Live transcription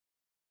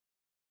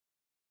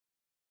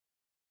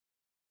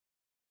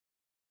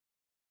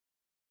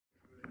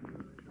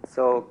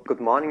So, good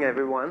morning,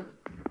 everyone.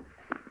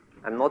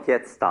 I'm not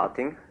yet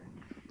starting.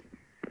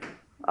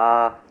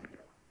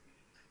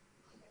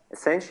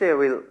 Essentially, I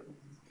will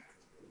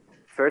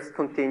first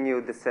continue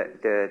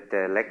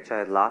the lecture I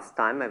had last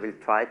time. I will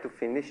try to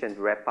finish and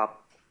wrap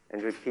up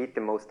and repeat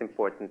the most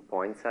important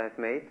points I have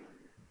made.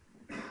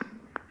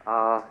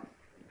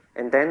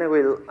 And then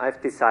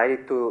I've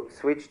decided to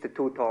switch the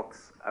two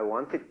talks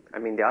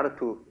the other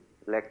two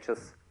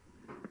lectures,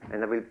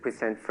 and I will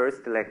present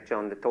first the lecture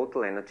on the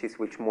total energies,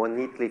 which more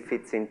neatly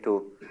fits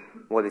into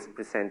what has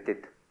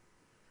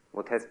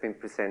been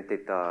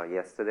presented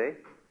yesterday.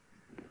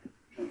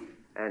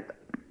 And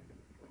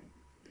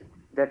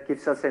that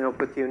gives us an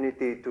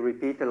opportunity to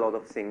repeat a lot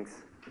of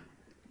things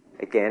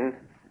again,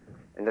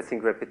 and I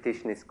think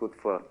repetition is good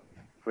for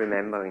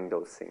remembering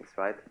those things,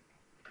 right?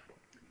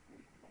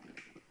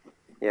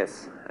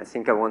 Yes, I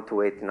think I want to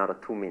wait another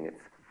 2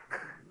 minutes.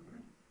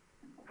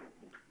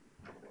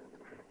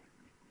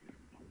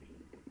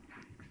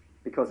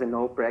 Because I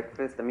know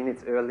breakfast,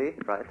 it's early,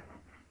 right?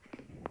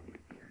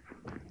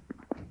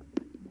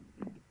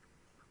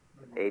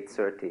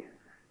 8:30.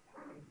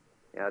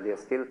 Yeah, they're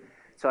still.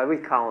 So I will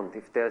count.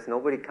 If there's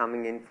nobody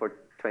coming in for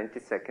 20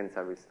 seconds,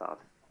 I will start.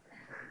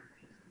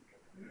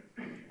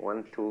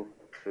 1, 2,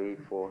 3,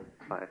 4,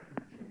 5,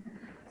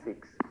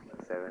 6,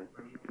 7,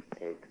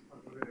 8.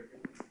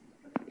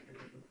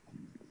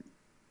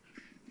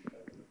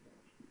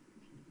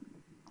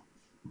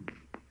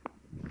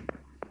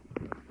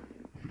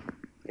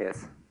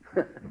 Yes.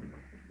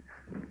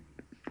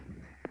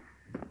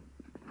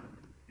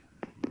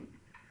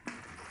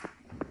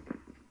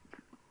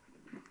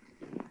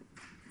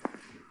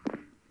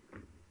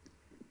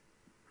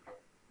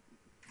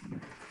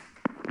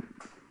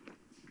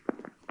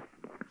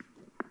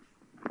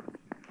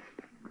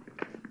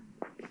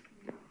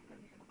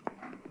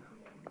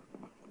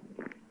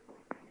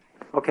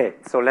 Okay,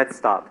 so let's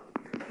start.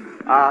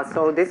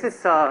 So this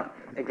is,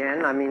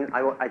 again,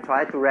 I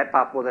tried to wrap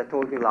up what I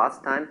told you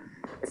last time.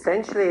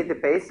 Essentially, the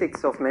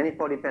basics of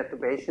many-body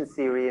perturbation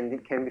theory, and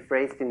it can be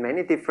phrased in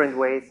many different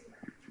ways,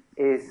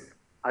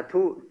 are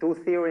two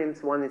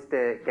theorems. One is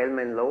the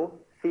Gell-Mann-Low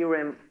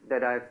theorem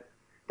that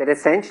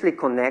essentially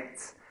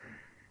connects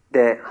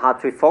the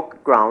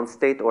Hartree-Fock ground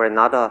state or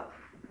another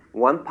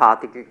one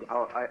particle,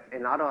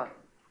 another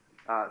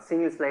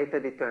single Slater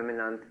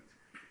determinant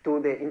to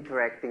the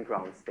interacting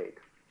ground state.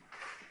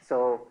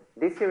 So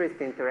this here is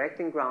the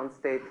interacting ground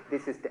state.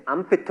 This is the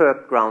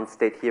unperturbed ground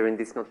state here in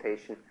this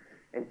notation.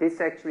 And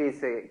this actually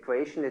is an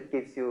equation that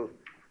gives you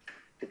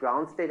the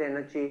ground state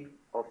energy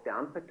of the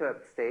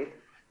unperturbed state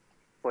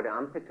for the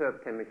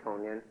unperturbed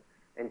Hamiltonian.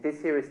 And this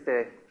here is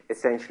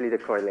essentially the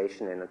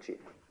correlation energy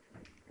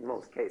in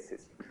most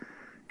cases.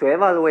 To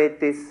evaluate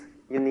this,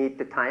 you need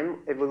the time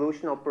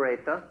evolution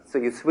operator. So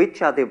you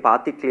switch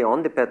adiabatically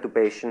on the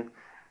perturbation.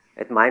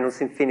 At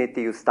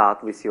 -infinity, you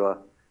start with your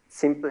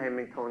simple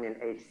Hamiltonian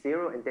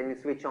H0, and then you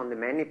switch on the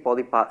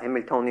many-body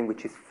Hamiltonian,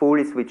 which is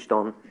fully switched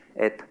on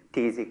at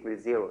t is equal to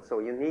 0. So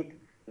you need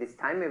this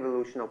time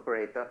evolution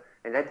operator,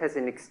 and that has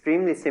an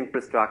extremely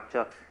simple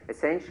structure.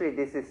 Essentially,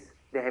 this is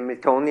the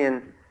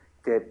Hamiltonian,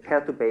 the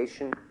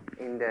perturbation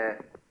in the,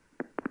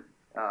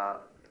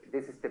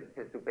 this is the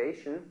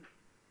perturbation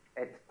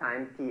at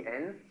time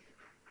tn,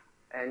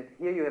 and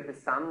here you have a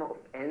sum of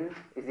n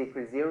is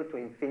equal to 0 to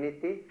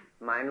infinity,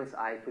 minus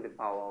I to the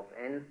power of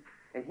n.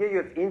 And here you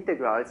have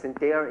integrals, and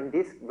they are, in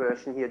this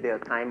version here, they are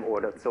time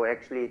ordered. So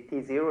actually,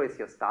 t0 is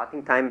your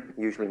starting time,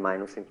 usually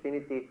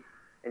 -infinity.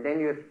 And then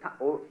you have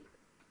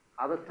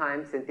other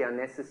times, and they are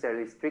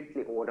necessarily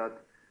strictly ordered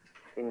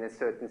in a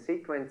certain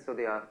sequence, so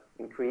they are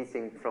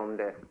increasing from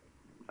the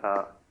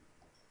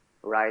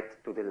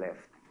right to the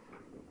left.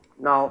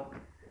 Now,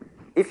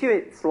 if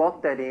you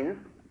slot that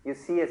in, you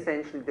see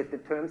essentially that the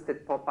terms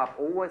that pop up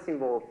always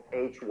involve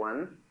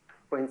h1,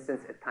 for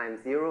instance, at time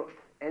 0,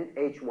 and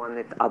h1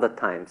 at other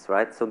times,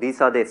 right? So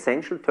these are the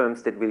essential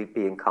terms that will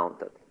be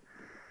encountered.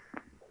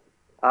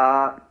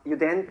 You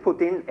then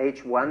put in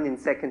h1 in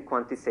second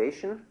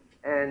quantization,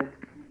 and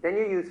then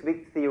you use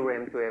Wick's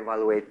theorem to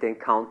evaluate the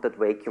encountered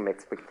vacuum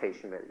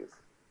expectation values.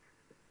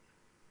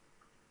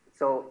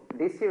 So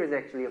this here is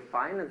actually a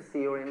final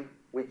theorem,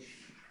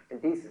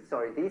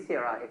 these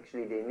here are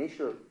actually the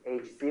initial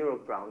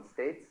H0 ground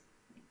states.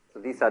 So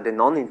these are the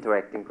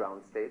non-interacting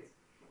ground states,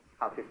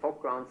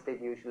 Hartree-Fock ground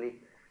state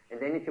usually. And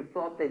then if you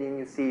plot that in,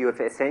 you see you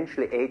have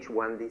essentially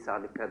H1, these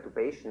are the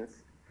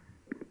perturbations,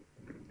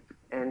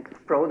 and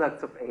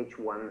products of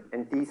H1,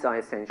 and these are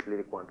essentially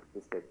the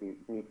quantities that we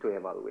need to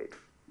evaluate.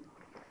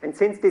 And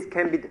since this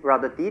can be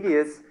rather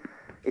tedious,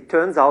 it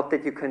turns out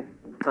that you can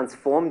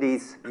transform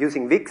these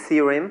using Wick's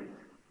theorem,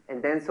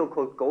 and then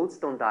so-called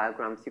Goldstone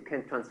diagrams, you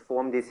can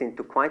transform this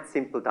into quite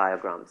simple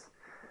diagrams.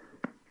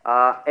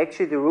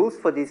 Actually, the rules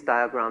for these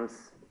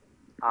diagrams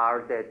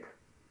are that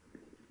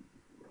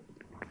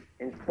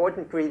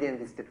important gradient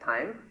is the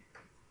time,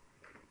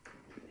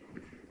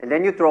 and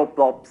then you draw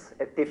blobs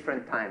at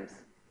different times.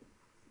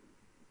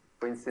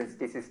 For instance,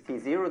 this is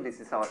t0, this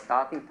is our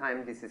starting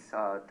time, this is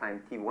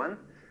time t1.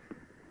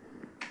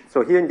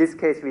 So here in this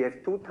case we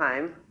have 2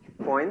 time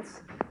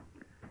points,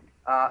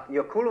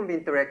 your Coulomb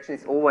interaction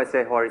is always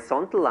a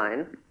horizontal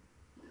line,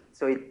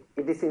 so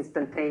it is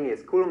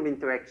instantaneous. Coulomb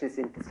interaction is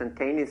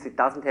instantaneous. It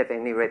doesn't have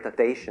any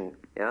retardation.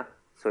 Yeah,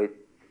 so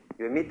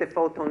you emit a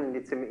photon and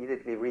it's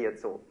immediately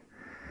reabsorbed.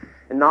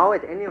 And now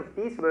at any of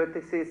these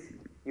vertices,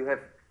 you have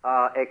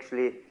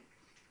actually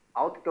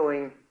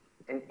outgoing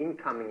and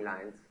incoming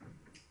lines.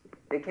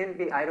 They can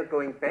be either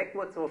going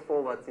backwards or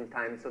forwards in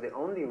time, so the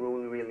only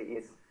rule really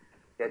is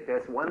that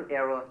there's one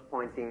arrow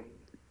pointing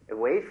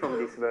away from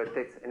this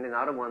vertex and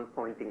another one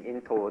pointing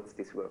in towards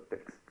this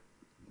vertex.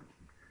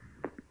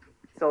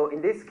 So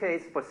in this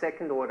case, for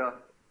second order,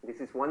 this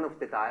is one of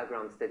the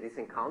diagrams that is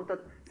encountered.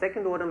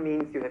 Second order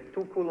means you have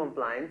two Coulomb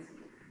lines.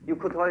 You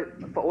could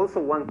have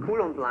also one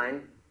Coulomb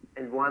line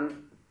and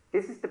one.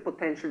 This is the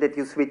potential that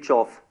you switch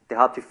off, the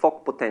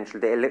Hartree-Fock potential,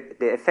 the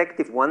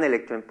effective one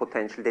electron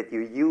potential that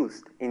you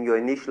used in your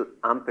initial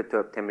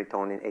unperturbed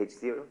Hamiltonian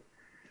H0.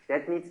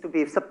 That needs to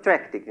be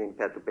subtracted in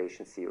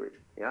perturbation theory.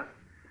 Yeah?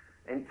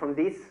 And from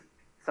this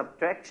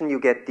subtraction, you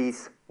get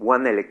these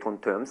one electron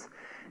terms.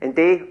 And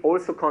they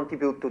also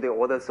contribute to the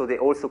order, so they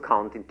also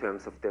count in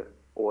terms of the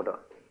order.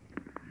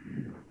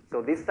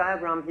 So this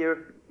diagram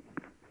here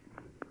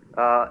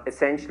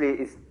essentially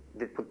is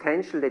the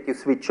potential that you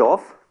switch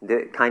off,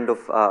 the kind of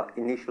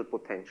initial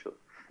potential.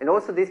 And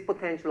also this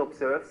potential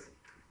observes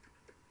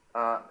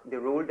the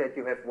rule that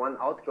you have one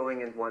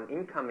outgoing and one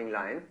incoming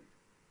line.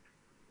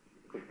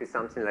 Could be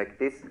something like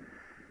this.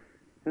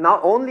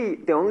 Now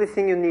the only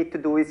thing you need to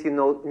do is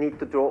need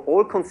to draw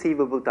all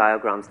conceivable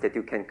diagrams that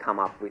you can come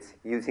up with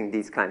using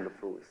these kind of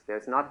rules.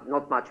 There's not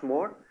much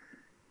more.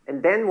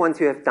 And then once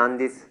you have done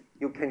this,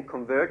 you can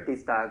convert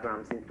these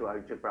diagrams into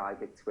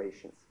algebraic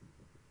equations.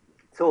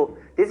 So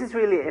this is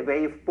really a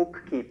way of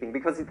bookkeeping,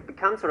 because it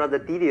becomes rather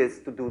tedious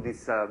to do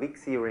this Wick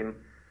theorem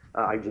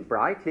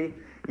algebraically.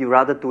 You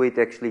rather do it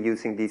actually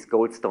using these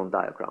Goldstone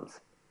diagrams.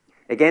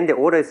 Again, the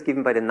order is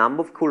given by the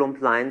number of Coulomb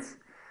lines.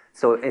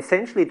 So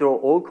essentially draw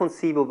all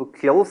conceivable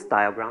closed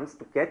diagrams.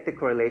 To get the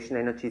correlation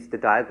energies, the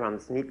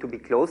diagrams need to be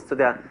closed. So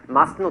there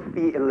must not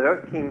be a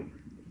lurking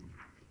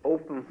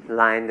open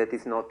line that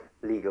is not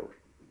legal.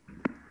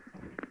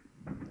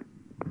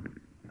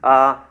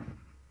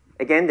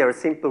 Again, there are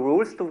simple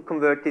rules to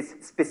convert this.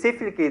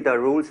 Specifically, there are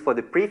rules for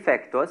the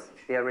prefactors.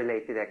 They are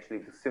related actually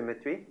to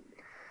symmetry.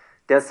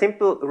 There are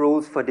simple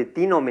rules for the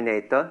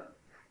denominator.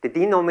 The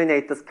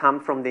denominators come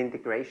from the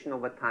integration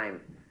over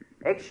time.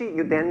 Actually,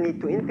 you then need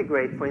to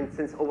integrate, for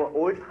instance, over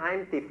all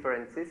time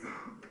differences,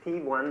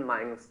 t1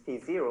 minus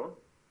t0.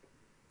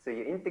 So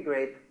you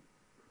integrate,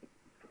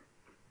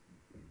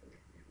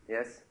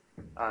 yes,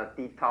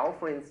 d tau,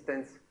 for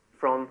instance,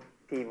 from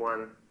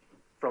t1,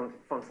 from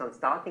some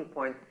starting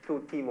point to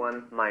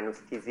t1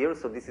 minus t0.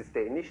 So this is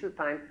the initial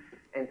time,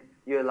 and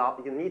you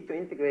need to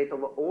integrate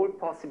over all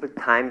possible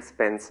time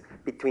spans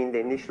between the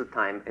initial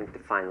time and the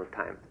final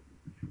time.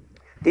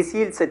 This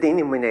yields a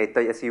denominator,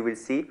 as you will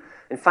see.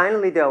 And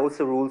finally, there are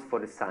also rules for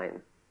the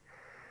sign.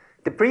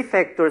 The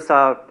prefactors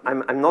are,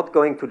 I'm not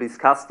going to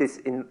discuss this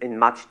in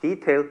much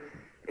detail.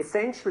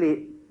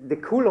 Essentially, the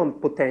Coulomb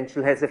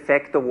potential has a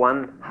factor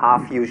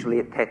 1/2 usually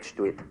attached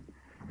to it.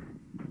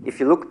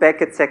 If you look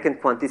back at second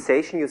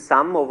quantization, you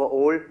sum over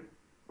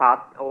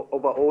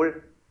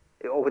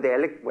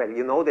well,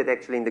 you know that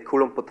actually in the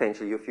Coulomb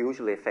potential, you have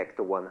usually a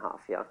factor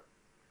 1/2, yeah?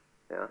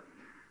 Yeah.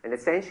 And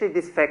essentially,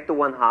 this factor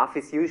 1/2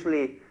 is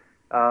usually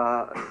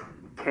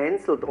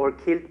cancelled or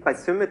killed by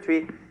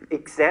symmetry,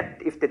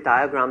 except if the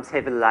diagrams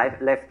have a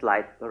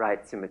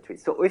left-right symmetry.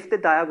 So if the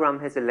diagram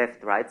has a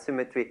left-right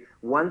symmetry,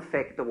 one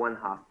factor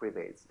 1/2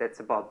 prevails. That's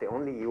about the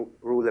only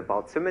rule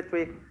about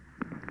symmetry.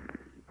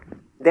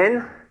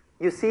 Then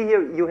you see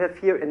here, you have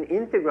here an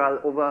integral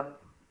over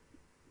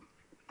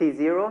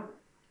t0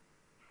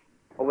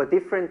 over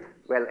different,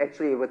 well,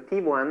 actually over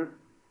t1,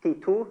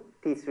 t2,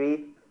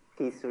 t3,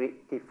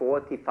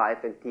 T4,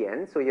 T5, and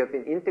Tn. So you have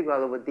an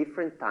integral over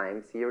different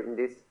times here in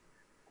this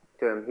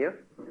term here,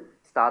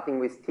 starting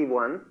with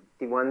T1.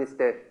 T1 is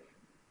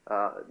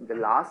the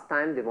last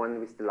time, the one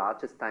with the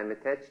largest time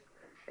attached,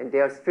 and they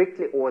are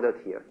strictly ordered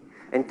here.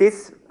 And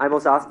this, I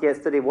was asked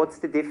yesterday, what's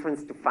the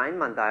difference to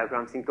Feynman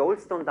diagrams? In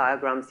Goldstone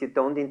diagrams, you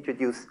don't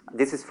introduce,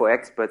 this is for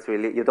experts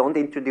really, you don't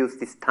introduce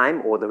this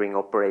time ordering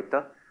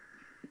operator.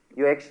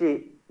 You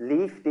actually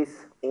leave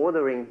this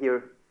ordering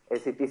here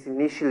as it is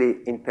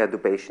initially in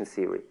perturbation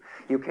theory.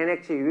 You can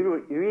actually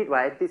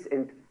rewrite this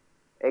and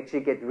actually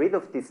get rid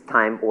of this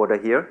time order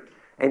here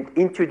and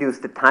introduce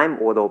the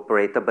time order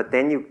operator, but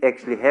then you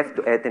actually have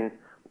to add an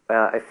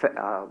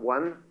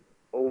 1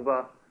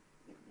 over,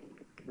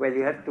 well,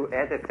 you have to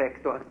add a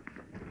factor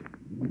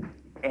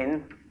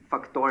n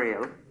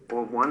factorial,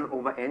 or 1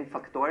 over n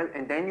factorial,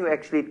 and then you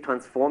actually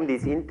transform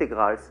these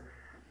integrals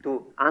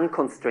to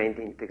unconstrained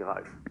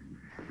integrals.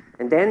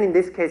 And then in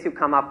this case, you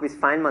come up with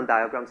Feynman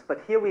diagrams. But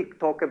here we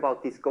talk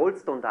about these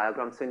Goldstone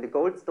diagrams. So in the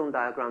Goldstone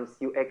diagrams,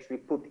 you actually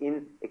put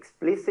in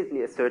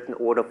explicitly a certain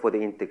order for the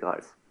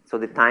integrals. So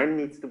the time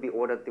needs to be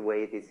ordered the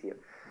way it is here.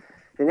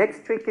 The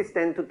next trick is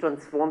then to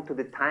transform to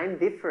the time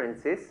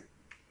differences.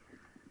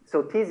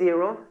 So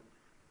T0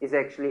 is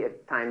actually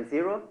at time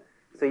 0.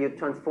 So you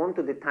transform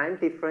to the time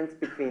difference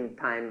between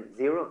time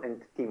 0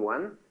 and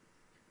t1.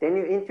 Then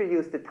you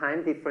introduce the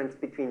time difference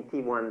between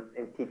t1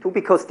 and t2,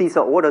 because these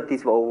are ordered,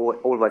 these were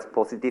always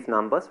positive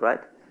numbers, right?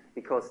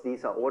 Because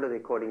these are ordered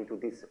according to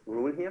this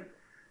rule here.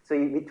 So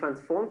we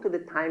transform to the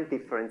time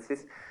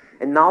differences.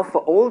 And now for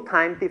all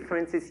time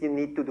differences, you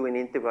need to do an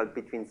interval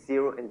between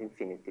 0 and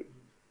infinity.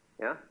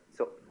 Yeah?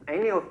 So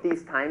any of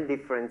these time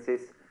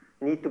differences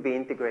need to be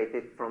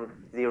integrated from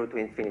 0 to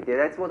infinity.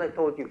 That's what I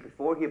told you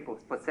before here.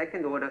 For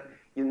second order,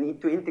 you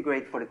need to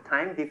integrate for the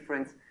time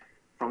difference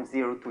from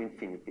 0 to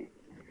infinity.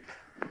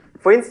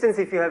 For instance,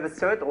 if you have a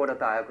third order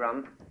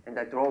diagram, and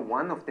I draw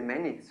one of the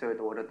many third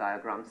order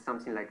diagrams,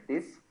 something like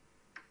this,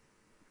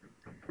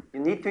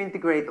 you need to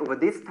integrate over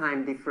this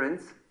time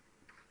difference,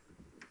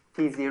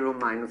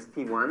 t0 minus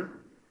t1,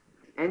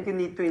 and you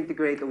need to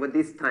integrate over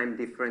this time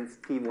difference,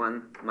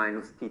 t1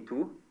 minus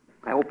t2.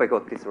 I hope I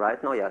got this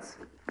right now, yes.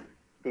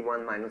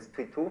 t1 minus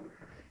t2.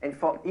 And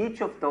for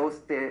each of those,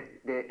 the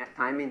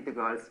time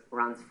integrals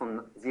runs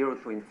from 0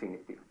 to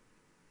infinity.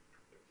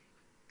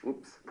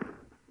 Oops.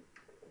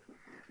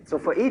 So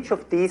for each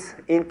of these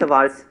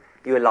intervals,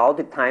 you allow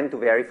the time to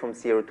vary from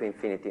 0 to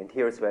infinity, and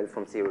here as well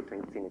from 0 to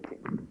infinity.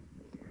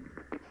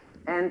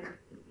 And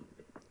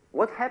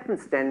what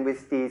happens then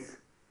with these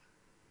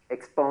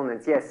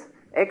exponents? Yes,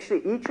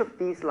 actually each of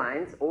these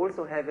lines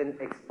also have an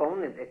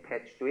exponent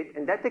attached to it,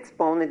 and that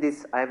exponent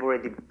is, I've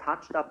already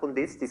touched up on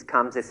this. This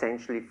comes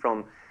essentially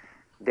from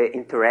the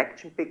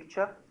interaction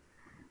picture.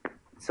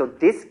 So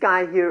this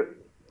guy here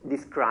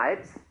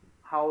describes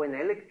how an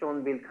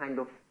electron will kind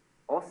of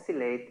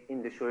oscillate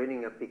in the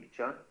Schrödinger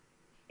picture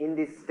in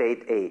this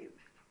state A.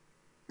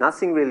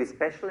 Nothing really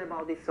special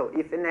about this. So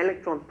if an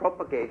electron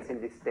propagates in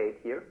this state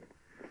here,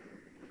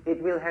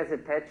 it will have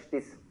attached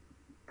this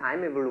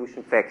time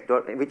evolution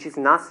factor, which is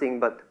nothing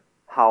but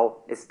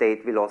how a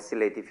state will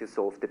oscillate if you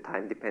solve the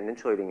time-dependent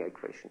Schrödinger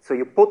equation. So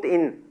you put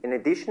in an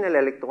additional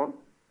electron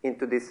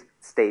into this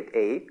state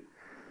A,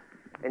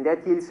 and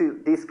that gives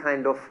you this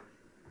kind of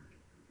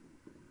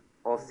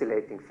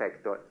oscillating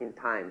factor in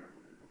time.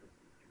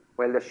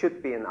 Well, there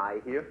should be an I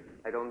here.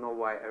 I don't know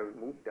why I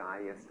removed the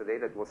I yesterday.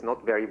 That was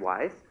not very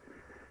wise.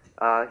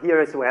 Here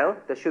as well,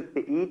 there should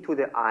be e to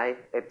the I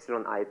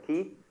epsilon it,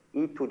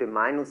 e to the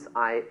minus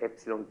I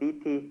epsilon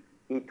bt,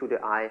 e to the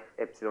I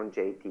epsilon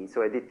jt.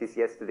 So I did this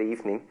yesterday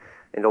evening,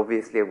 and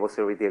obviously I was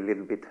already a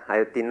little bit, I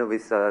had dinner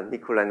with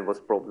Nicola and was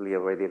probably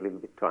already a little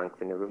bit drunk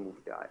when I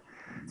removed the I.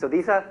 So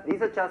these are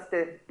just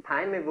the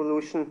time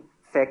evolution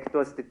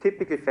factors, the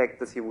typical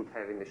factors you would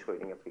have in the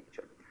Schrödinger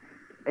picture.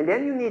 And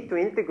then you need to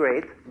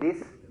integrate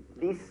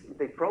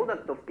the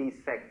product of these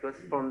factors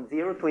from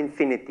 0 to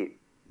infinity.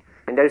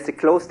 And there is a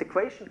closed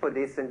equation for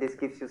this, and this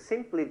gives you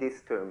simply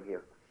this term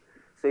here.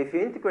 So if you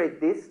integrate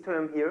this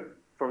term here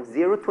from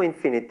 0 to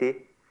infinity,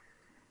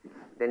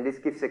 then this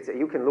gives,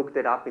 you can look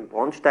that up in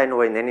Bronstein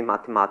or in any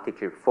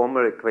mathematical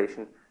formal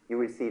equation, you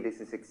will see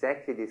this is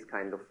exactly this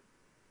kind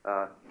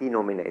of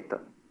denominator.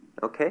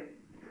 Okay?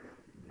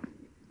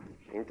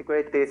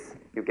 Integrate this,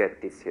 you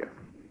get this here.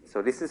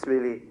 So this is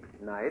really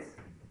nice.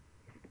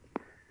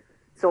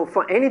 So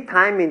for any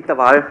time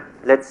interval,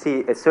 let's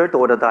see a third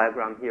order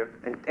diagram here.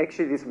 And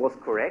actually this was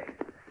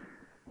correct.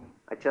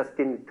 I just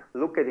didn't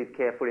look at it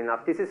carefully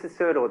enough. This is a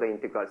third order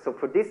integral. So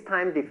for this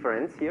time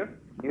difference here,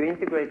 you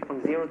integrate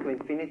from 0 to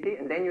infinity,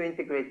 and then you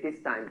integrate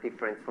this time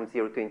difference from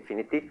 0 to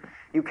infinity.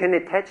 You can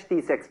attach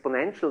these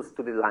exponentials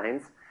to the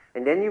lines,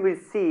 and then you will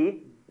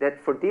see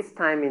that for this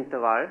time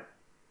interval,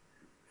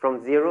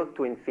 from 0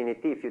 to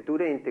infinity, if you do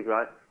the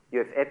integral, you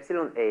have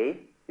epsilon a,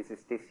 this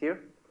is this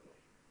here.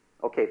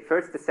 Okay,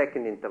 first the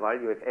second interval,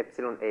 you have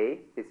epsilon a,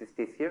 this is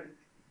this here.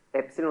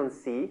 Epsilon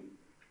c,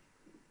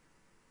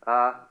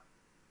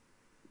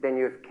 then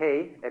you have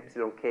k,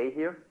 epsilon k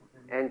here,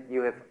 and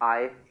you have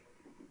I,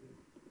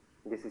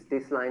 this is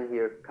this line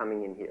here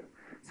coming in here.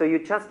 So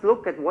you just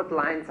look at what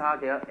lines are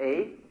there,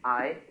 A,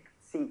 I,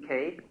 C,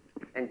 K,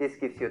 and this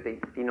gives you the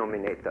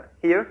denominator.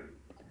 Here,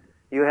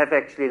 you have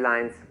actually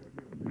lines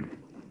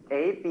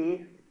A,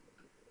 B,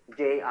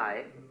 J,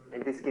 I,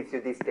 and this gives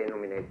you this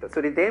denominator.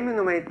 So the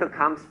denominator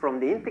comes from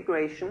the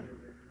integration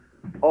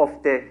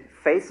of the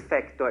phase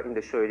factor in the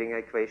Schrödinger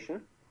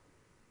equation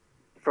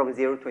from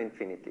 0 to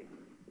infinity.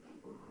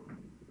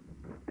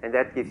 And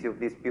that gives you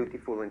this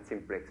beautiful and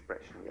simple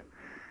expression here.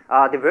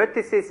 The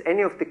vertices,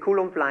 any of the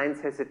Coulomb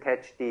lines has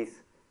attached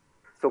these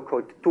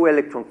so-called 2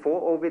 electron 4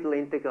 orbital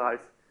integrals,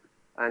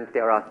 and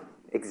there are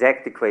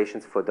exact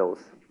equations for those,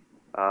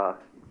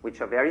 which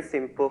are very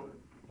simple.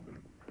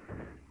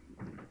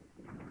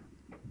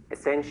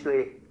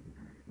 Essentially,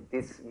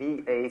 this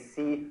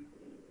VAC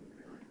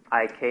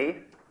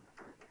IK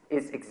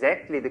is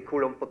exactly the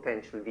Coulomb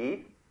potential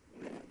V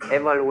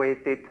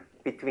evaluated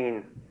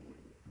between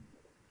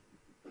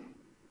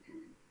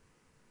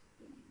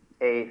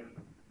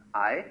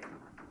AI.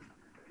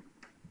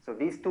 So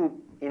these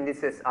two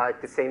indices are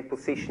at the same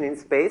position in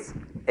space.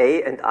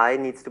 A and I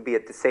needs to be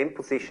at the same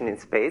position in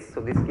space.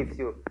 So this gives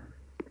you,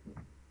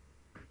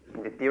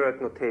 in the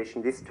Dirac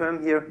notation, this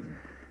term here.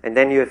 And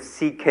then you have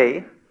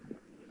CK,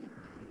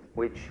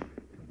 which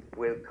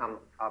will come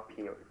up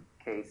here,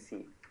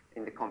 KC,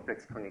 in the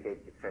complex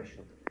conjugated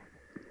fashion.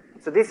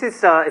 So this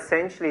is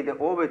essentially the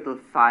orbital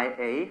phi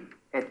A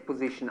at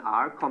position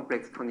R,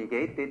 complex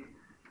conjugated.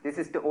 This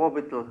is the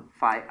orbital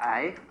phi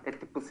I at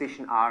the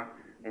position R,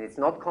 and it's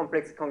not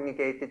complex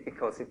conjugated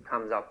because it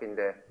comes up in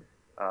the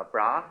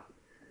bra,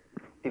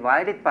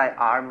 divided by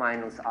R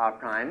minus R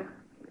prime.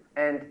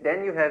 And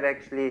then you have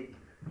actually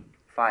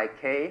phi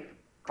K,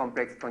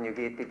 complex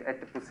conjugated at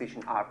the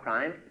position R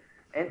prime,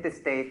 and the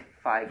state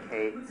phi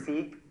K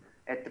C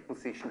at the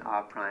position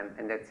R prime,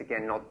 and that's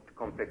again not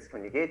complex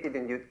conjugated,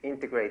 and you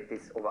integrate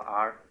this over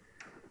R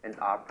and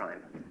R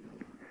prime.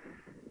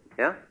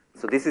 Yeah?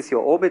 So this is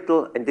your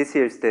orbital, and this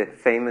here is the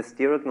famous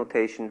Dirac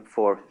notation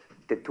for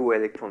the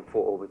 2-electron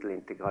 4-orbital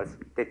integrals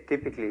that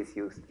typically is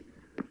used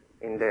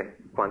in the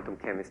quantum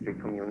chemistry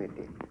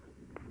community.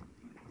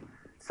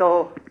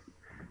 So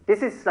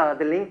this is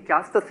the linked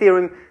cluster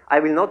theorem. I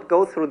will not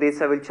go through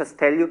this. I will just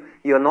tell you,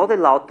 you are not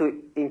allowed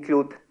to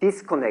include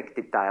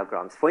disconnected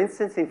diagrams. For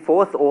instance, in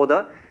fourth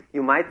order,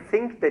 you might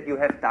think that you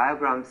have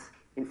diagrams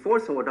in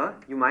fourth order.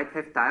 You might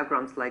have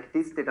diagrams like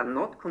this that are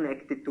not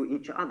connected to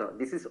each other.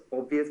 This is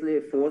obviously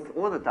a fourth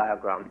order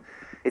diagram.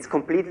 It's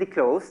completely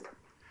closed.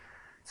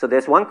 So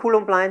there's one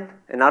Coulomb line,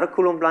 another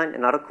Coulomb line,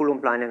 another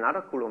Coulomb line,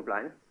 another Coulomb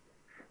line.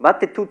 But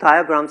the two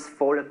diagrams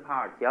fall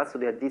apart, yeah? So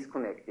they're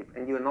disconnected,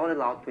 and you're not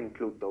allowed to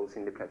include those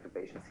in the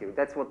perturbation theory.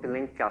 That's what the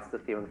linked cluster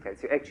theorem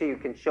tells you. Actually, you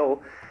can show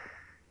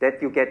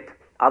that you get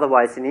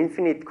otherwise an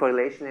infinite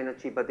correlation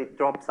energy, but it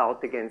drops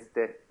out against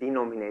the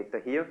denominator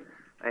here,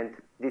 and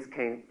these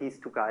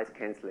two guys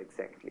cancel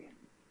exactly.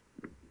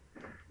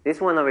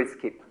 This one I will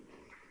skip.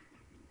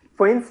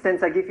 For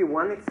instance, I give you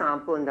one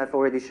example, and I've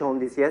already shown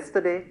this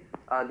yesterday.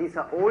 These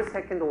are all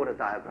second-order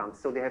diagrams,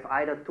 so they have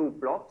either two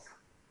blobs.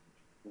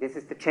 This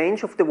is the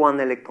change of the one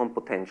electron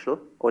potential,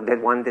 or the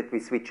one that we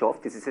switch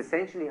off. This is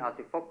essentially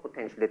Hartree-Fock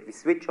potential that we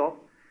switch off.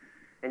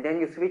 And then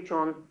you switch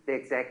on the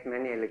exact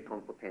many electron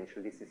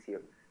potential. This is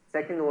here.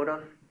 Second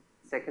order,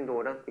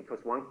 because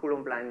one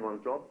Coulomb line, one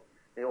blob,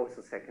 and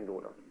also second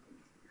order.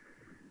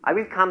 I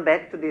will come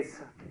back to this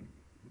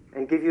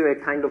and give you a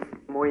kind of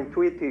more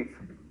intuitive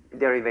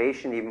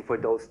derivation even for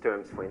those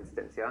terms, for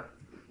instance, yeah?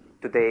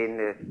 Today in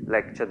the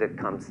lecture that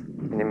comes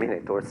in a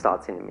minute, or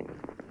starts in a minute.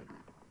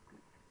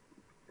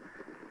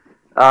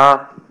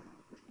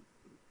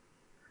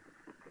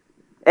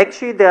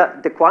 Actually,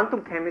 the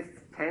quantum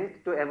chemists tend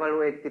to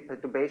evaluate the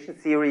perturbation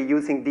theory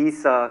using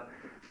these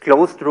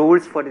closed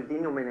rules for the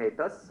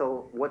denominators.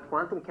 So what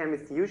quantum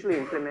chemists usually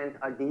implement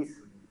are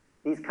these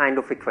kind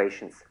of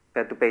equations,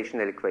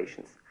 perturbational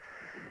equations.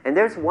 And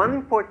there's one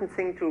important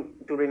thing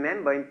to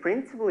remember. In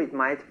principle, it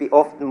might be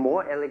often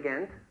more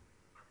elegant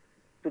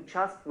to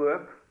just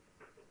work,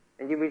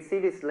 and you will see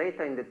this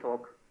later in the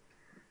talk,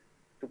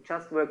 to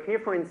just work here,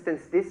 for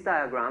instance, this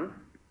diagram,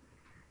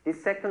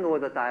 this second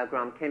order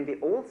diagram can be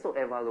also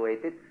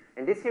evaluated,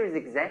 and this here is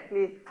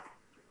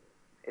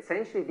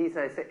essentially these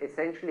are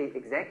essentially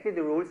exactly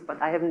the rules, but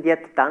I haven't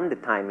yet done the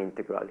time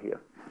integral here.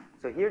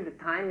 So here the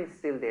time is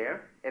still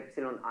there,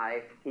 epsilon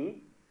I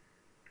t,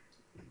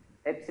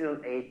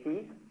 epsilon a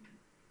t,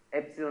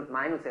 epsilon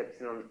minus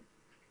epsilon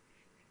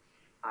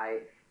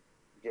I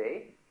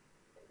j,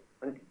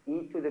 and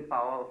e to the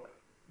power of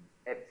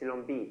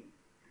epsilon b.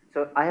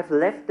 So I have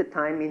left the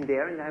time in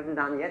there, and I haven't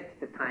done yet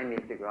the time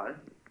integral.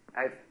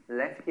 I've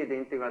left here the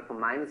integral from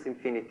minus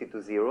infinity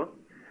to 0,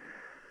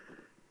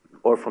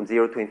 or from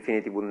 0 to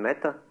infinity wouldn't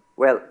matter.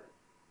 Well,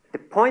 the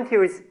point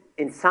here is,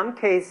 in some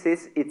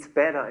cases, it's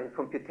better and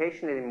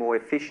computationally more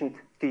efficient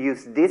to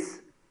use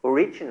this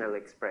original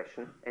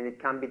expression, and it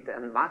can be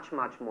done much,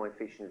 much more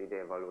efficiently,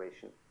 the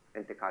evaluation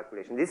and the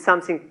calculation. This is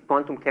something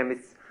quantum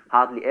chemists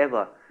hardly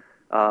ever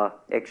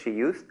actually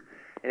used.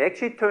 And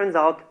actually it turns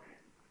out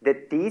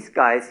that these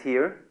guys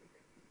here,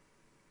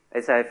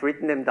 as I've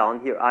written them down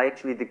here, are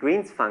actually the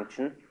Green's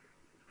function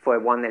for a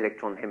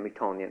one-electron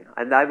Hamiltonian.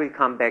 And I will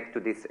come back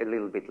to this a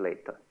little bit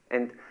later.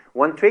 And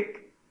one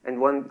trick and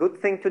one good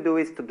thing to do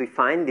is to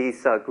define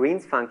these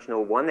Green's function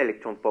or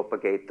one-electron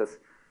propagators.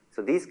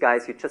 So these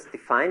guys, you just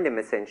define them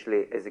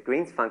essentially as a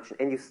Green's function,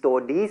 and you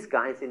store these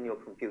guys in your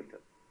computer.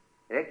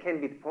 And that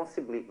can be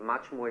possibly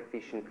much more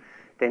efficient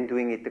than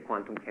doing it the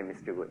quantum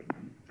chemistry way.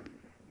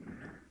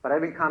 But I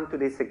will come to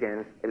this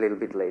again a little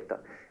bit later.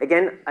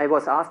 Again, I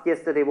was asked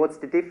yesterday, what's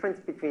the difference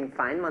between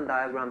Feynman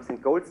diagrams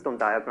and Goldstone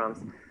diagrams?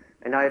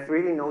 And I have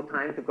really no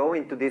time to go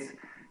into this.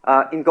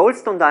 In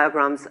Goldstone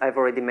diagrams, I've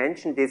already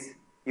mentioned this.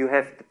 You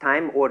have the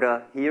time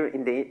order here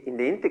in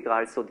the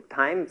integral, so the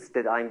times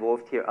that are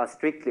involved here are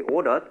strictly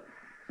ordered.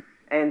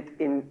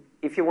 And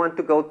if you want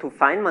to go to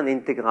Feynman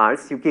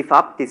integrals, you give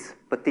up this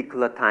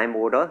particular time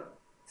order.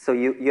 So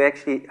you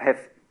actually have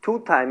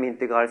two time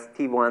integrals,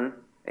 T1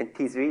 and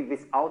T3,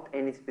 without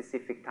any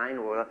specific time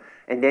order.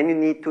 And then you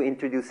need to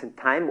introduce a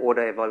time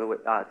order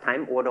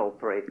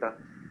operator.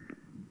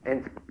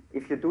 And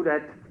if you do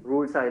that,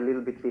 rules are a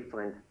little bit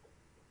different.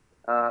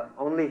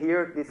 Only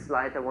here, this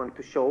slide I want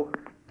to show.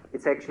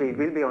 It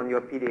will be on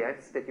your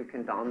PDFs that you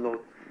can download.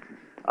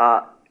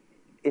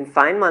 In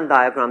Feynman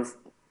diagrams,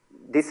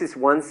 this is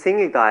one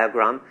single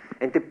diagram.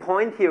 And the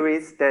point here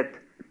is that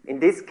in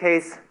this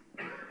case,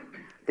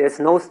 there's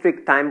no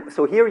strict time.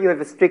 So here you have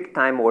a strict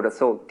time order.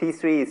 So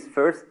T3 is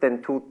first,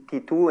 then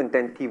T2, and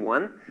then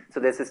T1. So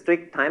there's a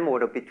strict time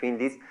order between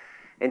these.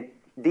 And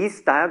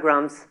these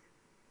diagrams,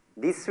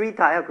 these three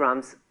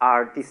diagrams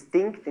are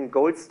distinct in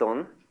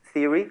Goldstone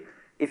theory.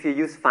 If you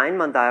use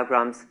Feynman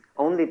diagrams,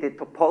 only the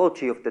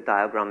topology of the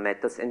diagram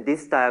matters. And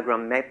this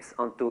diagram maps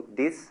onto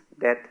this,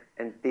 that,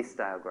 and this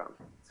diagram.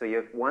 So you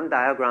have one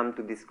diagram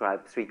to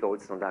describe three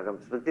Goldstone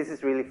diagrams. But this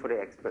is really for the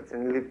experts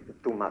and a little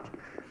bit too much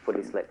for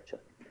this lecture.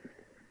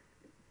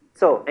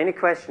 So, any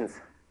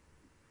questions?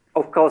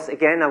 Of course,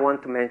 again, I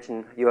want to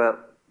mention you are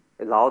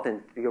allowed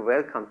and you're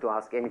welcome to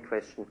ask any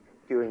question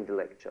during the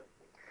lecture.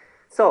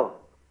 So,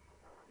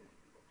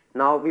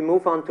 now we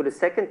move on to the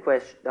second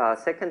question,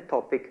 second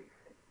topic,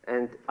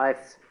 and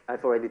I've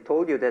already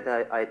told you that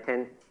I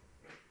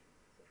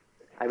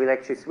will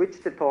actually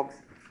switch the talks.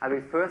 I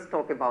will first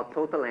talk about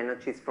total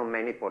energies from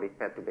many-body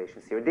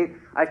perturbation theory.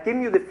 I've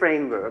given you the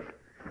framework,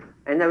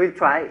 and I will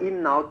try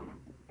even now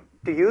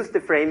to use the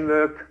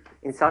framework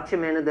in such a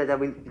manner that I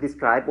will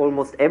describe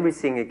almost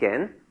everything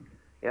again.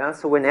 Yeah,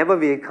 so whenever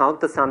we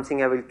encounter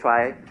something, I will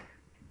try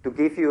to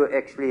give you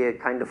actually a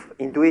kind of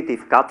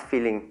intuitive gut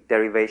feeling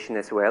derivation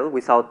as well,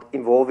 without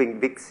involving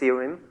Wick's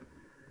theorem.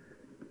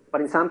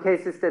 But in some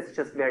cases, that's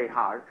just very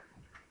hard.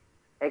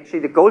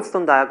 Actually, the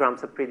Goldstone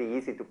diagrams are pretty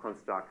easy to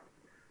construct.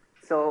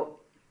 So,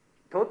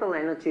 total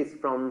energies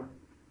from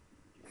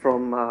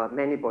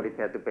many-body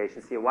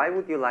perturbations here. Why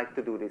would you like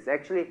to do this?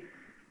 Actually,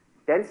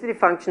 density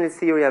functional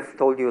theory, I've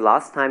told you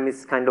last time,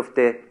 is kind of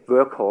the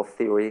workhorse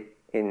theory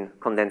in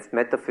condensed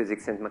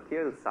metaphysics and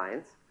material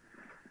science.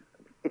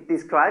 It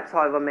describes,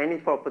 however, many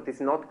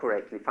properties not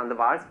correctly. Van der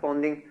Waals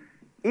bonding,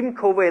 even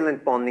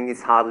covalent bonding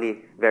is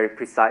hardly very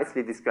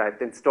precisely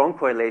described, and strong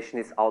correlation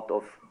is out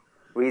of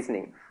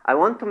reasoning. I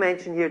want to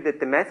mention here that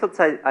the methods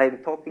I'm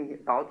talking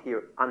about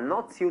here are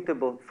not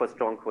suitable for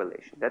strong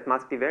correlation. That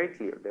must be very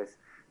clear.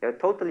 They're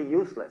totally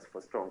useless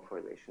for strong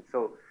correlation.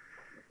 So,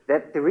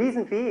 that the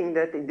reason being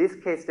that in this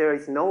case there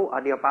is no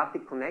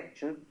adiabatic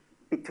connection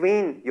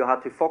between your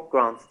Hartree-Fock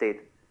ground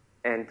state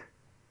and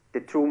the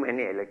true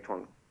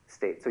many-electron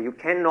state. So you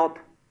cannot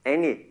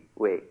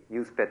anyway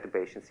use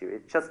perturbation theory.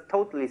 It's just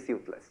totally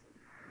useless.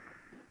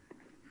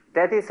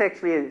 That is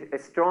actually a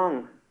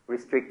strong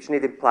restriction.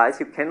 It implies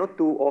you cannot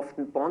do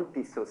often bond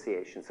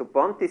dissociation. So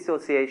bond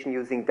dissociation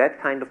using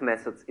that kind of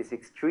methods is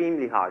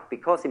extremely hard,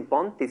 because in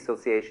bond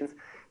dissociations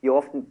you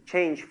often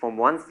change from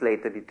one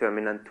Slater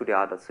determinant to the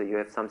other. So you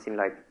have something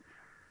like,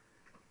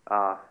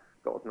 God,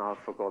 now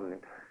I've forgotten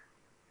it.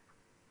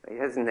 It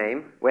has a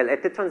name. Well,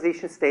 at the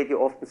transition state, you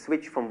often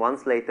switch from one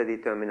Slater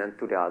determinant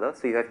to the other.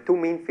 So you have two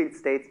mean field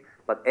states,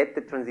 but at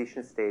the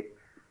transition state,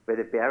 where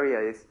the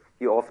barrier is,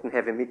 you often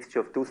have a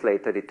mixture of two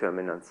Slater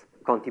determinants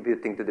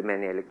contributing to the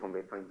many electron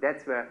wave function.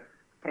 That's where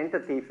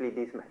tentatively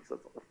these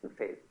methods often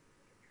fail.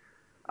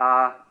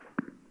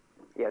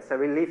 Yes, I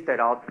will leave that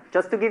out.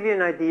 Just to give you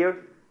an idea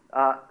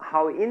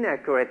how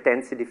inaccurate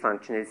density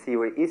functional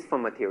theory is for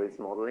materials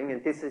modeling,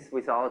 and this is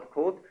without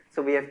code.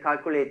 So we have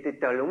calculated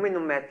the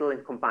aluminum metal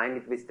and combined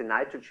it with the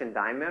nitrogen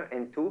dimer,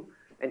 N2,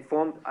 and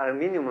formed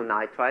aluminum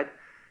nitride.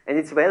 And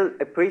it's well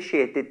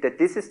appreciated that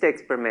this is the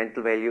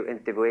experimental value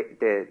and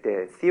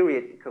the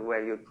theoretical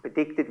value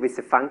predicted with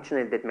the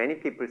function that many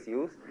people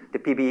use, the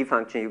PBE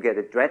function. You get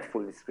a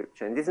dreadful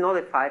description. And this is not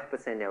a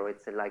 5% error,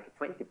 it's like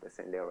a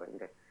 20% error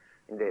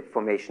in the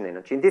formation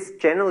energy. And this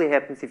generally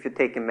happens if you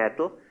take a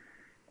metal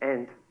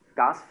and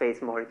gas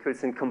phase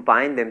molecules and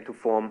combine them to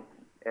form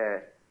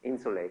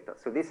insulator.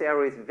 So this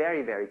error is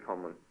very, very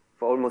common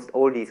for almost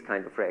all these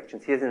kind of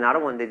reactions. Here's another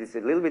one that is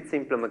a little bit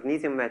simpler: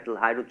 magnesium metal,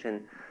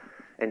 hydrogen,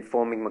 and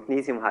forming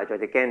magnesium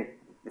hydride. Again,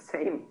 the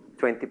same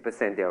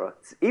 20% error.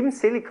 Even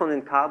silicon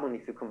and carbon,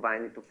 if you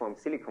combine it to form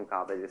silicon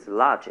carbide, there's a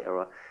large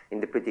error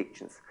in the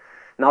predictions.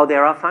 Now,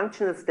 there are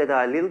functionals that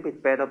are a little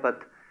bit better,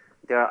 but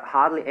there are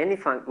hardly any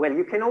well,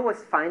 you can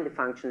always find a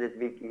function that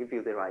will give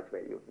you the right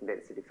value in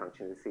density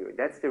functional theory.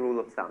 That's the rule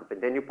of thumb.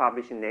 And then you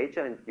publish in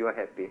Nature, and you are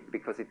happy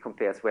because it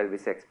compares well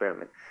with the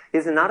experiment.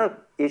 Here's another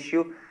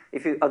issue.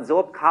 If you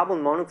absorb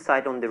carbon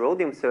monoxide on the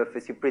rhodium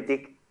surface, you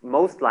predict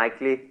most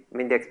likely, I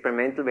mean, the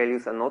experimental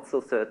values are not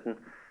so certain,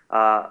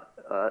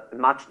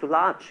 much too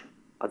large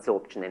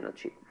adsorption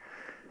energy.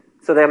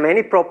 So there are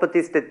many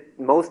properties that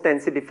most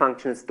density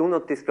functions do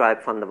not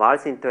describe. Van der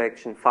Waals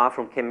interaction, far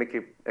from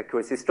chemical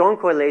accuracy. Strong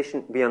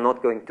correlation we are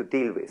not going to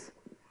deal with.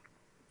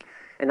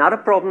 Another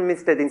problem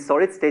is that in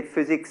solid-state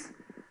physics,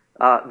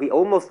 we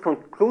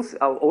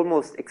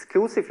almost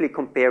exclusively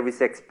compare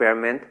with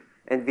experiment,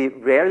 and we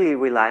rarely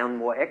rely on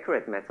more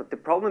accurate methods. The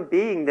problem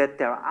being that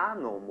there are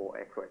no more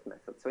accurate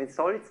methods. So in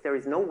solids, there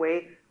is no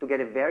way to get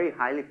a very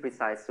highly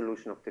precise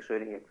solution of the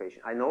Schrödinger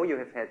equation. I know you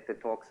have had the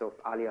talks of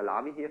Ali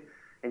Alavi here,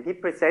 and he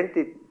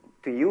presented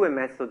to you a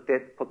method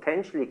that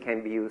potentially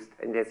can be used,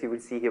 and as you will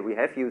see here, we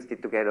have used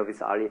it together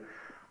with Ali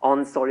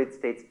on solid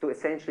states to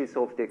essentially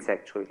solve the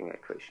exact Schrödinger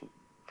equation.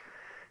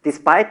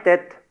 Despite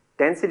that,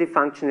 density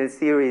functional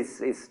theory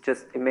is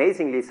just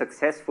amazingly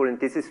successful, and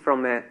this is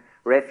from a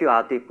review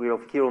article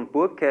of Kieron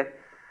Burke.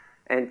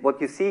 And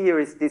what you see here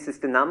is this is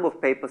the number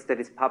of papers that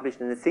is published.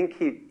 And I think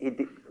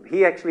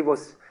he actually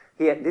was,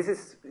 this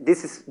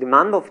is the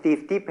number of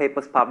DFT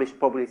papers published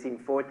probably is even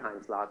 4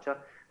 times larger.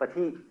 But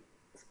he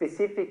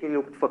specifically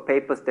looked for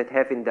papers that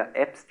have in the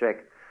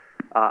abstract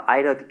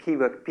either the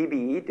keyword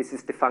PBE, this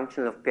is the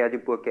function of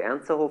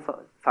Perdue-Burke-Ernzerhofer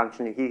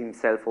function he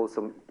himself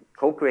also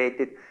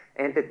co-created,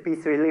 and that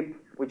P3lib,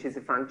 which is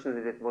a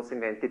function that was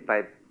invented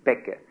by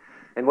Becke.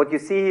 And what you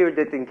see here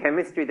that in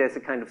chemistry there's a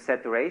kind of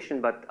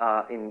saturation, but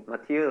in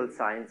material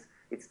science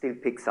it still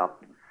picks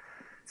up.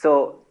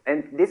 So,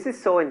 and this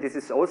is so, and this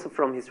is also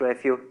from his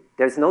review,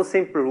 there's no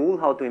simple rule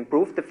how to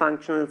improve the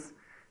functionals.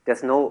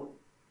 There's no,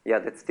 yeah,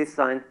 that's this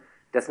sign.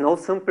 There's no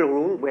simple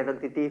rule whether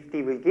the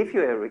DFT will give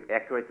you an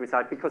accurate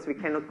result because we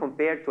cannot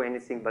compare to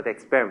anything but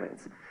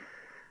experiments.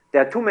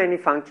 There are too many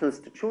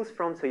functionals to choose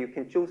from, so you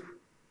can choose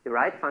the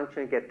right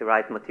function and get the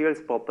right materials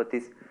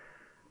properties.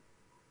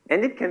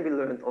 And it can be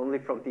learned only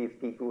from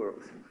DFT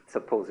gurus,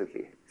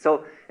 supposedly.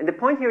 So, and the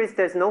point here is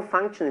there's no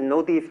function and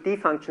no DFT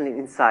function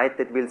inside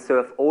that will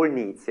serve all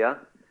needs, yeah?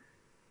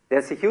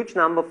 There's a huge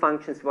number of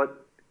functions,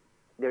 but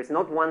there's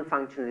not one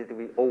function that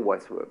will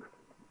always work.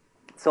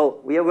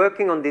 So we are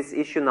working on this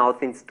issue now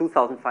since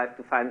 2005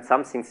 to find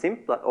something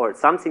simpler or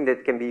something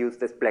that can be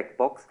used as black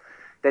box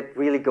that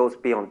really goes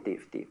beyond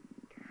DFT.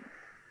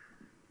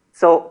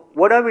 So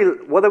what I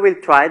will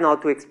try now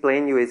to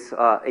explain you is,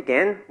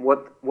 again,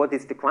 what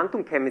is the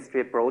quantum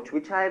chemistry approach,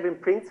 which I have in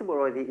principle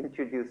already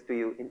introduced to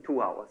you in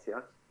 2 hours,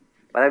 yeah?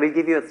 But I will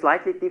give you a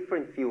slightly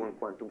different view on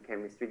quantum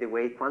chemistry, the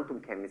way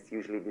quantum chemists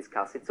usually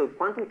discuss it. So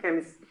quantum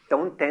chemists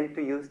don't tend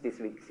to use this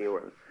weak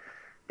theorem.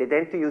 They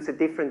tend to use a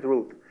different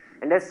route.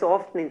 And as so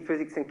often in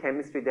physics and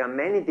chemistry, there are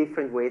many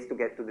different ways to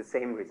get to the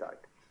same result.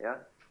 Yeah?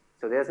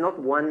 So there's not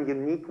one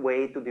unique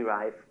way to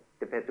derive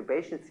the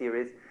perturbation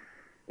series.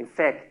 In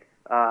fact,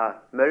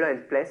 Möller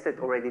and Plesset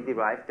already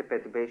derived the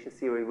perturbation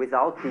theory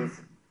without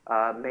this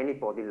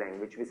many-body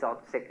language,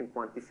 without second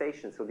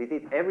quantization. So they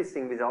did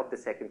everything without the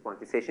second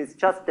quantization. It's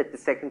just that the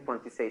second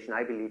quantization,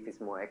 I believe,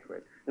 is more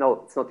accurate.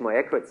 No, it's not more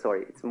accurate,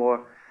 sorry. It's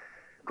more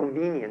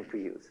convenient to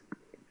use.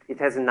 It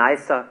has a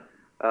nicer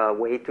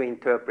way to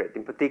interpret.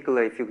 In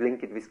particular, if you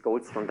link it with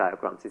Goldstone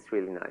diagrams, it's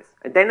really nice.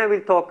 And then I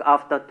will talk,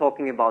 after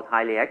talking about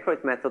highly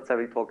accurate methods, I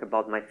will talk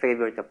about my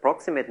favorite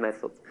approximate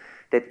methods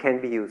that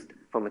can be used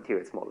for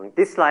materials modeling.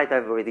 This slide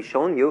I've already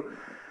shown you.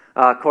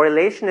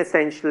 Correlation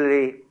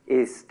essentially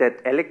is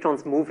that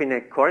electrons move in a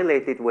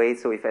correlated way.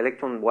 So if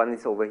electron 1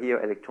 is over here,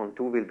 electron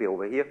 2 will be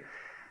over here.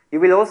 You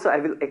will also, I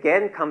will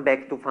again come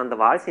back to van der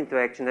Waals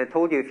interaction. I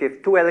told you if you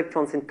have 2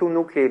 electrons and 2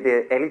 nuclei,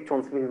 the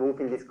electrons will move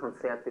in this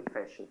concerted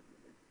fashion.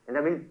 And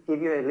I will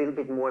give you a little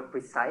bit more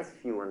precise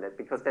view on that,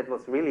 because that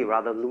was really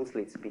rather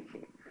loosely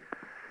speaking.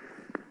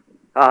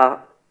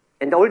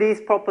 And all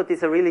these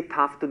properties are really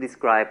tough to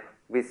describe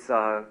with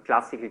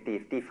classical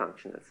DFT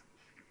functionals.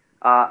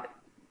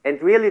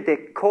 And really the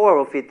core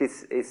of it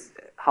is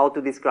how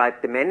to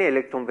describe the many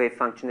electron wave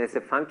function as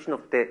a function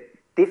of the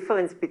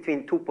difference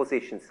between 2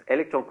 positions,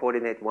 electron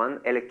coordinate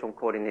 1, electron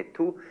coordinate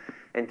 2.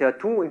 And there are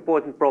 2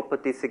 important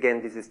properties.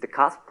 Again, this is the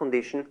cusp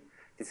condition.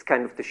 It's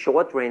kind of the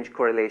short-range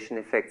correlation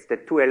effects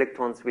that 2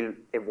 electrons will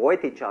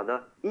avoid each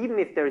other, even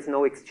if there is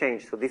no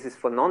exchange. So this is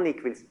for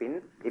non-equal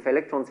spin. If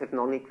electrons have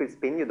non-equal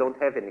spin, you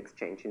don't have an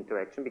exchange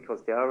interaction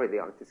because they are already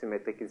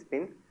antisymmetric in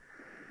spin.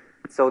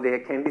 So they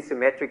can be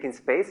symmetric in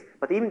space,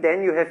 but even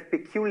then you have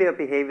peculiar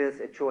behaviors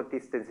at short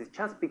distances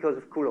just because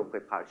of Coulomb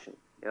repulsion,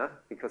 yeah?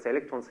 Because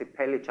electrons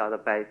repel each other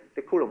by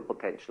the Coulomb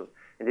potential.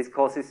 And this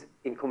causes,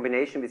 in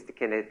combination with the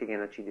kinetic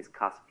energy, this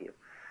cusp here.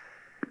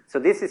 So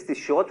this is the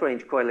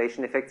short-range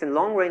correlation effects, and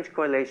long-range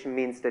correlation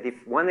means that if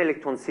one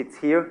electron sits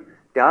here,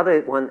 the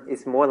other one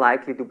is more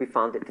likely to be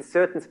found at a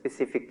certain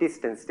specific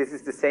distance. This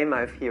is the same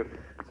I have here.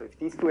 So if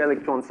these 2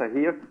 electrons are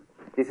here,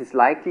 this is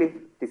likely,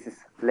 this is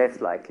less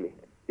likely.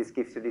 This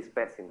gives you this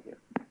passing here.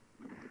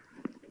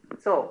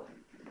 So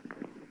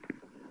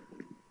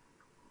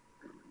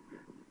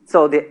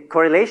the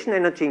correlation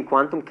energy in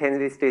quantum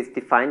chemistry is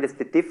defined as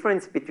the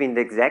difference between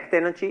the exact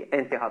energy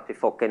and the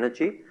Hartree-Fock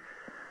energy.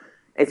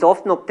 It's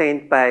often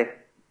obtained by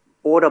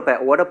order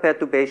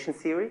perturbation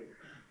theory,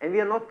 and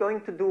we are not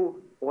going to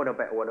do order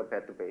by order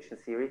perturbation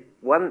theory.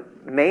 One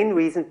main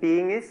reason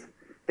being is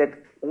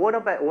that order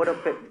by order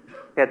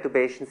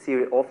perturbation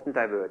theory often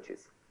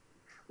diverges.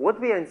 What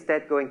we are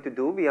instead going to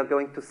do, we are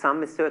going to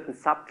sum a certain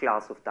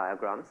subclass of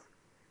diagrams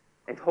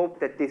and hope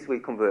that this will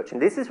converge. And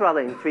this is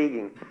rather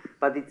intriguing,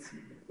 but it's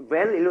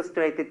well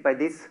illustrated by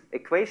this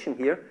equation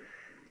here.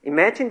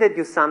 Imagine that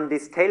you sum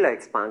this Taylor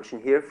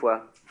expansion here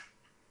for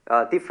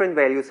different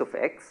values of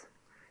x.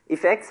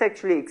 If x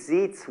actually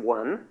exceeds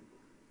 1,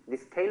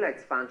 this Taylor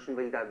expansion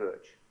will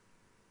diverge.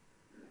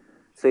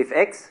 So if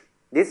x,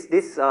 this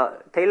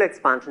Taylor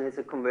expansion has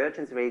a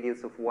convergence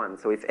radius of 1.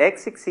 So if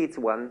x exceeds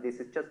 1, this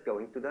is just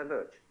going to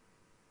diverge.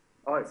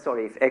 Or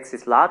sorry, if x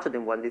is larger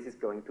than 1, this is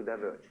going to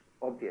diverge,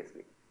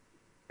 obviously.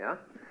 Yeah?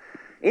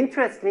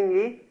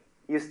 Interestingly,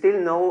 you still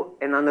know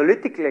an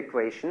analytical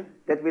equation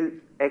that will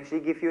actually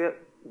give you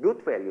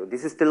good value.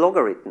 This is the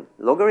logarithm.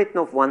 Logarithm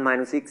of 1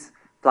 minus x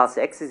plus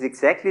x is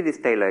exactly this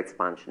Taylor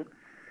expansion.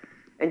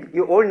 And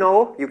you all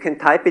know, you can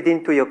type it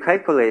into your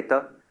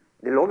calculator,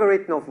 the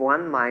logarithm of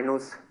 1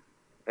 minus,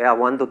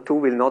 1.2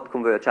 will not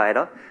converge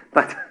either,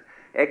 but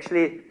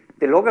actually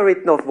the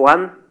logarithm of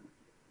 1,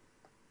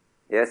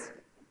 yes,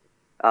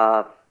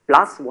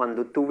 plus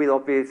 1.2 will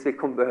obviously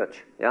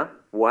converge. Yeah?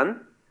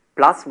 1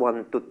 plus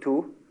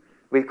 1.2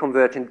 will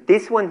converge. And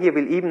this one here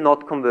will even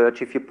not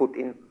converge if you put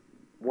in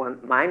 1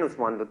 minus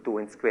 1.2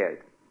 and square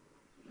it.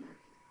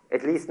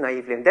 At least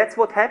naively. And that's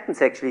what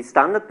happens actually.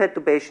 Standard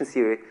perturbation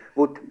theory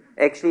would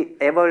actually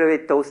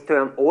evaluate those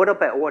terms order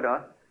by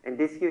order, and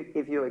this will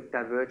give you a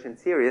divergent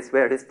series,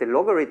 whereas the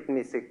logarithm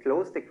is a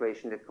closed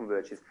equation that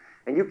converges.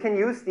 And you can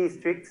use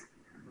these tricks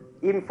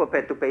even for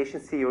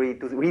perturbation theory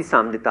to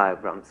resum the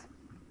diagrams.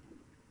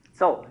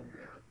 So,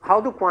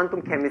 how do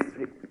quantum chemists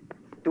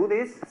do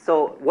this?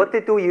 So, what they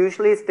do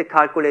usually is they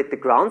calculate the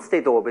ground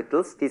state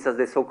orbitals. These are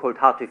the so-called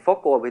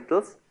Hartree-Fock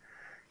orbitals.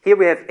 Here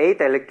we have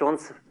 8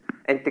 electrons,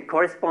 and the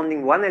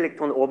corresponding 1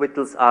 electron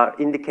orbitals are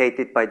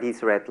indicated by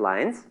these red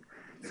lines.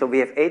 So we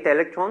have 8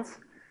 electrons,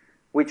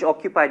 which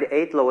occupy the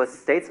 8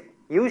 lowest states.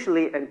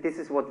 Usually, and this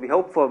is what we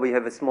hope for, we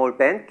have a small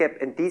band gap,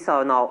 and these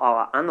are now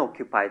our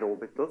unoccupied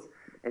orbitals.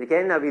 And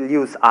again, I will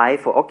use I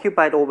for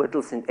occupied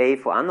orbitals and A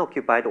for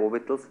unoccupied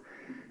orbitals.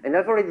 And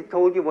I've already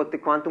told you what the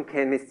quantum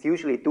chemists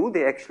usually do.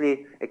 They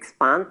actually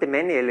expand the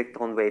many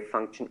electron wave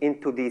function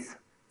into these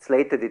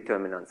Slater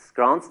determinants.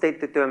 Ground state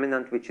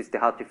determinant, which is the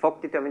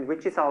Hartree-Fock determinant,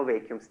 which is our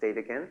vacuum state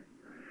again.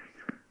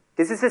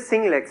 This is a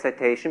single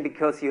excitation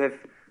because you have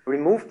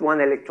removed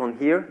 1 electron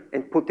here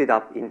and put it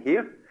up in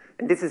here.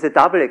 And this is a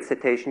double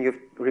excitation.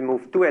 You've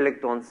removed 2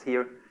 electrons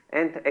here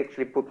and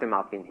actually put them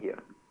up in here.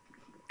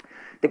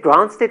 The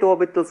ground state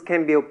orbitals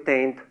can be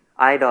obtained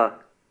either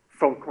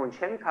from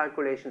Condensed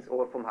calculations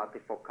or from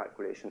Hartree-Fock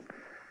calculations.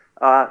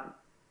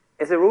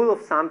 As a rule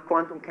of thumb,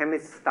 quantum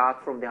chemists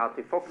start from the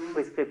Hartree-Fock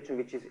prescription,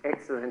 which is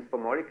excellent for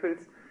molecules.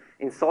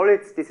 In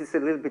solids, this is a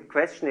little bit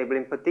questionable.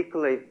 In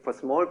particular, for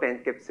small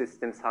bandgap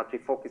systems,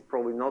 Hartree-Fock is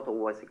probably not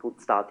always a good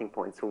starting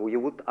point. So you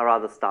would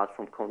rather start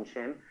from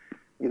Condensed.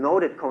 You know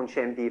that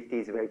Condensed DFT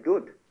is very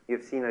good.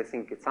 You've seen, I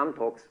think, at some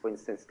talks, for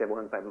instance, the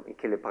one by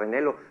Michele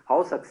Parinello,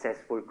 how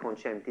successful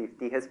Condensed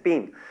DFT has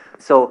been.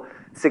 So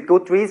it's a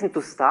good reason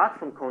to start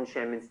from Condensed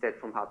instead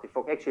from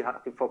Hartree-Fock. Actually,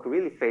 Hartree-Fock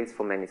really fails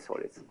for many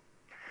solids.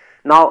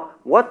 Now,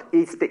 what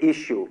is the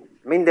issue?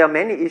 I mean, there are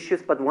many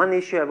issues, but one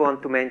issue I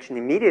want to mention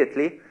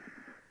immediately.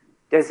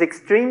 There's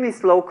extremely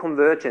slow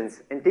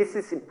convergence, and this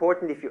is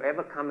important if you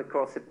ever come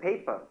across a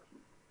paper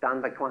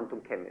done by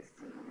quantum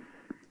chemists.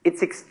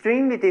 It's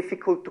extremely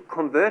difficult to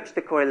converge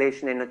the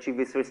correlation energy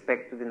with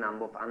respect to the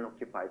number of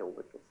unoccupied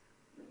orbitals.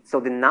 So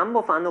the number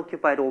of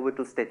unoccupied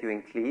orbitals that you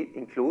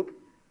include,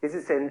 this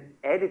is an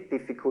added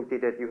difficulty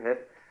that you have,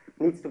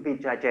 needs to be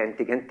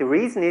gigantic. And the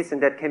reason is,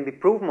 and that can be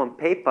proven on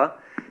paper,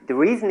 the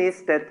reason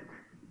is that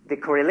the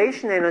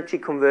correlation energy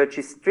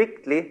converges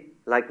strictly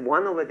like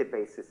 1 over the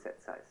basis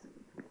set size,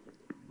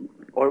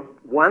 or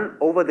 1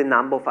 over the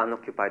number of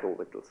unoccupied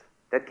orbitals.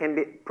 That can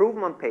be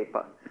proven on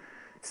paper.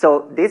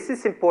 So this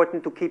is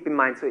important to keep in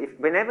mind. So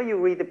whenever you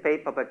read a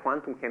paper by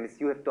quantum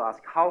chemists, you have to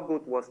ask, how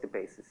good was the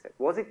basis set?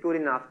 Was it good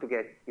enough to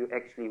get you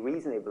actually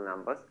reasonable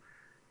numbers?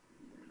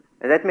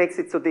 And that makes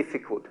it so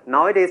difficult.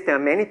 Nowadays, there are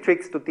many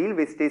tricks to deal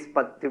with this,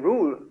 but the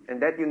rule,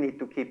 and that you need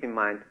to keep in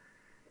mind,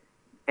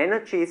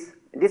 energies,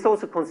 and this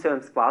also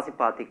concerns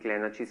quasi-particle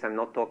energies, I'm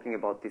not talking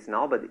about this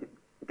now, but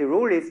the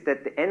rule is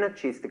that the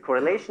energies, the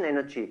correlation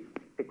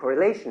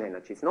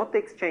energies, not the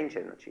exchange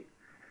energy,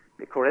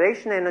 the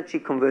correlation energy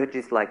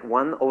converges like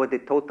 1 over the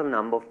total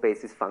number of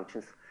basis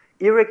functions,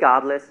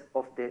 irregardless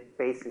of the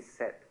basis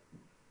set.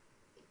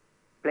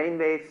 Plane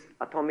waves,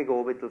 atomic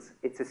orbitals,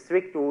 it's a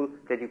strict rule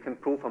that you can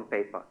prove on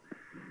paper.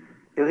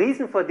 The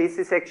reason for this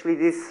is actually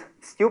this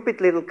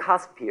stupid little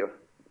cusp here.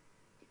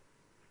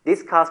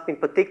 This cusp in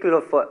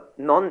particular for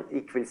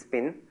non-equal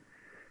spin,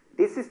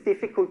 this is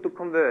difficult to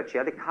converge.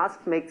 Yeah? The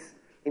cusp makes,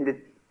 in the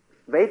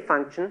wave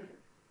function,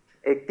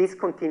 a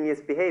discontinuous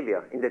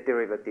behavior in the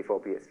derivative,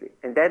 obviously.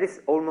 And that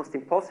is almost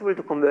impossible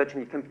to converge,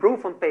 and you can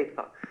prove on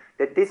paper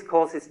that this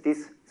causes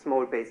this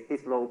low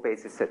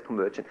basis set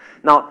convergence.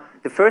 Now,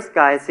 the first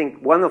guy, I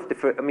think, one of the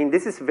first, I mean,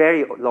 this is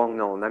very long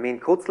known. I mean,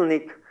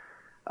 Kruzelnick,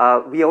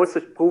 we also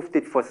proved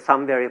it for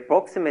some very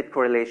approximate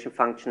correlation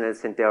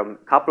functionals, and there are a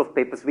couple of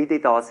papers we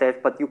did ourselves,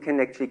 but you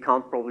can actually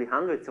count probably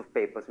hundreds of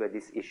papers where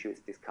this issue is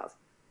discussed.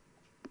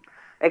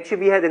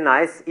 Actually, we had a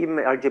nice even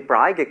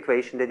algebraic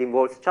equation that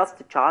involves just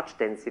the charge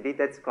density.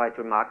 That's quite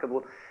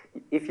remarkable.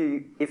 If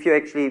you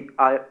actually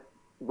are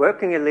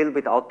working a little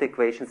bit out the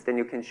equations, then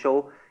you can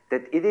show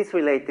that it is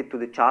related to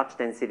the charge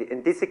density,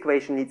 and this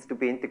equation needs to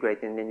be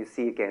integrated, and then you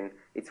see again,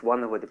 it's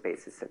 1 over the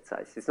basis set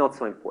size. It's not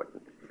so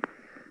important.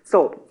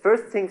 So,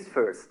 first things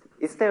first,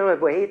 is there a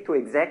way to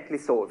exactly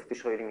solve the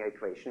Schrödinger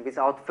equation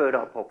without further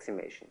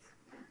approximations?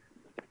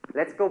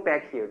 Let's go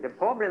back here. The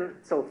problem,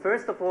 so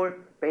first of all,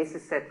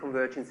 basis set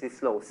convergence is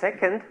slow.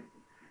 Second,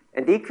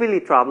 and equally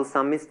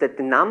troublesome, is that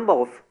the number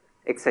of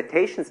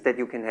excitations that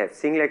you can have,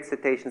 single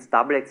excitations,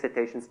 double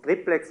excitations,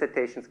 triple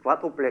excitations,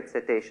 quadruple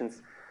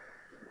excitations.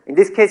 In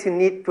this case, you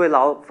need to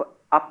allow for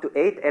up to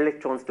 8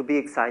 electrons to be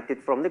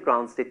excited from the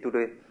ground state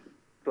to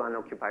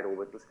unoccupied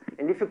orbitals.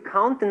 And if you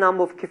count the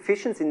number of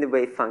coefficients in the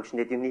wave function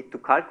that you need to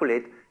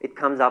calculate, it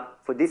comes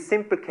up, for this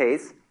simple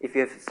case, if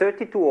you have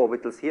 32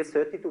 orbitals here,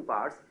 32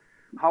 bars,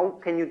 how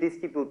can you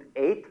distribute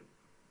 8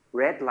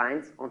 red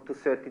lines onto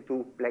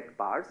 32 black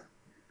bars?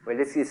 Well,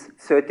 this is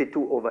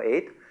 32 over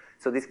 8,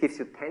 so this gives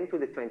you 10 to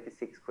the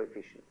 26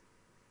 coefficients.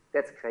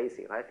 That's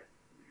crazy, right?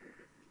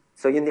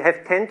 So you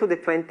have 10 to the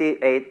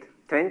 28,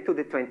 10 to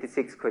the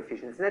 26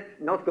 coefficients. That's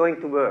not going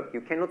to work.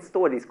 You cannot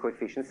store these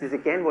coefficients. This is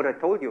again what I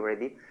told you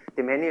already.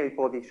 The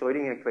many-body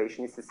Schrödinger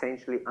equation is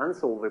essentially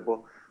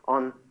unsolvable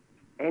on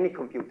any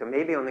computer,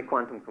 maybe on a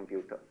quantum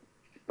computer.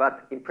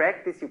 But in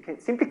practice, you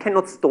simply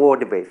cannot store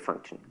the wave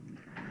function.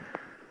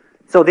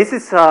 So this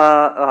is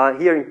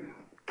here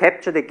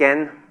captured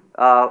again.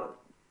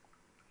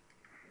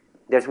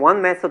 There's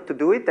one method to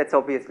do it. That's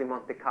obviously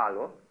Monte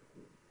Carlo.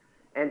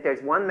 And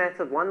there's one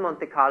method, one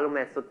Monte Carlo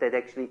method that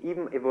actually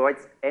even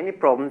avoids any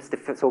problems, the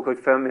so-called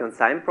fermion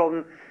sign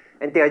problem.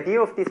 And the idea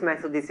of this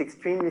method is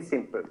extremely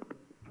simple.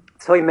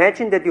 So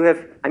imagine that you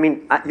have,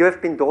 you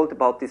have been told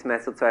about this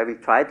method, so I will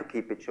try to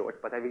keep it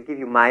short, but I will give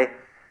you my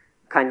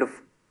kind of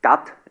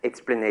gut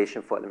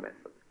explanation for the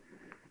method.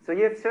 So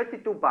you have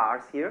 32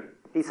 bars here.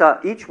 These are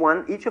each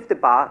of the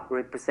bar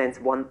represents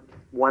one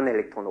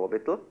electron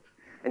orbital.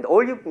 And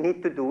all you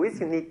need to do is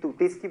you need to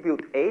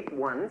distribute 8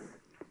 ones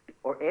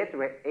or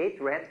 8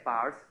 red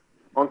bars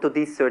onto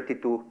these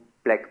 32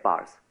 black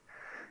bars.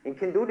 You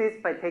can do this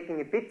by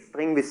taking a bit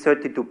string with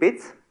 32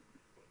 bits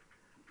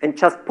and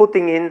just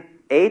putting in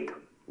 8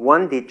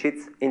 1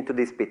 digits into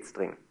this bit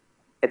string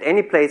at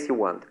any place you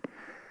want.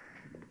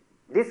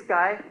 This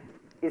guy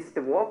is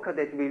the walker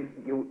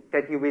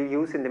that you will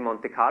use in the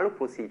Monte Carlo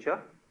procedure.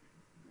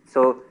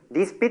 So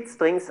these bit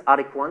strings are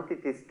the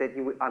quantities that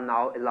you are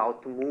now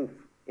allowed to move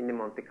in the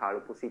Monte Carlo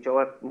procedure.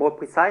 Or more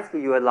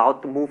precisely, you are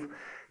allowed to move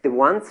the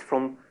ones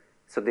from,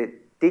 so the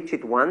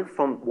digit 1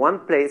 from one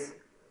place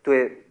to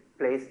a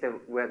place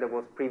where there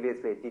was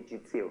previously a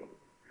digit 0.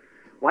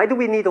 Why do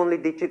we need only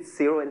digits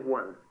 0 and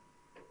 1?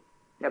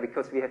 Yeah,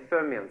 because we have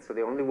fermions. So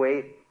the only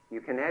way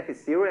you can have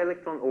is 0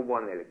 electron or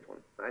 1 electron,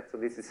 right? So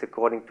this is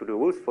according to the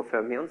rules for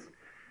fermions.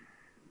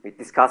 We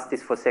discussed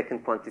this for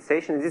second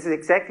quantization. This is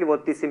exactly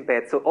what this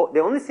embeds. So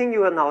the only thing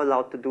you are now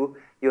allowed to do,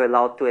 you're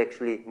allowed to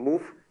actually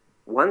move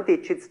 1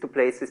 digits to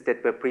places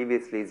that were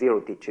previously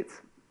 0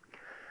 digits.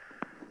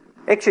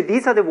 Actually,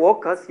 these are the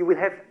walkers. You will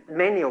have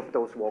many of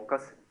those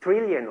walkers,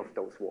 trillion of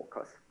those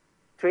walkers,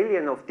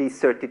 trillion of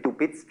these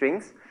 32-bit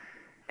strings,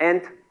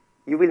 and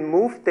you will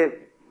move the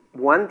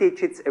 1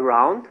 digits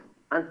around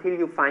until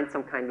you find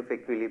some kind of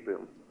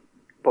equilibrium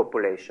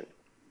population.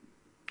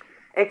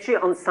 Actually,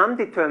 on some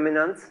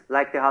determinants,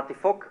 like the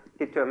Hartree-Fock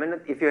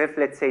determinant, if you have,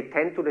 let's say,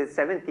 10 to the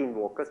 17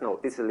 walkers, no,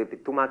 this is a little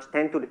bit too much,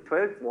 10 to the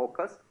 12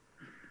 walkers,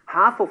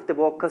 half of the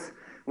walkers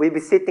will be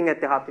sitting at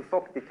the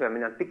Hartree-Fock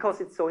determinant because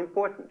it's so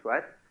important,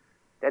 right?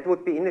 That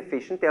would be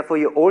inefficient. Therefore,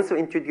 you also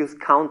introduce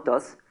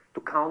counters to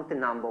count the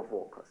number of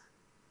walkers.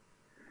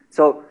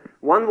 So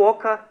one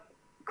walker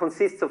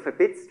consists of a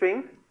bit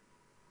string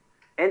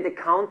and a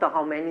counter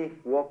how many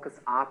walkers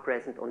are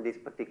present on this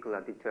particular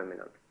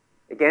determinant.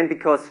 Again,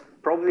 because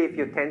probably if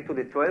you 10 to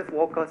the 12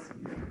 walkers,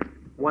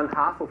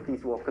 1/2 of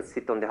these walkers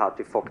sit on the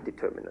Hartree-Fock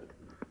determinant.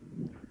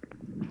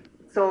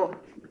 So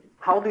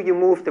how do you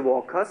move the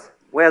walkers?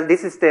 Well,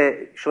 this is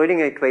the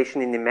Schrödinger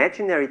equation in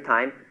imaginary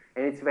time,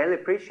 and it's well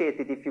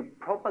appreciated if you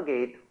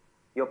propagate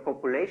your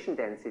population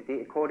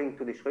density according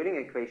to the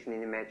Schrödinger equation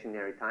in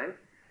imaginary time,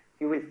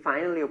 you will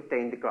finally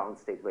obtain the ground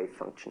state wave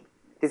function.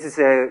 This is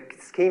a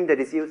scheme that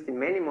is used in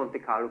many Monte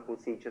Carlo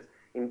procedures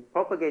in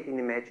propagating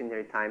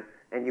imaginary time,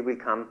 and you will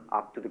come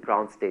up to the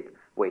ground state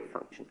wave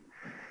function.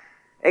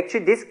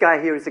 Actually, this guy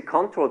here is a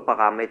control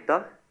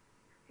parameter.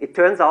 It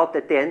turns out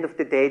at the end of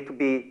the day to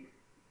be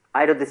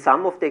either the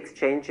sum of the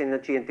exchange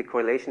energy and the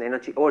correlation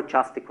energy, or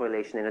just the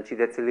correlation energy.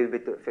 That's a little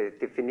bit of a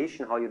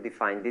definition how you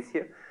define this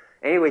here.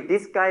 Anyway,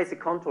 this guy is a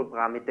control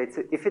parameter.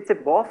 If it's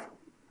above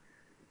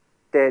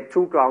the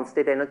true ground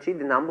state energy,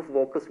 the number of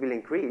walkers will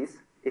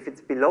increase. If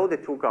it's below the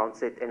true ground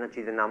state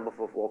energy, the number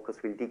of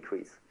walkers will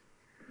decrease.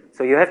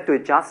 So you have to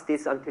adjust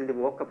this until the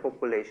walker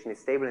population is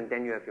stable, and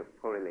then you have your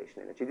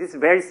correlation energy. This is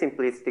very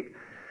simplistic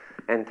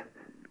and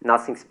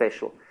nothing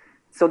special.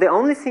 So the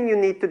only thing you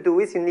need to do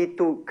is you need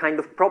to kind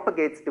of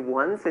propagate the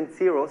ones and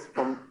zeros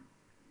from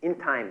in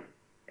time.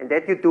 And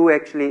that you do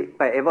actually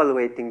by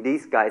evaluating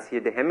these guys here,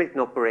 the Hamilton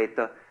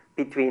operator,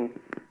 between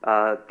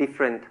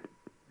different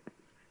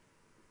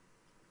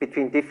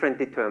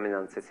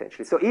determinants,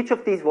 essentially. So each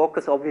of these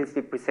walkers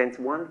obviously presents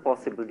one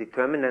possible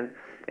determinant,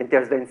 and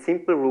there's then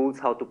simple rules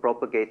how to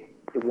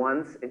propagate the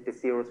ones and the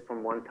zeros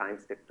from one time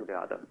step to the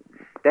other.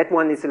 That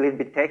one is a little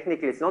bit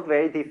technical. It's not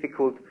very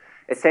difficult.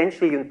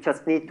 Essentially, you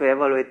just need to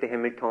evaluate the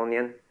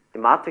Hamiltonian, the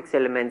matrix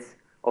elements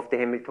of the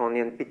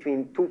Hamiltonian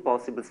between two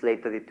possible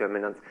Slater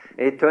determinants.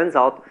 And it turns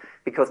out,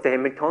 because the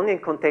Hamiltonian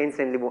contains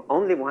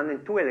only 1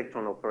 and 2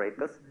 electron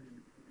operators,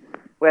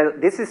 well,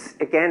 this is,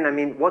 again, I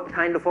mean, what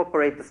kind of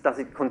operators does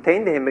it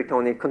contain, the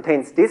Hamiltonian? It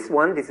contains this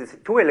one, this is a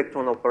 2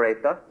 electron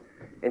operator,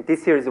 and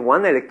this here is a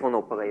 1 electron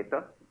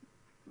operator,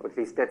 or at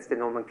least that's the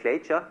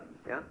nomenclature,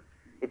 yeah?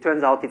 It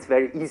turns out it's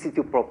very easy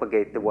to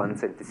propagate the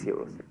 1s and the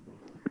 0s.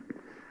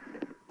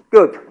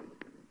 Good.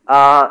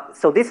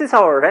 So this is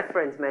our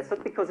reference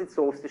method because it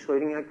solves the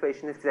Schrödinger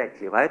equation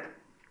exactly, right?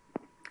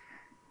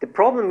 The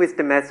problem with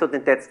the method,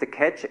 and that's the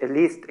catch, at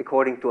least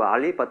according to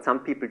Ali, but some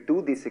people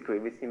do disagree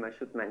with him, I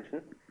should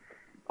mention.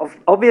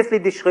 Obviously,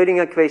 the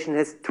Schrödinger equation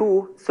has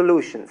two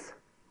solutions.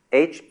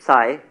 H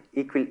psi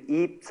equal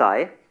E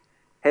psi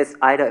has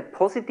either a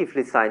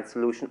positively signed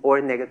solution or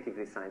a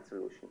negatively signed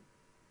solution.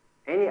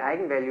 Any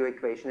eigenvalue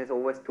equation has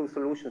always two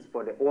solutions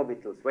for the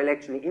orbitals. Well,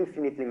 actually,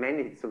 infinitely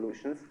many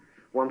solutions.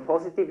 One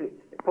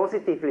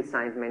positively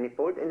signed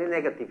manifold and a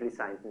negatively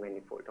signed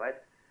manifold, right?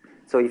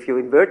 So if you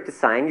invert the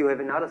sign, you have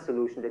another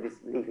solution that is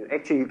legal.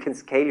 Actually, you can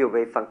scale your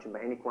wave function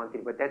by any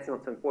quantity, but that's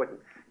not so important.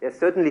 There are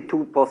certainly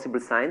two possible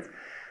signs.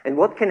 And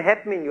what can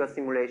happen in your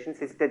simulations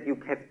is that you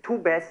have two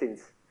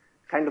basins,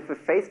 kind of a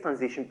phase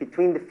transition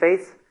between the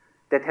phase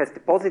that has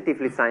the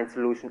positively signed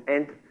solution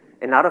and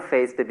another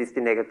phase that is the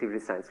negatively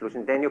signed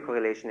solution. Then your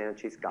correlation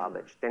energy is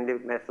garbage. Then the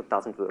method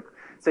doesn't work.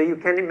 So you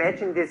can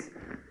imagine this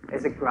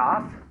as a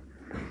graph.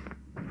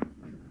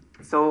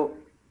 So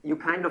you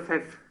kind of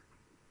have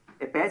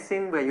a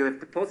basin where you have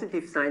the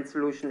positive sign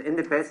solution and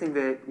a basin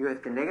where you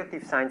have the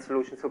negative sign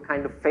solution, so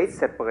kind of phase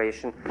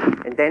separation.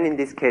 And then in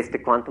this case, the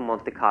quantum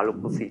Monte Carlo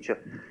procedure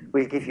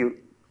will give you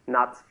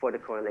nuts for the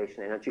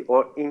correlation energy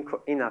or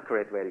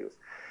inaccurate values.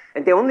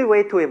 And the only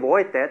way to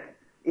avoid that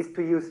is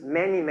to use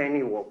many,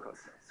 many walkers.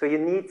 So you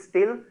need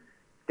still,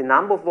 the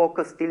number of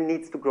walkers still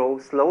needs to grow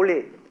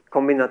slowly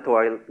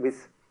combinatorial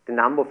with the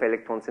number of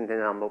electrons and the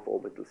number of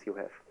orbitals you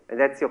have. And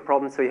that's your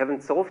problem. So you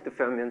haven't solved the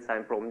fermion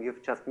sign problem,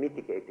 you've just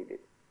mitigated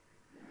it.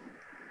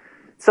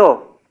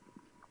 So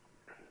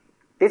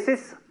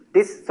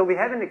so we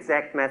have an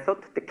exact method.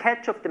 The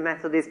catch of the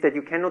method is that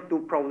you cannot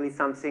do probably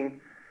something,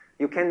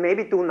 you can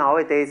maybe do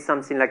nowadays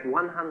something like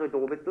 100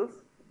 orbitals,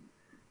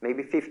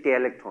 maybe 50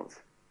 electrons.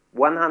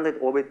 100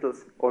 orbitals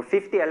or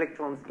 50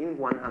 electrons in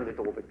 100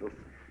 orbitals.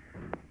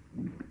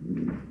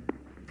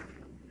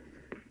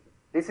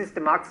 This is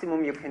the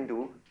maximum you can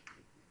do.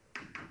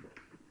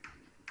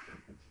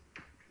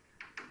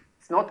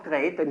 Not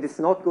great, and it's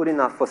not good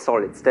enough for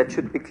solids. That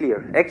should be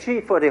clear.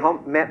 Actually, for the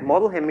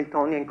model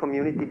Hamiltonian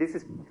community, this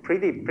is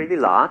pretty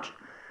large.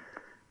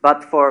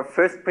 But for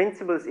first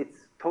principles,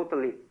 it's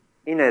totally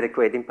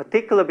inadequate. In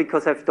particular,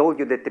 because I've told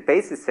you that the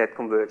basis set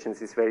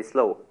convergence is very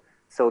slow.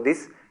 So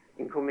this,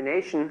 in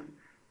combination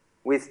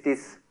with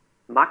this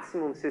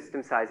maximum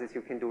system sizes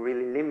you can do,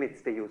 really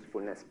limits the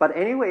usefulness. But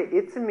anyway,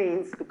 it's a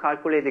means to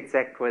calculate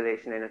exact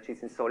correlation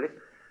energies in solids,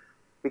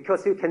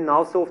 because you can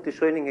now solve the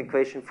Schrödinger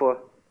equation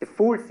for the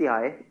full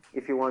CI,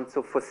 if you want,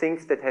 so for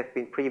things that have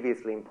been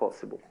previously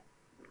impossible.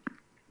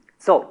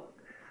 So,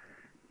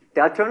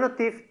 the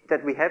alternative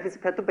that we have is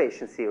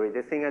perturbation theory,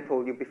 the thing I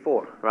told you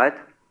before, right?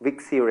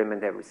 Wick's theorem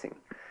and everything.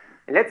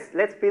 And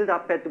let's build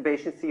up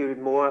perturbation theory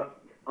more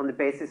on the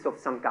basis of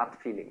some gut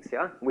feelings,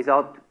 yeah?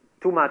 Without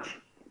too much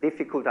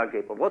difficult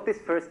algebra. What is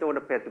first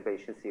order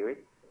perturbation theory?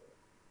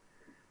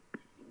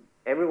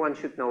 Everyone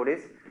should know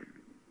this.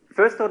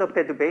 First order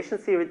perturbation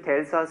theory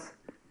tells us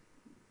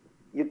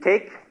you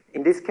take,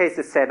 in this case,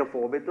 a set of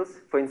orbitals,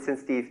 for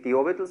instance, DFT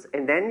orbitals,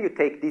 and then you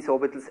take these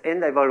orbitals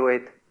and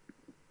evaluate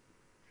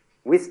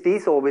with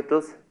these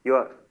orbitals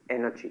your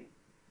energy.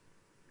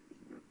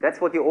 That's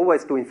what you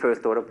always do in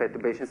first order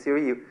perturbation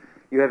theory.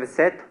 You have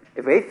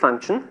a wave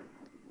function,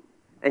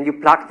 and you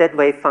plug that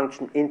wave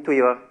function into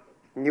your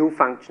new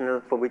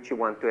functional for which you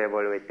want to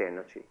evaluate the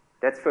energy.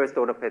 That's first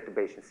order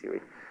perturbation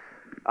theory.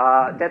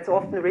 That's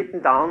often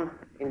written down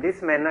in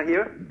this manner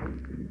here.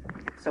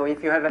 So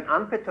if you have an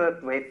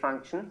unperturbed wave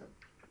function,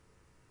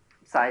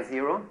 psi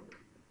 0,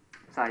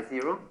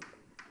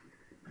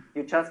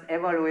 you just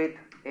evaluate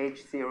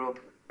h0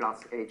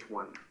 plus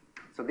h1.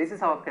 So this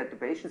is our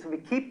perturbation. So we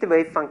keep the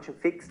wave function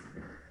fixed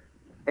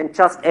and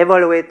just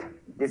evaluate.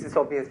 This is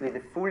obviously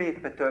the fully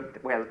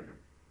perturbed, well,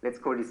 let's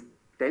call this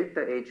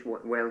delta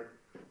h1.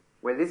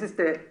 Well, this is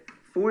the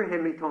full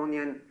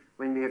Hamiltonian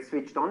when we have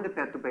switched on the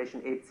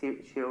perturbation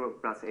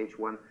h0 plus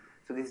h1.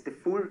 So this is the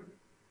full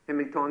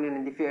Hamiltonian,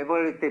 and if you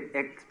evaluate the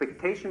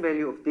expectation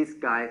value of this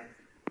guy,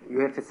 you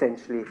have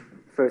essentially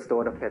first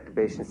order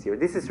perturbation theory.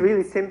 This is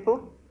really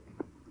simple.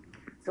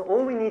 So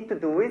all we need to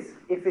do is,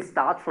 if we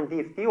start from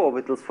DFT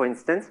orbitals, for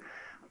instance,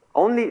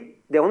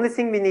 the only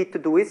thing we need to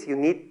do is we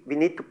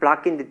need to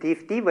plug in the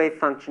DFT wave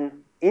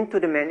function into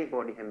the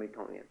many-body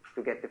Hamiltonian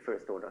to get the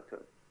first order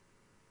term.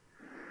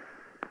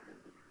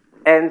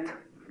 And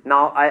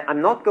now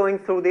I'm not going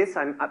through this,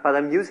 but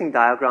I'm using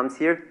diagrams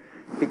here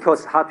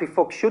because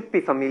Hartree-Fock should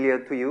be familiar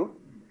to you.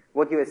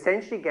 What you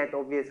essentially get,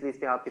 obviously, is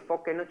the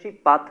Hartree-Fock energy,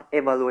 but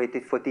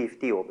evaluated for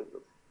DFT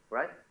orbitals,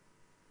 right?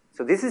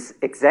 So this is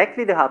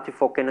exactly the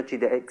Hartree-Fock energy,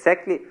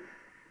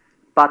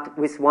 but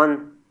with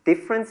one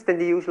difference than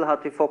the usual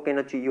Hartree-Fock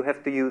energy, you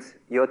have to use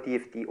your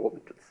DFT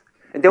orbitals.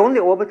 And the only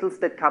orbitals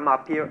that come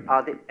up here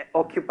are the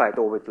occupied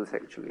orbitals,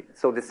 actually.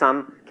 So the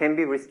sum can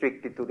be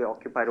restricted to the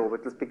occupied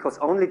orbitals because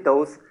only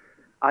those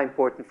are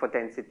important for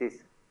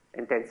densities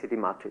and density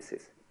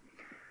matrices.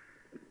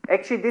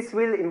 Actually, this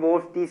will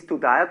involve these two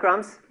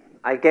diagrams.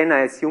 Again,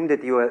 I assume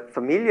that you are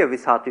familiar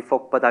with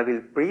Hartree-Fock, but I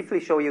will briefly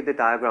show you the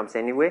diagrams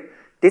anyway.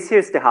 This here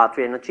is the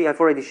Hartree energy. I've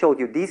already showed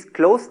you these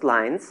closed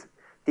lines,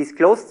 these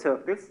closed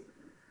circles,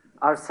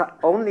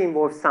 only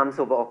involve sums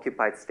over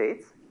occupied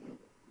states.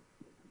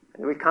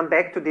 And we'll come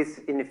back to this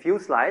in a few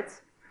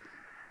slides.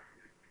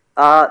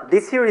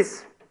 This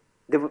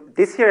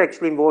here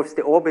actually involves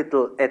the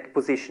orbital at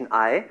position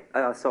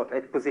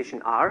at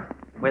position R.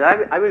 Well,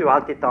 I will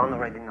write it down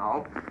already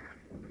now.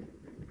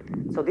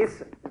 So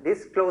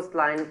this closed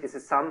line is a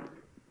sum.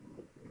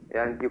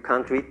 Yeah, and you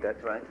can't read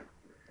that, right?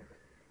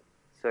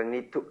 So I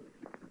need to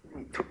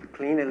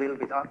clean a little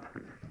bit up.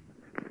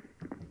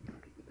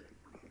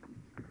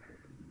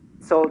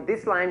 So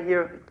this line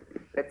here,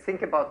 let's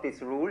think about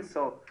this rule.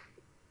 So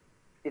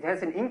it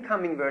has an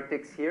incoming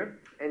vertex here,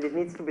 and it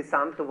needs to be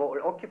summed over all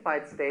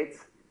occupied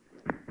states.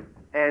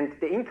 And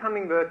the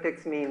incoming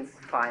vertex means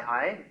phi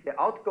I. The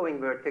outgoing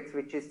vertex,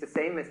 which is the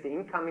same as the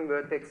incoming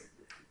vertex,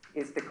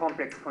 is the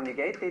complex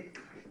conjugated.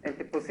 And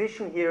the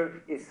position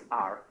here is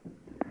R.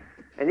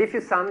 And if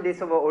you sum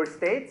this over all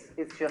states,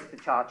 it's just the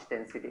charge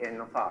density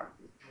n of R.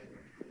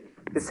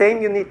 The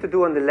same you need to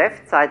do on the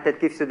left side. That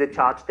gives you the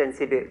charge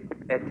density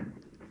at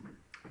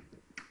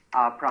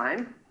R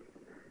prime.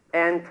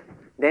 And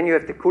then you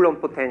have the Coulomb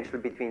potential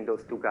between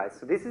those two guys.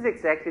 So this is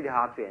exactly the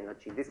Hartree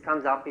energy. This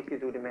comes up if you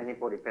do the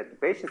many-body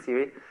perturbation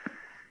theory.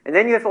 And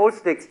then you have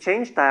also the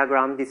exchange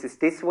diagram. This is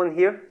this one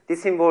here.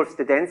 This involves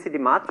the density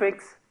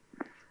matrix,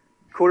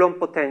 Coulomb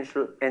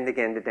potential, and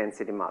again the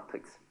density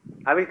matrix.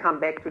 I will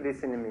come back to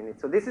this in a minute.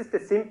 So this is the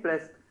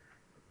simplest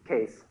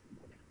case.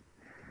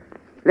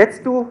 Let's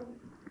do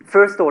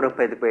first-order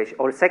perturbation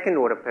or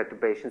second-order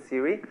perturbation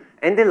theory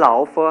and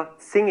allow for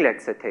single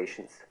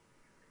excitations.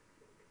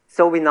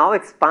 So we now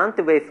expand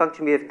the wave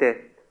function. We have the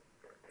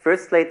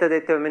first later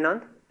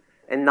determinant,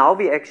 and now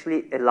we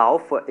actually allow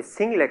for a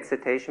single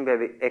excitation where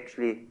we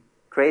actually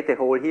create a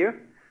hole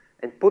here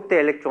and put the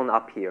electron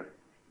up here.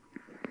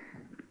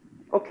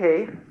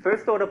 Okay,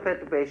 first order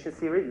perturbation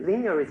theory,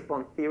 linear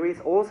response theory is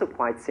also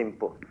quite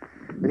simple.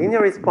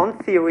 Linear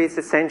response theory is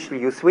essentially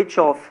you switch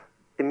off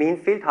the mean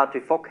field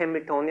Hartree-Fock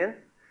Hamiltonian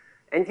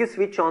and you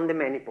switch on the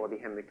many-body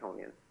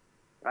Hamiltonian,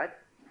 right?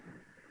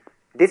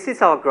 This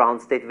is our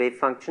ground state wave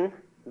function.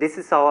 This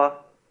is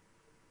our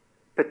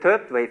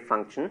perturbed wave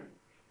function,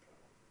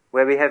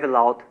 where we have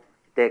allowed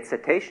the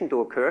excitation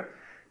to occur.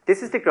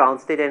 This is the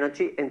ground state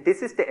energy, and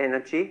this is the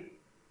energy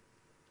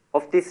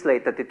of this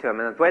later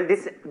determinant. Well,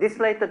 this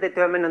later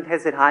determinant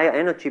has a higher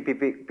energy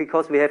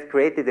because we have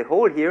created a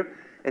hole here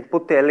and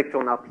put the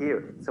electron up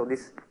here. So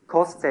this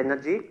costs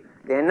energy.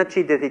 The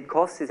energy that it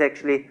costs is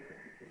actually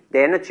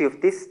the energy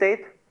of this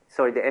state,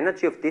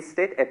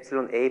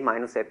 epsilon A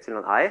minus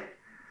epsilon I.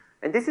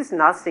 And this is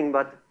nothing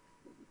but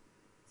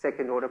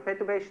second-order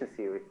perturbation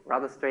theory,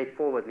 rather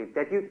straightforwardly,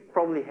 that you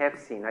probably have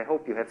seen. I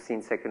hope you have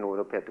seen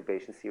second-order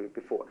perturbation theory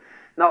before.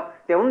 Now,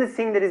 the only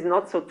thing that is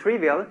not so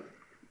trivial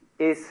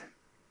is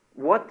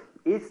what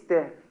is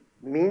the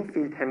mean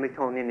field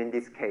Hamiltonian in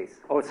this case?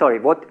 Oh, sorry,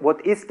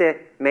 what is the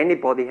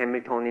many-body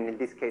Hamiltonian in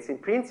this case? In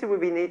principle,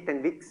 we need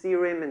then Wick's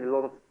theorem and a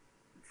lot of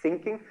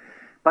thinking,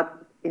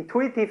 but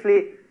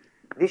intuitively,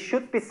 this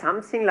should be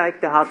something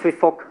like the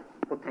Hartree-Fock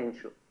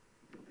potential.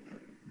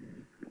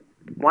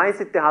 Why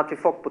is it the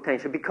Hartree-Fock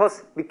potential?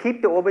 Because we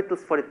keep the orbitals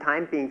for the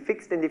time being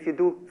fixed, and if you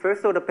do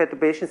first-order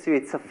perturbation theory,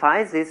 it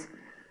suffices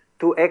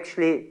to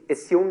actually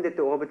assume that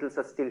the orbitals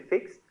are still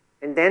fixed,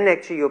 and then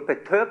actually you're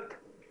perturbed.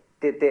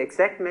 The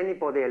exact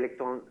many-body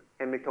electron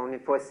Hamiltonian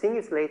for a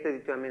single later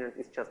determinant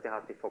is just the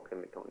Hartree-Fock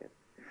Hamiltonian.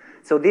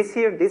 So this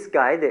here, this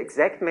guy, the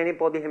exact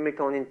many-body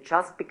Hamiltonian,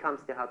 just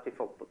becomes the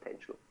Hartree-Fock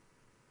potential.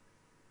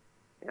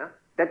 Yeah?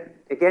 That,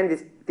 again,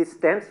 this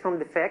stems from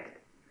the fact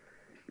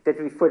that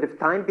for the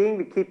time being,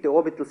 we keep the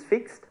orbitals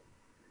fixed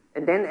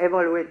and then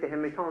evaluate the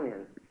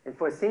Hamiltonian. And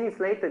for a single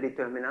later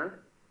determinant,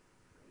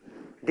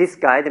 this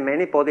guy, the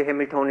many-body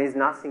Hamiltonian, is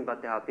nothing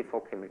but the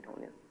Hartree-Fock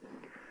Hamiltonian.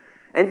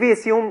 And we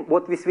assume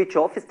what we switch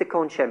off is the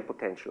Condensed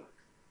potential.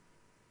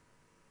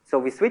 So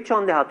we switch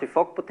on the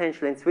Hartree-Fock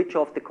potential and switch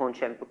off the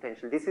Condensed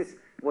potential. This is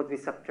what we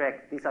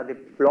subtract. These are the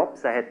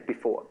blobs I had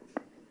before.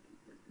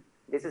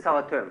 This is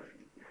our term.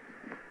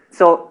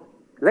 So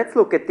let's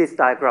look at this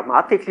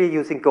diagrammatically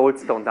using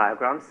Goldstone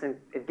diagrams and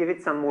give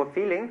it some more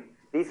feeling.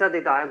 These are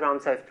the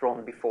diagrams I've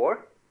drawn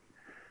before.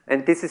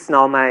 And this is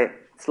now my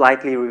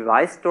slightly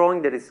revised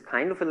drawing that is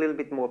kind of a little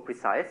bit more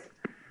precise.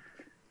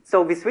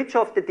 So we switch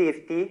off the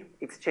DFT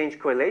exchange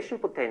correlation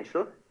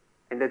potential,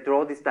 and I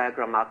draw this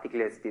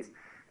diagrammatically as this.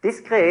 This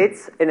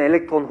creates an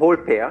electron-hole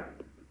pair.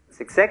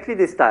 It's exactly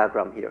this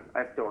diagram here,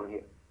 I've drawn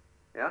here.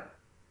 Yeah?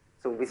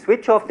 So we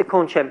switch off the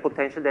Condensed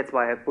potential, that's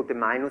why I put a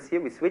minus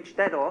here. We switch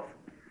that off.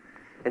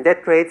 And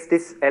that creates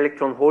this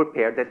electron hole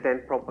pair that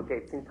then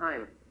propagates in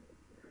time.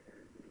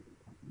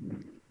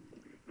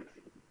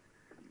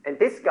 And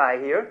this guy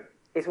here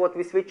is what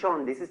we switch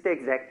on. This is the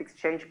exact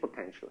exchange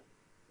potential.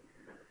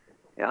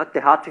 Yeah, the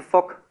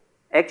Hartree-Fock.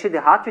 Actually, the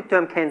Hartree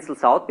term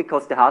cancels out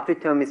because the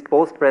Hartree term is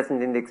both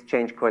present in the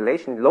exchange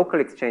correlation, local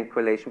exchange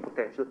correlation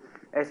potential,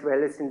 as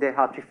well as in the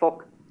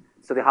Hartree-Fock.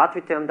 So the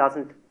Hartree term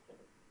doesn't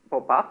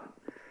pop up.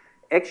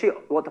 Actually,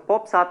 what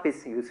pops up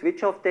is you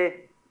switch off the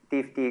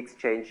DFT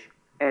exchange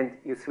and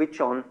you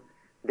switch on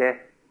the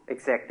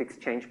exact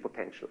exchange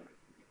potential.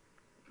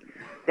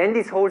 Then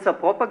these holes are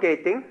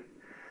propagating,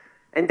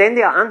 and then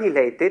they are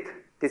annihilated.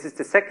 This is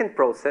the second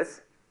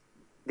process.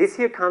 This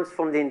here comes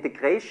from the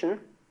integration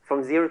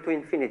from 0 to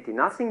infinity.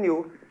 Nothing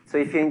new. So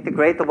if you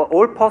integrate over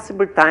all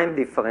possible time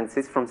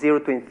differences from 0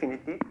 to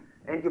infinity,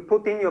 and you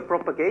put in your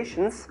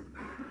propagations,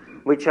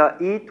 which are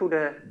e to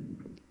the,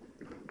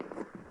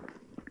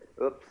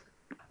 oops,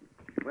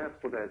 where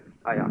put that?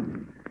 Ah, yeah.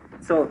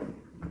 So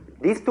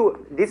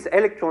this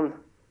electron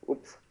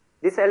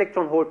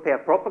hole pair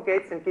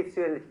propagates and gives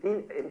you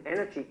an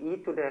energy e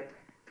to the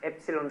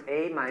epsilon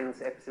a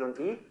minus epsilon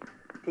e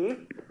t,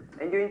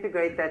 and you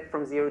integrate that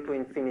from 0 to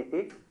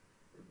infinity.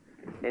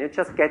 Then you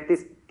just get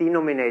this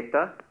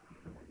denominator,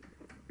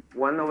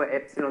 1 over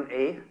epsilon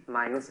a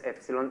minus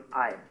epsilon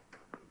I.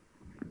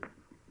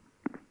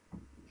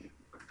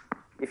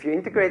 If you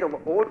integrate over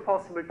all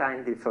possible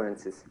time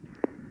differences.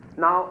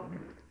 Now,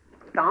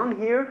 down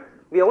here,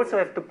 we also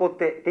have to put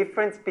the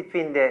difference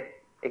between the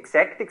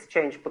exact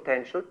exchange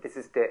potential, this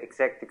is the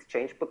exact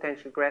exchange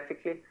potential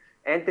graphically,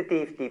 and the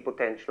DFT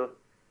potential,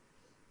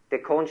 the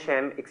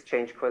Kohn-Sham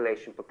exchange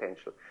correlation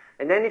potential.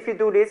 And then if you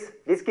do this,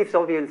 this gives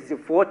obviously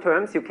 4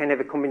 terms. You can have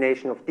a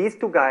combination of these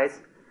two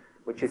guys,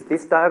 which is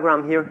this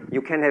diagram here.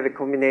 You can have a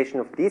combination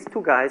of these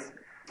two guys,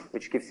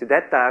 which gives you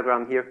that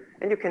diagram here.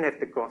 And you can have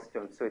the cross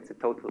term, so it's a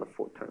total of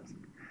 4 terms.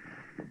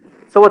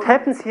 So what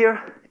happens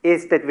here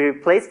is that we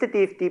replace the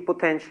DFT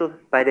potential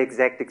by the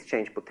exact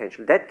exchange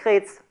potential. That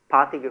creates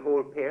particle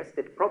hole pairs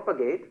that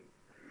propagate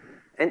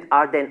and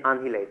are then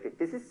annihilated.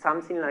 This is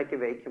something like a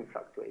vacuum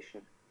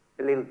fluctuation,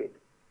 a little bit.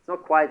 It's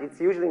not quite,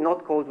 it's usually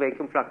not called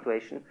vacuum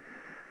fluctuation.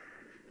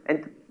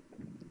 And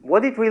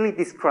what it really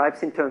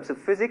describes in terms of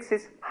physics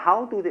is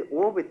how do the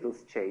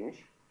orbitals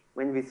change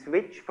when we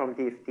switch from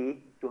DFT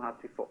to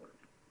Hartree-Fock.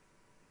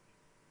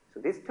 So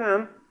this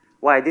term,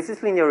 why this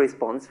is linear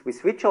response, we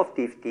switch off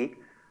DFT,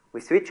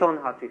 we switch on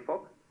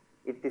Hartree-Fock.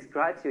 It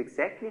describes you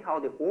exactly how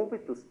the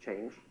orbitals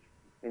change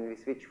when we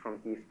switch from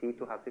DFT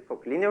to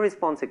Hartree-Fock. Linear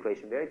response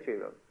equation, very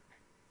trivial.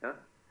 Yeah?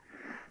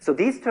 So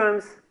these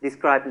terms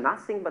describe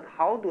nothing but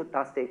how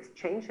does the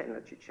exchange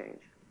energy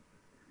change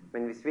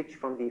when we switch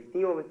from DFT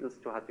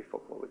orbitals to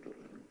Hartree-Fock orbitals.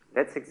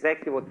 That's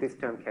exactly what this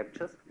term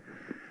captures.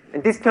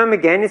 And this term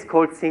again is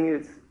called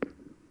singles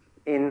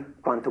in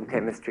quantum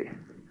chemistry.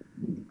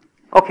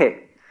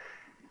 Okay,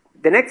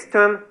 the next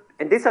term,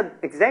 and these are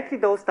exactly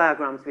those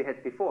diagrams we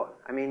had before.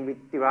 I mean, we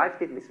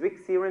derived it with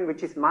Wick's theorem,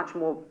 which is much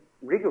more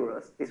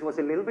rigorous. This was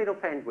a little bit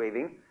of hand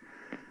waving.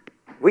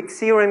 Wick's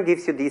theorem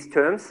gives you these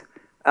terms.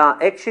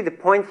 Actually, the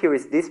point here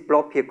is this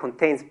block here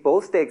contains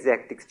both the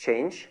exact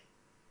exchange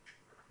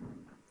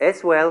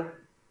as well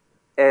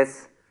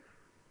as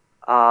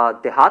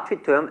the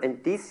Hartree term,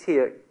 and this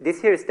here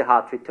is the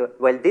Hartree term.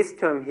 Well, this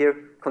term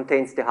here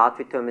contains the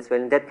Hartree term as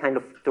well, and that kind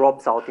of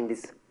drops out in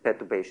this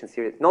perturbation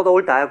series. Not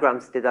all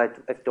diagrams that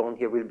I've drawn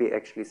here will be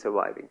actually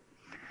surviving.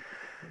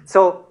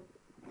 So,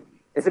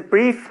 as a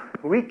brief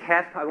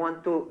recap, I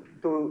want to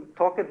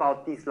talk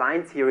about these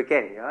lines here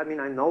again. Yeah? I mean,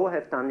 I know I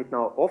have done it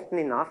now often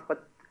enough,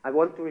 but I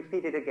want to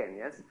repeat it again,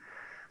 yes?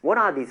 What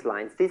are these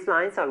lines? These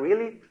lines are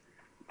really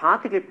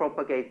particle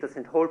propagators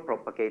and hole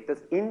propagators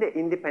in the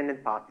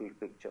independent particle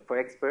picture. For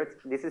experts,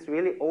 this is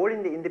really all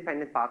in the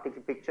independent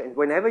particle picture, and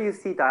whenever you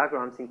see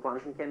diagrams in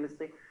quantum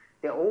chemistry,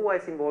 they're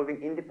always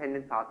involving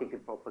independent particle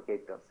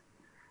propagators,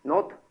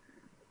 not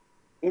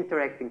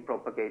interacting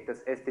propagators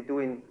as they do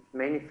in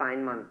many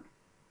Feynman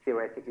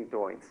theoretical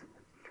drawings.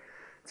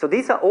 So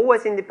these are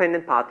always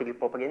independent particle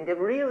propagators. They're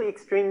really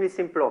extremely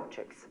simple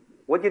objects.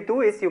 What you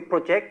do is you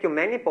project your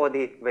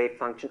many-body wave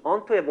function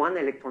onto a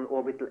 1-electron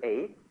orbital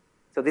A.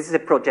 So this is a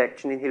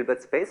projection in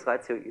Hilbert space,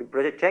 right? So you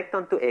project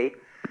onto A.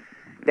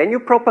 Then you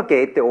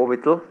propagate the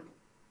orbital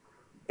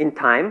in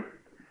time.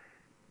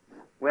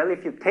 Well,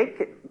 if you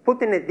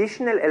put an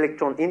additional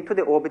electron into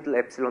the orbital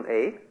epsilon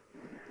A,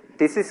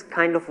 this is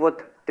kind of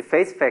what the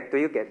phase factor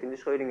you get in the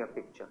Schrödinger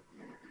picture.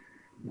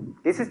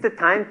 This is the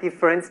time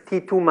difference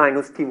T2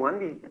 minus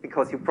T1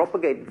 because you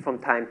propagate from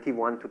time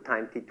T1 to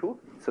time T2.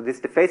 So this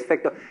is the phase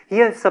factor.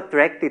 Here I've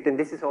subtracted, and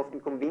this is often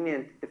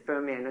convenient, the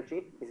Fermi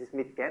energy. This is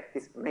mid-gap.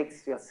 This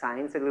makes your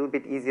science a little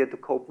bit easier to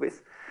cope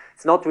with.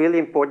 It's not really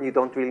important. You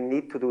don't really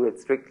need to do it,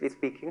 strictly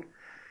speaking.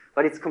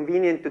 But it's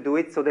convenient to do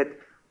it so that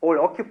all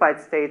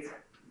occupied states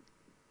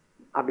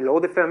are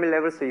below the Fermi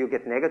level, so you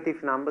get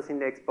negative numbers in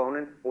the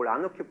exponent. All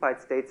unoccupied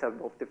states are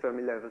above the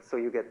Fermi level, so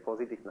you get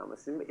positive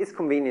numbers. It's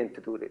convenient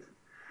to do this.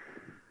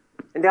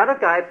 And the other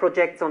guy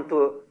projects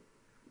onto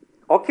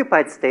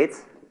occupied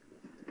states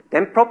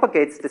then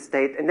propagates the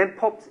state, and then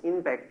pops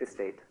in back the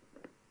state.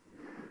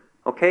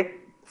 Okay?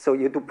 So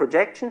you do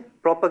projection,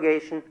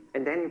 propagation,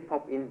 and then you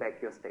pop in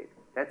back your state.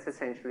 That's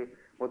essentially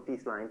what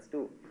these lines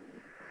do.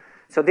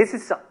 So this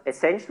is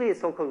essentially a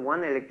so-called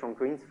one-electron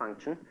Green's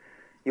function.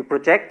 You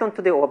project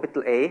onto the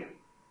orbital A,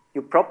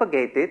 you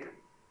propagate it,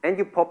 and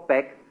you pop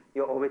back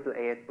your orbital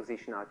A at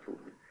position R2.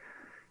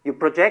 You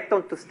project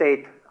onto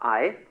state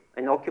I,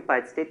 an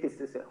occupied state.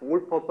 This is a Hall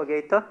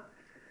propagator.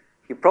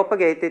 You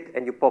propagate it,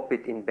 and you pop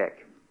it in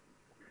back.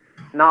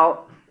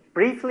 Now,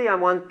 briefly, I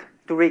want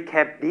to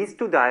recap these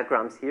two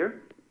diagrams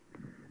here.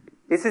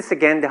 This is,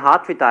 again, the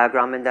Hartree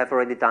diagram, and I've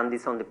already done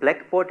this on the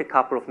blackboard a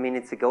couple of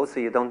minutes ago, so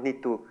you don't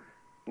need to,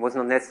 it was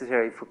not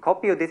necessary for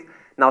copy of this.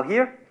 Now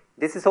here,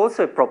 this is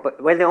also a proper,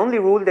 well, the only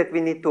rule that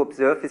we need to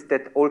observe is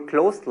that all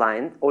closed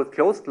lines, all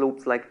closed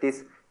loops like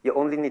this, you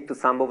only need to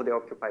sum over the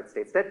occupied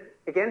states. That,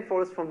 again,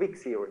 follows from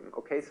Wick's theorem,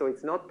 okay? So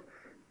it's not,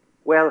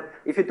 well,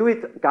 if you do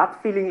it gut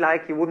feeling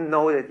like, you wouldn't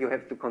know that you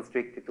have to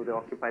constrict it to the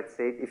occupied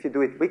state. If you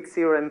do it Wick's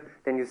theorem,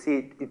 then you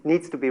see it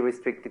needs to be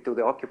restricted to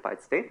the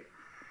occupied state.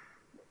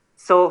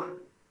 So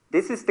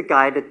this is the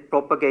guy that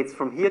propagates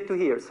from here to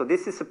here. So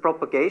this is a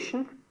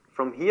propagation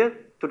from here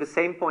to the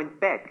same point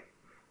back,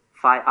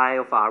 phi I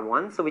of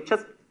R1. So we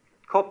just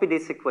copy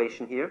this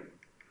equation here.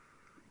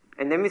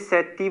 And then we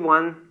set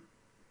T1,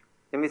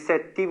 then we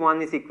set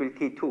T1 is equal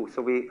to T2.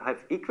 So we have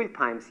equal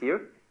times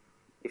here.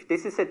 If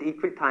this is at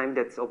equal time,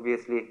 that's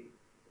obviously,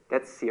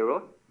 that's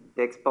 0.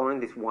 The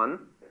exponent is 1. And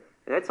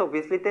that's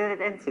obviously the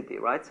density,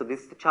 right? So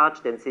this is the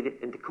charge density,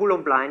 and the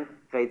Coulomb line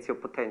creates your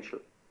potential.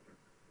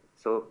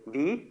 So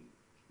V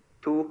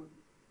to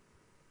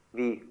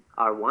V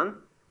R1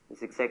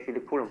 is exactly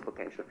the Coulomb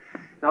potential.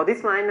 Now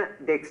this line,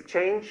 the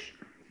exchange,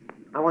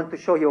 I want to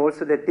show you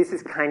also that this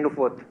is kind of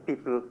what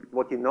people,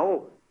 what you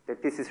know,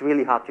 that this is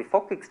really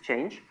Hartree-Fock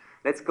exchange.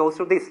 Let's go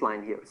through this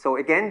line here. So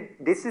again,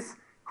 this is,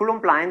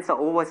 Coulomb lines are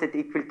always at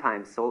equal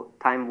times. So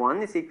time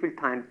 1 is equal to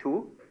time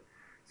 2.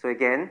 So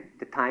again,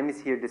 the time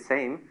is here the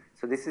same.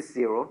 So this is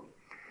 0.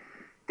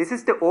 This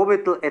is the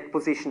orbital at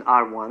position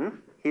R1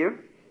 here,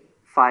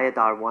 phi at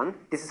R1.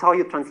 This is how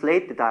you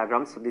translate the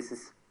diagram. So this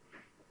is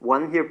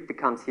 1 here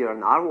becomes here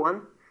an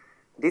R1.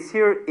 This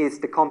here is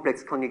the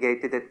complex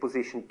conjugated at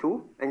position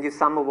 2, and you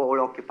sum over all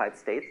occupied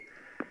states.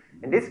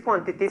 And this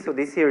quantity, so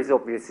this here is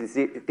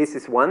obviously, this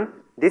is 1.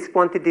 This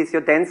quantity is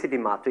your density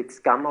matrix,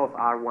 gamma of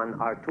R1,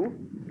 R2.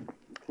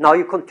 Now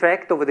you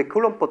contract over the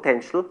Coulomb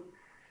potential,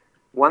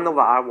 1 over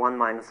R1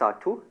 minus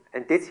R2,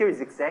 and this here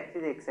is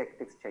exactly the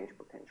exact exchange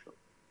potential.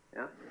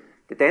 Yeah?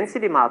 The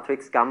density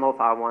matrix, gamma of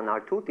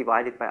R1, R2,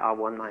 divided by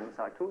R1 minus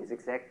R2 is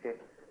exactly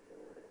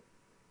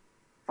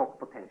Fock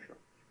potential.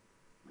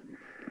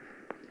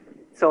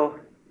 So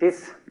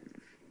this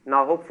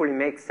now hopefully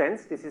makes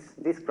sense.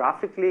 This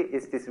graphically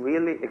is this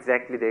really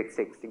exactly the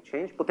exact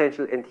exchange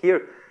potential. And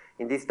here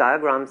in these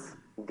diagrams,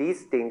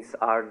 these things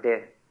are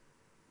the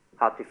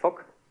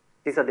Hartree-Fock.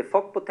 These are the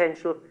Fock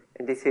potential,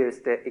 and this here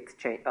is the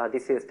exchange.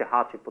 This here is the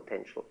Hartree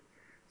potential.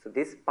 So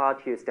this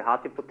part here is the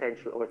Hartree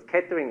potential, or it's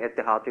scattering at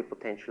the Hartree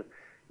potential.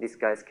 This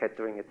guy is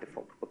scattering at the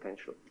Fock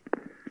potential.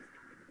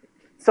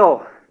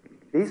 So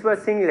these were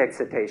single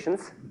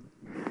excitations.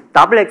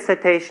 Double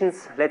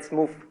excitations, let's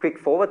move quick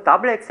forward.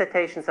 Double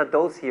excitations are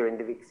those here in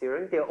the Wick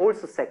theorem. They are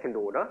also second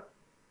order.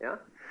 Yeah?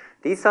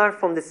 These are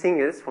from the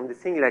singles, from the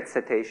single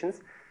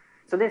excitations.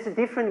 So there's a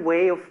different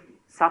way of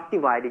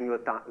subdividing your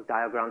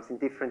diagrams in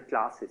different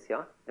classes.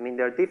 Yeah? I mean,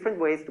 there are different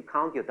ways to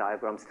count your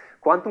diagrams.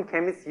 Quantum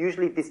chemists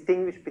usually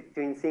distinguish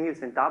between singles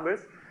and doubles.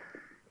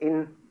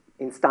 In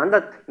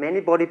standard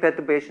many-body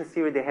perturbation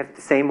theory, they have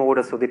the same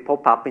order, so they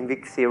pop up in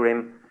Wick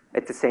theorem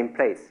at the same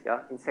place, yeah?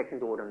 In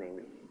second order,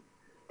 namely.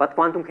 But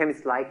quantum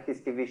chemists like this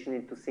division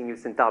into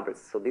singles and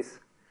doubles. So this,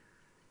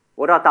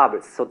 what are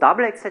doubles? So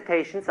double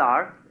excitations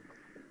are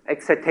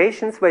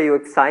excitations where you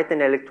excite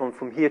an electron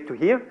from here to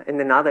here and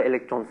another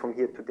electron from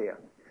here to there.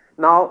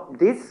 Now,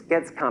 this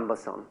gets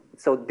cumbersome.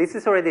 So this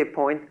is already a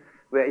point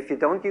where if you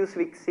don't use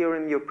Wick's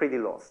theorem, you're pretty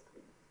lost.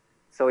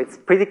 So it's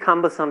pretty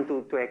cumbersome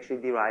to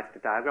actually derive the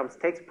diagrams.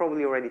 It takes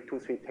probably already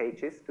 2-3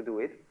 pages to do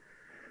it.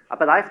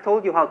 But I've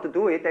told you how to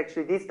do it.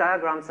 Actually, these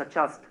diagrams are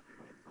just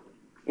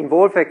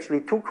involve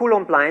actually 2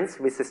 Coulomb lines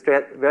with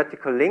a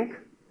vertical link.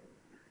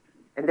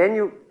 And then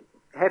you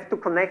have to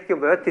connect your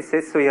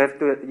vertices, so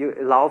you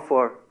allow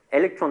for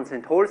electrons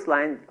and hole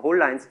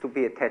lines to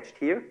be attached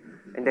here,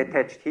 and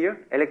attached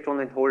here, electron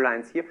and hole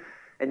lines here.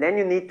 And then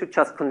you need to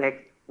just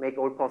make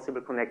all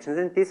possible connections.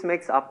 And this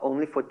makes up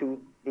only for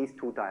these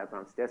 2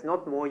 diagrams. There's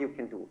not more you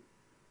can do.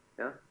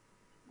 Yeah?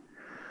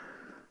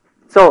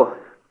 So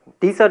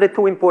these are the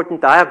 2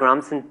 important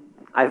diagrams, and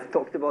I've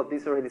talked about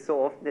this already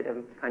so often that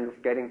I'm kind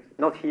of getting,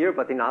 not here,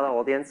 but in other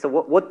audience. So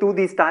what do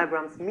these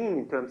diagrams mean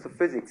in terms of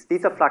physics?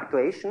 These are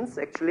fluctuations,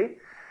 actually,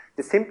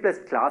 the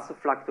simplest class of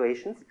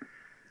fluctuations.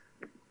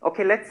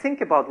 Okay, let's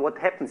think about what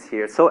happens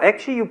here. So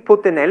actually you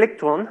put an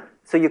electron,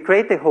 so you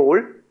create a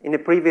hole in a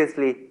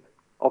previously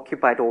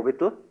occupied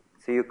orbital.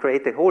 So you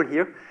create a hole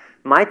here.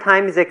 My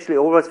time is actually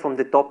always from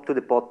the top to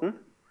the bottom.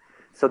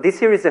 So this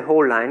here is a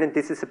hole line, and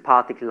this is a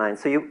particle line.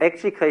 So you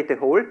actually create a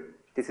hole.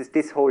 This is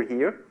this hole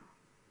here.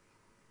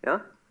 Yeah?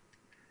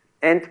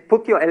 And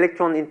put your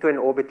electron into an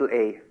orbital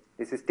A.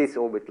 This is this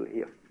orbital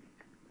here.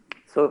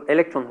 So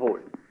electron hole.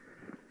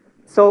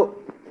 So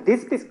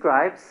this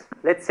describes,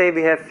 let's say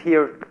we have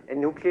here a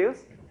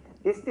nucleus.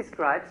 This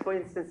describes, for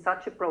instance,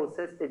 such a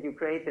process that you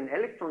create an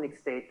electronic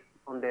state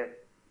on the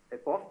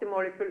above the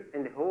molecule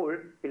and the hole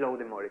below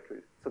the molecule.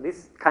 So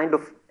this kind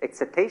of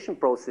excitation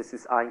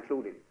processes are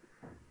included.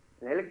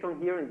 An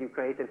electron here, and you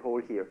create a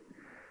hole here.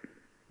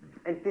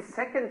 And this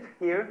second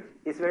here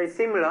is very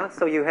similar.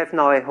 So you have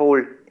now a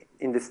hole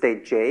in the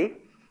state J,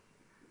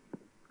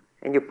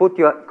 and you put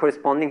your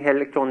corresponding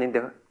electron in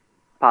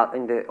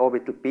the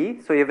orbital B.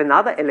 So you have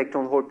another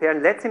electron hole pair,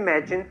 and let's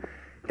imagine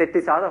that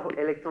this other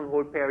electron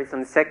hole pair is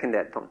on the second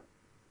atom.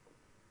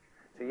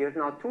 So you have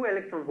now two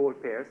electron hole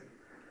pairs.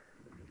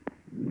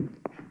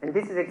 And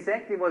this is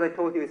exactly what I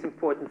told you is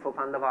important for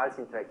van der Waals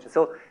interaction.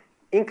 So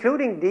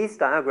including these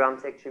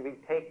diagrams actually will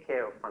take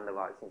care of van der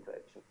Waals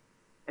interaction,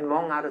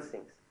 among other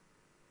things.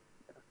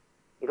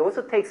 It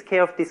also takes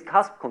care of this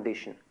cusp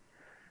condition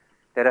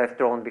that I've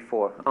drawn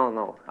before. Oh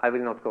no, I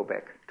will not go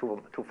back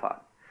too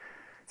far.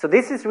 So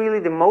this is really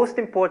the most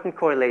important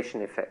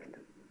correlation effect.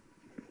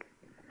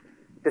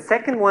 The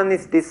second one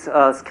is this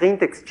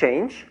screened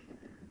exchange,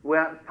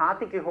 where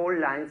particle hole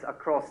lines are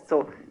crossed.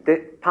 So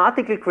the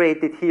particle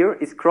created here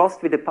is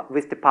crossed with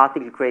the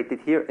particle created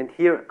here, and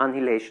here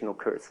annihilation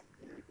occurs.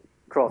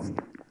 Crossed.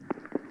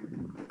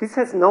 This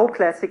has no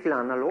classical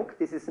analog.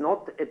 This is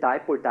not a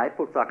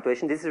dipole-dipole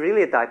fluctuation. This is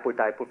really a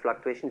dipole-dipole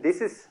fluctuation. This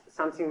is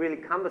something really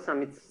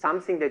cumbersome. It's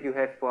something that you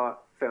have for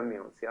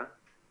fermions, yeah?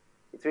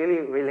 It's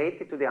really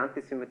related to the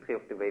antisymmetry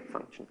of the wave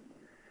function.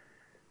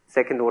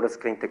 Second-order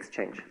screened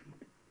exchange.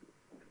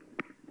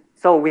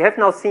 So we have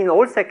now seen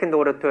all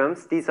second-order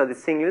terms. These are the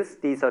singles.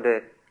 These are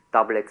the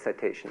double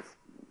excitations.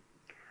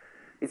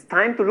 It's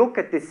time to look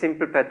at this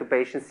simple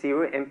perturbation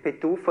theory,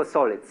 MP2, for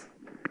solids.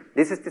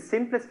 This is the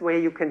simplest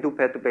way you can do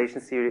perturbation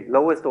theory,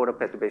 lowest order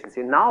perturbation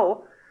theory.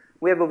 Now,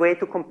 we have a way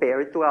to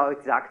compare it to our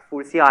exact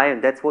full CI,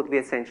 and that's what we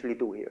essentially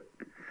do here.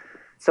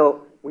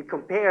 So we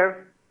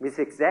compare with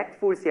exact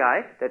full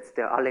CI, that's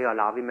the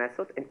Allee-Alavi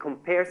method, and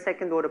compare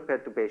second-order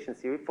perturbation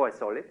theory for a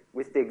solid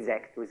with the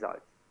exact result.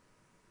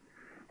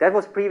 That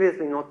was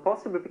previously not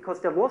possible because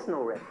there was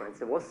no reference.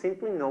 There was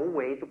simply no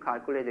way to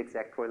calculate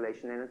exact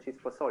correlation energies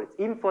for solids.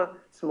 Even for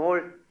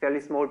fairly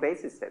small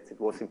basis sets,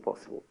 it was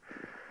impossible.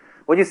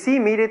 What you see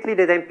immediately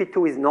that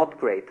MP2 is not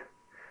great.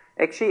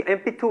 Actually,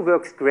 MP2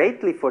 works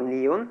greatly for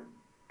neon,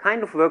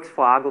 kind of works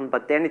for argon,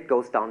 but then it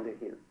goes down the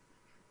hill.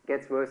 It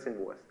gets worse and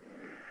worse.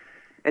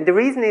 And the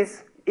reason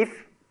is,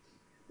 if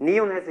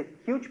neon has a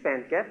huge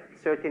band gap,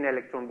 13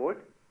 electron volt,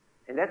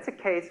 and that's a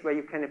case where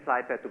you can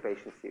apply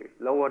perturbation theory,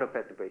 low-order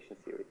perturbation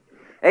theory.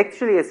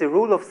 Actually, as a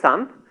rule of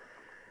thumb,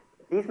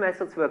 these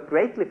methods work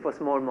greatly for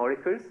small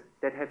molecules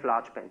that have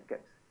large band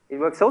gaps. It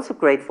works also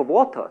great for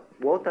water.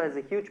 Water has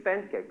a huge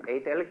band gap,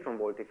 8 electron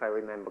volt, if I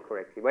remember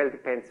correctly. Well, it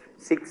depends,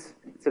 6,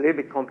 it's a little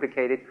bit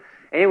complicated.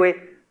 Anyway,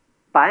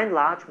 by and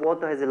large,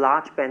 water has a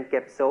large band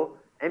gap, so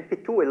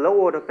MP2, a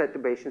low-order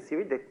perturbation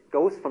theory that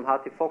goes from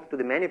Hartree-Fock to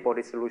the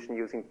many-body solution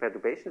using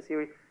perturbation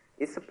theory,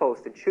 is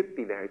supposed and should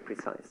be very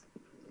precise.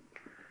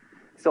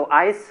 So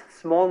ice,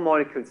 small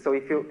molecules. So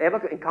if you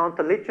ever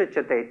encounter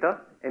literature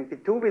data,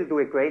 MP2 will do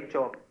a great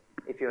job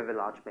if you have a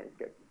large band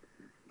gap.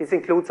 This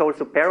includes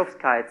also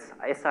perovskites,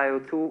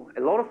 SiO2.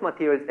 A lot of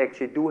materials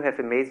actually do have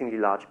amazingly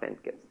large band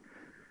gaps.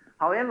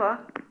 However,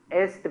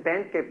 as the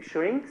band gap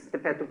shrinks, the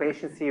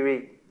perturbation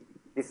theory,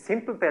 this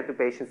simple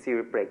perturbation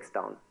theory breaks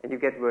down, and you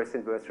get worse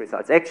and worse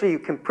results. Actually, you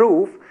can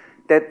prove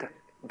that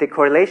the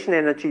correlation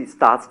energy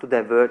starts to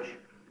diverge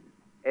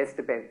as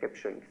the band gap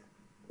shrinks.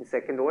 In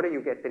second order,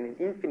 you get an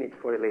infinite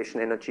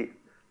correlation energy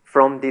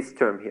from this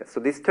term here. So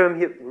this term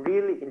here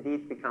really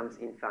indeed becomes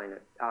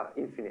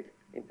infinite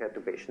in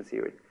perturbation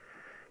theory.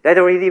 That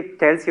already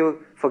tells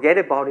you, forget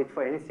about it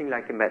for anything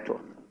like a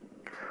metal.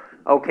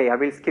 Okay, I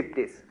will skip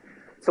this.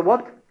 So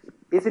what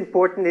is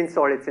important in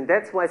solids? And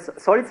that's why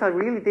solids are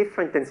really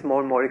different than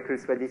small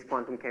molecules where these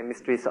quantum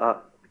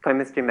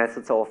chemistry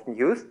methods are often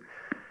used.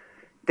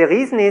 The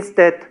reason is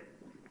that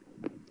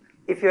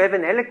if you have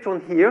an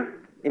electron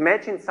here,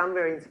 imagine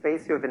somewhere in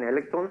space you have an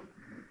electron,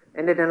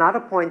 and at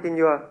another point in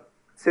your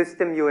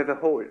system you have a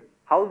hole.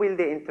 How will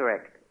they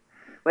interact?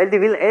 Well, they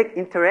will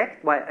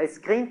interact by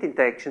screened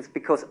interactions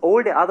because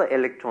all the other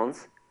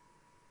electrons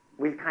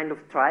will kind of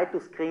try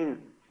to screen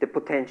the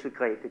potential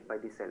created by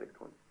this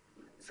electron.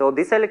 So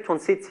this electron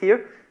sits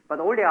here, but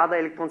all the other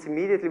electrons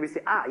immediately will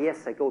say, ah,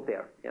 yes, I go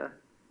there, yeah,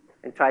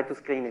 and try to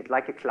screen it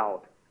like a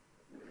cloud.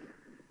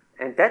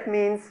 And that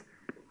means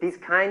these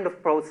kind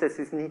of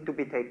processes need to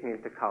be taken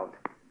into account.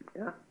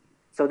 Yeah?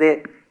 So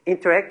the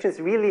interaction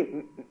is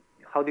really,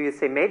 how do you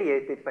say,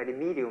 mediated by the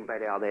medium by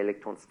the other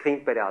electrons,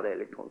 screened by the other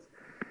electrons.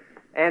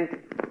 And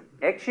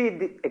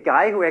actually, a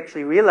guy who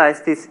actually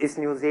realized this is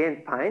Nuzet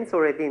and Pines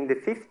already in the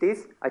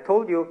 50s. I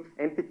told you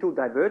MP2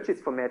 diverges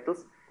for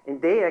metals,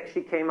 and they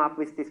actually came up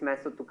with this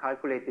method to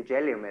calculate the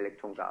gallium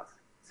electron gas.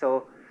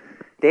 So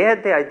they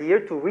had the idea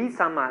to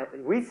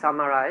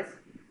re-summarize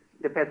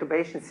the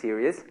perturbation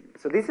series.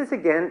 So this is,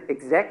 again,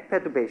 exact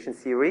perturbation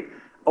theory.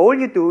 All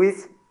you do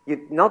is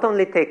you not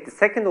only take the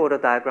second order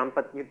diagram,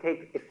 but you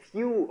take a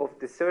few of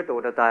the third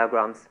order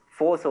diagrams,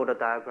 fourth order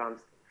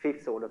diagrams,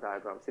 fifth order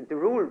diagrams. And the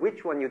rule,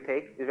 which one you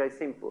take, is very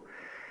simple.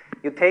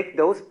 You take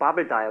those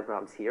bubble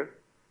diagrams here.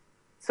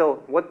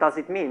 So what does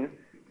it mean?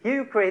 Here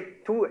you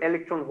create two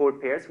electron hole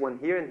pairs, one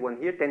here and one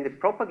here, then they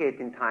propagate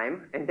in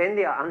time, and then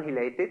they are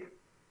annihilated.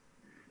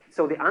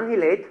 So they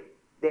annihilate,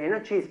 the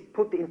energy is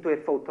put into a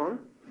photon.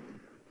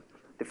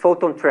 The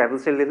photon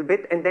travels a little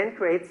bit, and then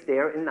creates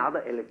there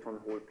another electron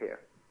hole pair.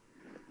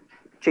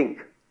 Chink.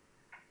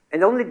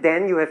 And only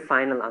then you have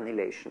final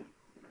annihilation.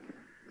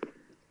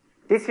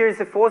 This here is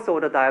a fourth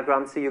order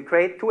diagram, so you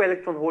create two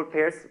electron hole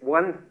pairs,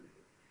 one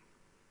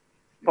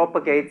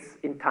propagates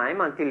in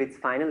time until it's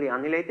finally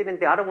annihilated, and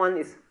the other one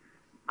is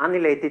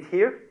annihilated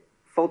here,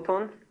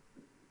 photon,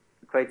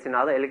 creates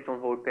another electron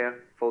hole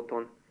pair,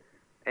 photon,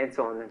 and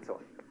so on and so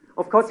on.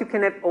 Of course, you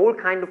can have all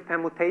kinds of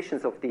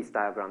permutations of these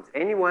diagrams.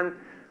 Anyone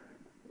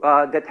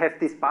that have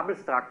this bubble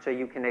structure,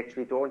 you can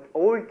actually draw it.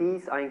 All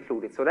these are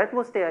included. So that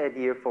was the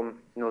idea from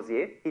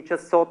Nozier. He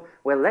just thought,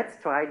 well,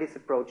 let's try this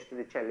approach to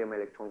the Cellium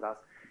electron gas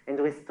and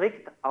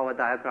restrict our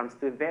diagrams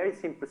to a very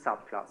simple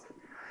subclass.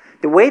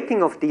 The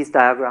weighting of these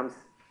diagrams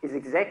is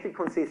exactly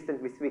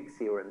consistent with Wick's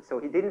theorem. So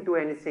he didn't do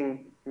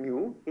anything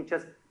new. He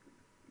just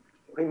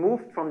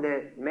removed from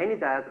the many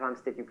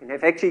diagrams that you can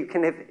have. Actually, you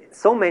can have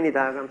so many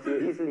diagrams,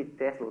 you're easily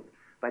dazzled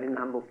by the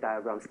number of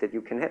diagrams that you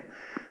can have.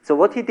 So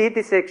what he did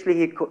is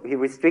actually he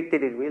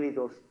restricted it really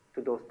to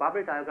those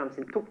bubble diagrams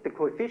and took the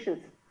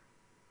coefficients,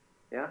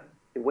 the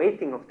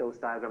weighting of those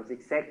diagrams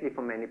exactly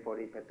from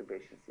many-body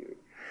perturbation theory.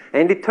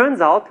 And it turns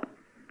out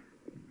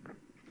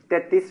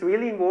that this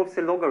really involves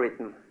a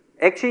logarithm.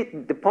 Actually,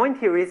 the point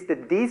here is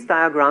that these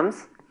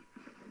diagrams,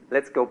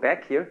 let's go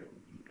back here,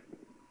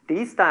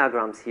 these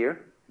diagrams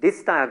here,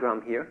 this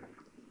diagram here,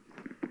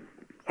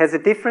 has a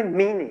different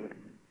meaning.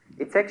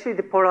 It's actually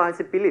the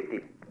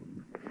polarizability.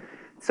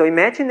 So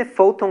imagine a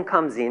photon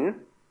comes in,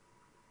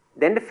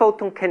 then the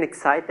photon can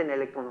excite an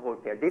electron hole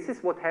pair. This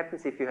is what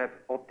happens if you have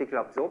optical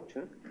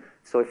absorption.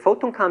 So a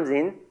photon comes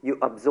in, you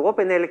absorb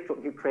an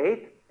electron, you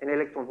create an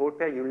electron hole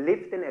pair, you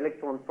lift an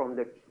electron from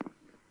the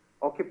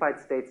occupied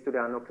states to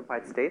the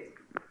unoccupied states.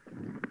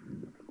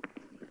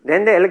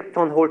 Then the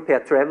electron hole pair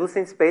travels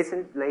in space,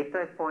 and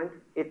later at point,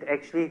 it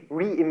actually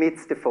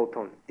re-emits the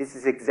photon. This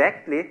is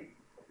exactly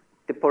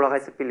the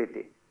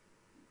polarizability.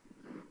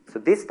 So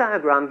this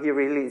diagram here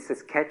really is a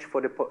sketch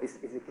for is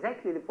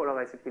exactly the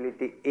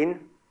polarizability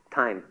in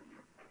time.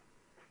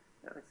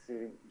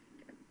 It's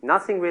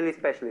nothing really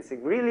special. It's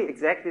really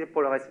exactly the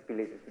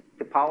polarizability,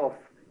 the power of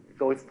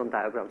Goldstone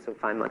diagrams or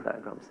Feynman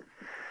diagrams.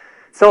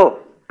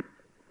 So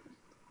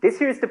this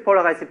here is the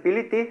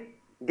polarizability.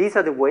 These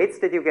are the weights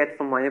that you get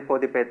from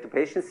many-body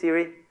perturbation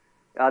theory.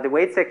 The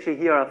weights actually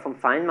here are from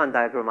Feynman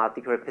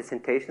diagrammatic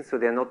representation, so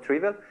they're not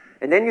trivial.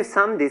 And then you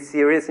sum this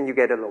series and you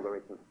get a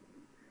logarithm.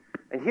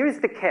 And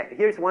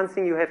here's one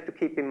thing you have to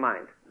keep in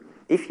mind.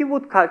 If you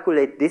would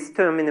calculate this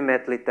term in a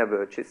metal, it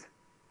diverges,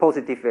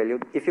 positive value.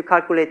 If you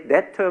calculate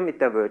that term, it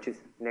diverges,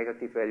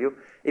 negative value.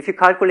 If you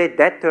calculate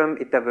that term,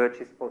 it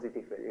diverges,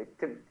 positive value.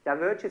 It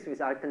diverges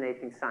with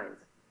alternating signs.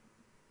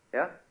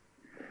 Yeah?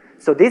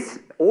 So this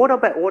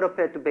order-by-order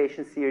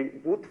perturbation theory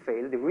would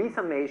fail. The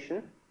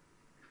resummation,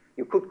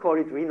 you could call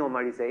it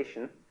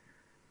renormalization,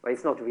 but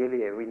it's not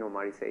really a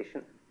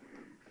renormalization.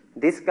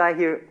 This guy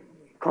here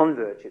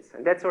converges,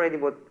 and that's already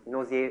what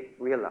Nozier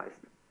realized.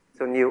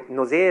 So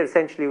Nozier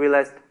essentially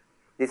realized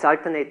this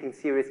alternating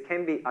series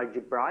can be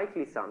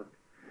algebraically summed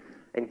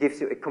and gives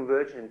you a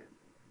convergent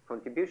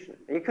contribution.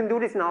 And you can do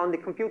this now on the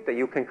computer.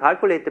 You can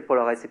calculate the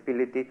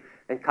polarizability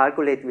and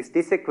calculate with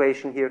this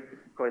equation here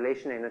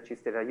correlation energies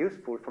that are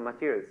useful for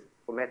materials,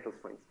 for metals,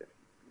 for instance.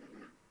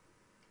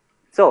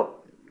 So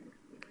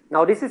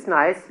now this is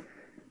nice,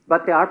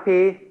 but the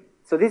RPA,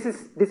 so this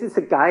is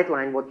a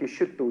guideline what you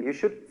should do. You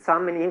should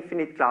sum an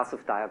infinite class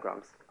of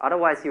diagrams.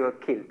 Otherwise you are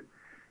killed.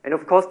 And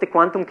of course the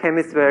quantum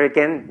chemists were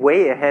again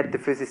way ahead the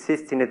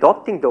physicists in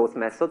adopting those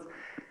methods.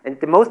 And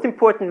the most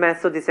important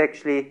method is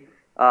actually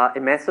a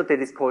method that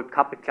is called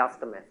coupled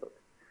cluster method.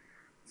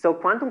 So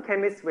quantum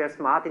chemists were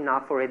smart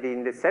enough already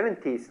in the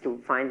 70s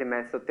to find a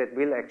method that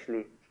will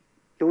actually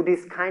do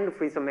this kind of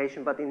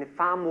resummation, but in a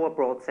far more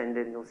broad sense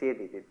than Nozier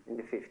did it in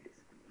the 50s.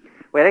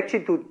 Well,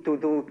 actually,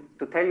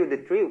 to tell you the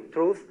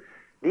truth,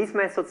 these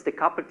methods, the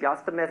coupled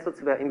cluster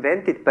methods, were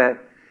invented by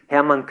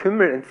Hermann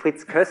Kümmel and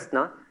Fritz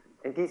Köstner,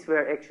 and these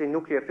were actually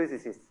nuclear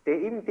physicists. They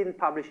even didn't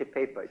publish a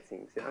paper, it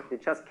seems. Yeah? They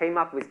just came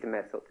up with the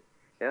method.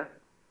 Yeah?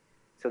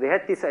 So they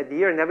had this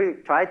idea, and I will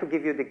try to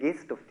give you the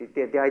gist of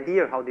the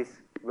idea how this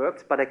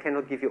works, but I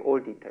cannot give you all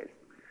details.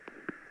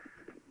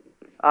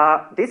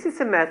 This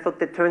is a method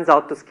that turns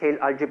out to scale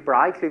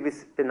algebraically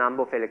with the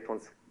number of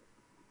electrons.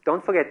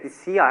 Don't forget, the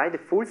CI, the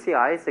full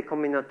CI, is a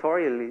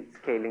combinatorially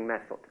scaling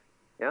method.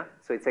 Yeah?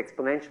 So it's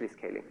exponentially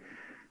scaling.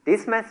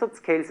 This method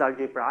scales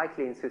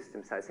algebraically in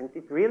system size, and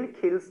it really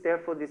kills,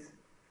 therefore, this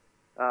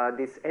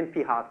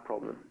NP-hard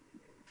problem.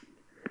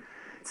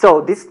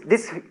 So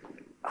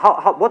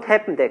what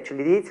happened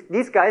actually?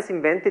 These guys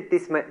invented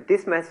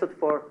this method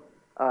for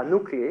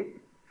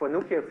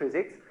nuclear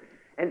physics,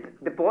 and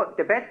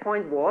the bad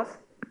point was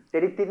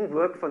that it didn't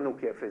work for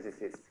nuclear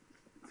physicists.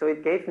 So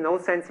it gave no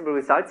sensible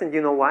results, and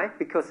you know why?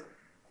 Because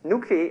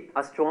nuclei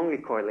are strongly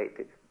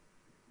correlated.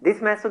 This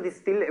method is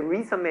still a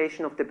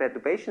resummation of the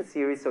perturbation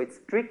theory, so it's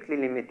strictly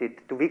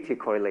limited to weakly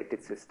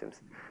correlated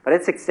systems. But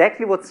that's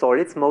exactly what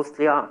solids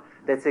mostly are.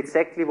 That's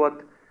exactly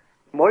what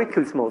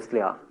molecules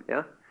mostly are.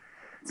 Yeah.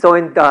 So,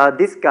 and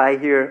this guy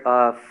here,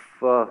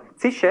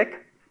 Zizek,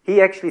 he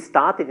actually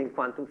started in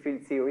quantum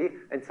field theory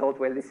and thought,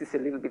 well, this is a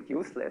little bit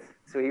useless.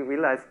 So he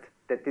realized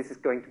that this is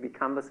going to be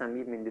cumbersome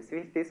even in the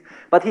 50s.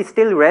 But he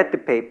still read the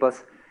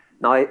papers.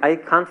 Now, I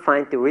can't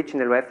find the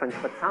original reference,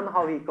 but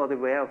somehow he got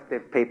aware of the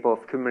paper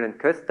of Kümmel and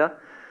Köster.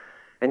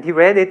 And he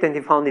read it and he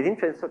found it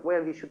interesting and thought,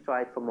 well, we should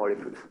try it for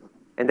molecules.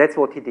 And that's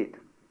what he did.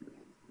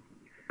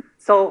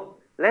 So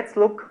let's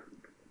look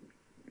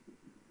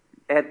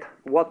at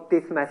what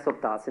this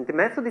method does. And the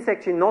method is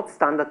actually not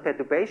standard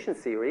perturbation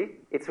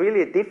theory. It's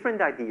really a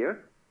different idea.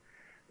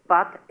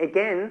 But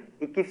again,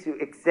 it gives you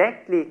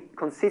exactly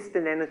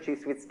consistent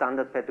energies with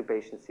standard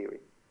perturbation theory.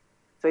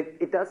 So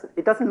it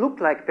doesn't look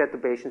like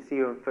perturbation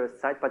theory on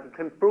first sight, but you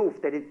can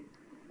prove that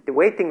the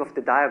weighting of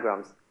the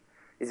diagrams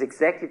is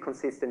exactly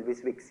consistent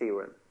with Wick's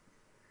theorem.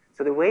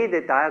 So the way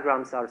the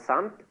diagrams are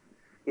summed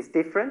is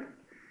different,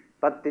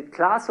 but the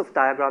class of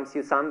diagrams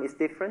you sum is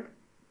different.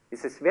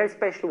 It's a very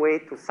special way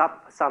to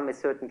sum a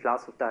certain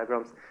class of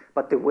diagrams,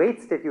 but the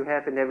weights that you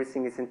have and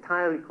everything is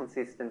entirely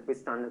consistent with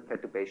standard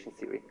perturbation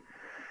theory.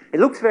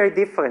 It looks very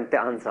different, the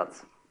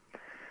ansatz.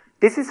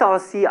 This is our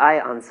CI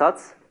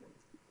ansatz.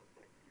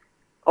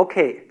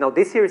 Okay, now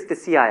this here is the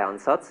CI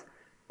ansatz.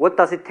 What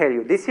does it tell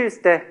you? This here is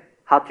the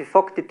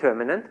Hartree-Fock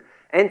determinant,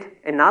 and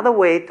another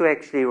way to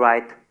actually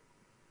write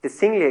the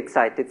singly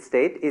excited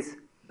state is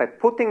by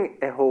putting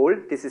a hole.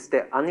 This is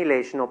the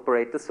annihilation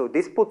operator, so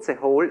this puts a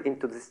hole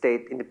into the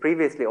state, in the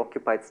previously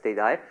occupied state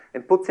I,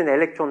 and puts an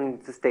electron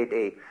into state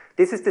A.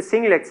 This is the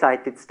single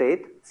excited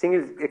state,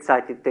 single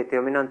excited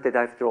determinant that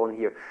I've drawn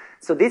here.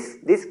 So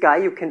this guy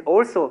you can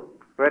also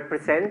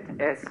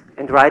represent as,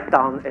 and write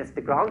down as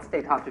the ground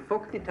state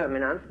Hartree-Fock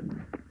determinant,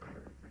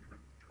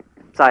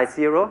 psi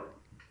 0,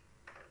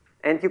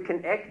 and you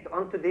can act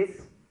onto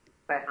this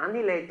by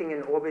annihilating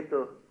an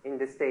orbital in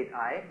the state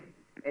I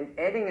and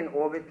adding an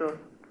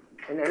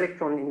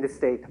electron in the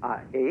state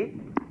A.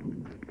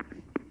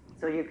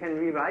 So you can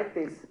rewrite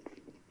this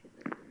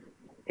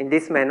in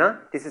this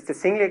manner. This is the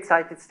singly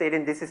excited state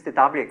and this is the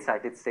doubly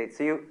excited state.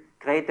 So you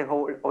create a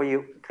hole, or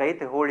you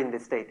create a hole in the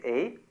state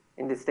A,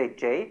 in the state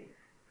J,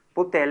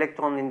 put the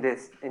electron in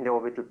the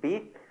orbital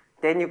B,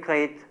 then you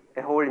create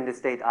a hole in the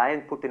state I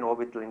and put an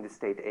orbital in the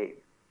state A.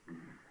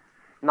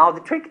 Now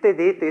the trick they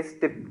did is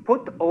they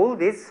put all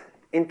this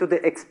into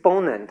the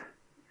exponent.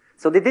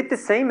 So they did the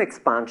same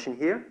expansion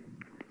here,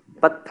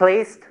 but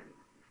placed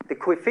the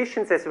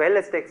coefficients as well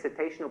as the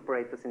excitation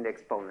operators in the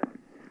exponent.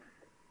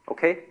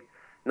 Okay?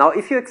 Now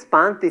if you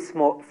expand this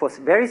for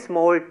very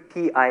small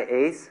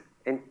TIAs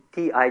and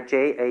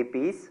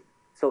TIJABs,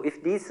 so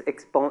if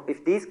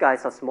these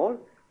guys are small,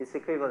 it's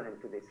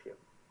equivalent to this here,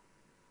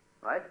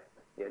 right?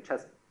 Yeah,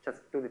 just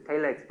do the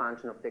Taylor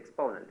expansion of the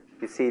exponent.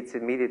 You see it's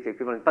immediately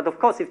equivalent. But of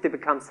course, if they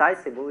become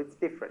sizable, it's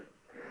different.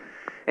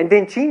 And the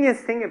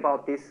ingenious thing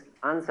about this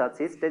ansatz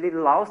is that it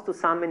allows to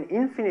sum an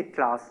infinite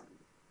class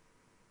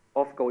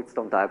of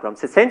Goldstone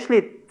diagrams. Essentially,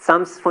 it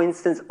sums, for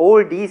instance,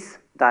 all these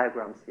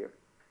diagrams here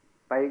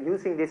by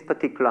using this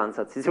particular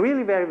ansatz. It's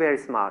really very, very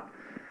smart.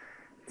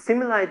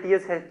 Similar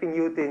ideas have been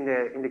used in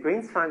the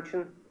Green's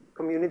function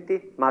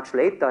community, much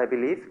later, I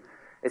believe.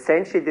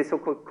 Essentially, the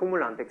so-called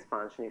cumulant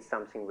expansion is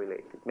something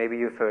related. Maybe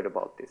you've heard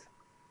about this.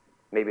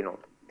 Maybe not.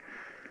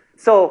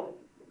 So,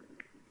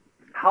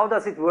 how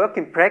does it work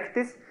in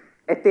practice?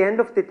 At the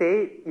end of the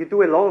day, you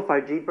do a lot of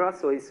algebra,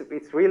 so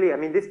it's really, I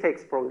mean, this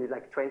takes probably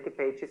like 20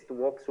 pages to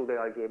walk through the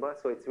algebra,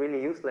 so it's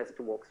really useless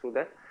to walk through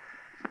that.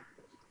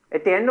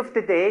 At the end of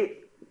the day,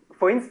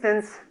 for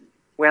instance,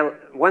 well,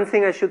 one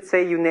thing I should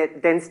say, you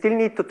then still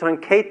need to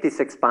truncate this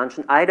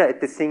expansion either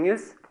at the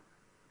singles,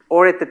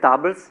 or at the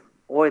doubles,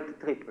 or at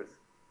the triples.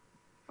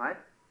 Right?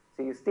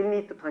 So you still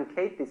need to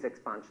truncate this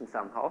expansion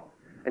somehow,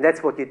 and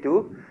that's what you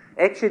do.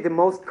 Actually, the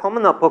most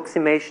common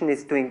approximation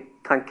is to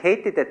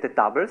truncate it at the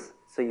doubles,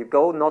 so you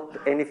go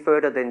not any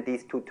further than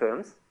these two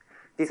terms.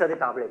 These are the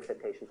double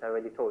excitations, I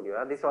already told you.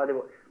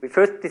 We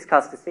first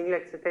discussed the single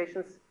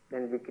excitations,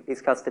 then we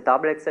discussed the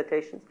double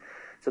excitations.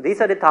 So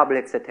these are the double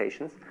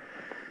excitations,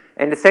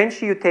 and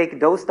essentially you take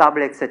those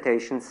double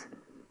excitations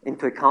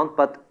into account,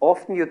 but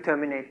often you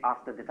terminate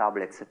after the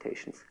double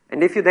excitations.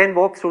 And if you then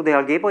walk through the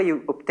algebra,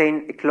 you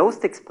obtain a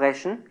closed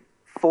expression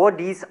for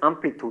these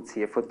amplitudes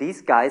here. For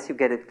these guys, you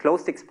get a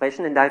closed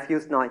expression, and I've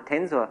used now a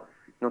tensor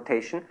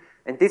notation.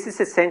 And this is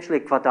essentially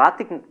a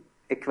quadratic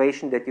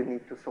equation that you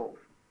need to solve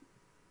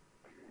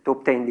to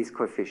obtain these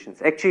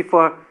coefficients. Actually,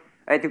 for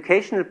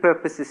educational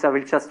purposes, I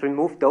will just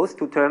remove those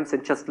two terms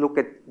and just look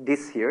at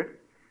this here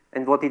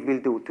and what it will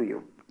do to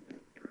you.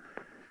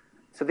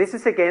 So this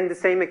is again the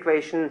same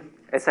equation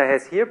as I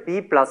have here.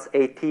 B plus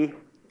AT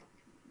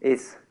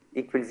is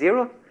equal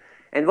 0.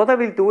 And what I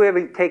will do, I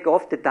will take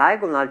off the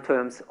diagonal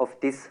terms of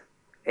this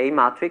A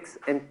matrix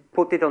and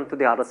put it onto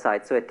the other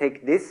side. So I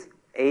take this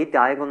A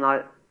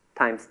diagonal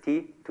times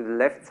T to the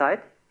left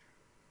side,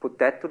 put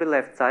that to the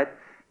left side.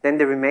 Then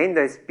the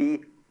remainder is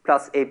B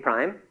plus A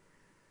prime.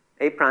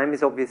 A prime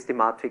is obviously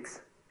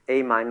matrix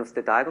A minus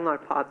the diagonal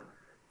part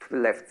to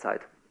the left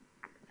side.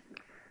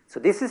 So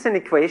this is an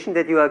equation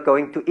that you are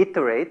going to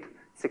iterate.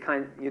 It's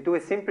you do a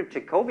simple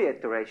Jacobi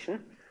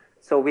iteration.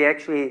 So we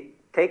actually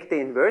take the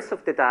inverse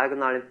of the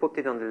diagonal and put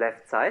it on the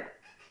left side.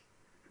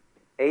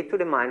 A to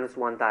the minus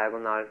 1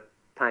 diagonal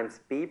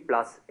times B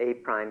plus A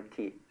prime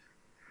T.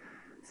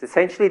 It's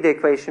essentially the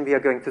equation we are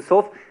going to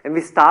solve. And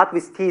we start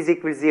with T is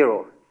equal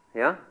 0.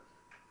 Yeah?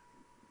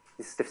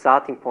 This is the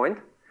starting point.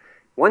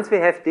 Once we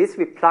have this,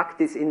 we plug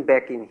this in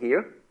back in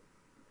here.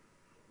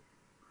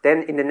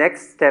 Then in the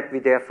next step, we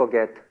therefore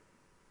get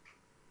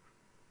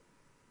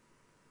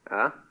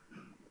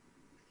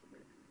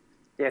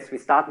yes, we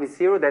start with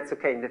 0, that's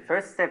okay. In the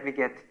first step, we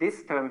get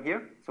this term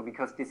here. So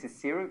because this is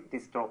 0,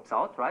 this drops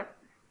out, right?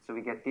 So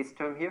we get this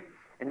term here.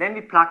 And then we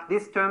plug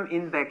this term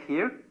in back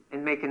here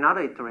and make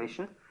another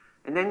iteration.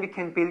 And then we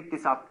can build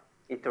this up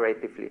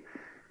iteratively.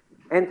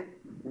 And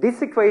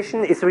this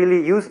equation is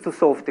really used to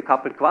solve the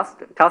coupled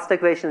cluster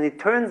equation. And it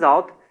turns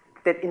out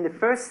that in the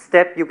first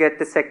step, you get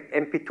the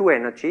MP2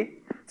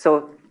 energy.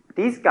 So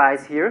these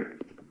guys here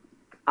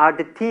are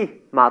the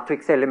T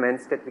matrix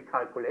elements that we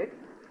calculate.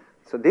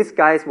 So this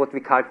guy is what we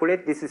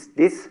calculate. This is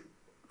this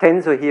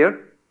tensor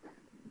here.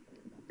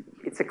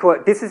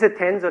 This is a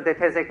tensor that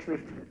has actually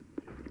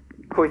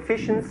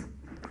coefficients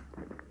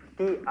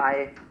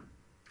Dij,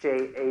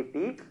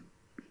 AB.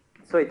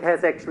 So it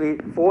has actually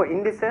 4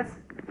 indices.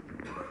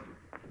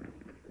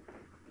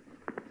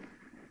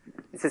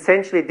 It's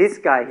essentially this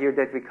guy here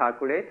that we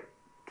calculate,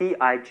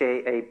 Tij,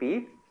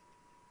 AB.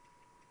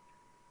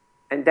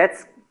 And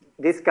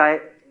this guy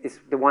is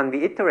the one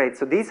we iterate.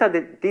 So these are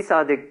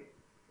the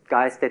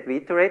guys that we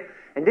iterate.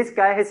 And this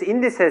guy has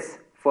indices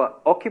for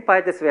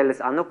occupied as well as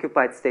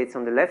unoccupied states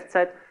on the left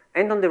side.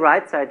 And on the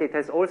right side, it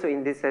has also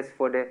indices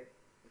for the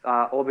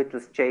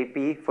orbitals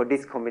JB for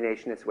this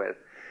combination as well.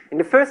 In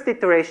the first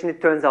iteration,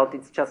 it turns out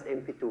it's just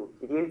MP2.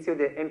 It yields you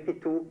the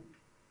MP2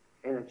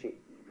 energy.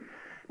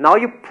 Now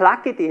you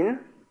plug it in.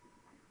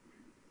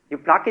 You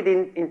plug it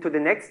in into the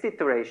next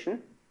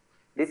iteration.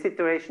 This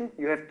iteration,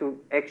 you have to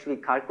actually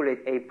calculate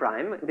A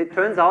prime. And it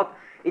turns out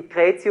it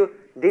creates you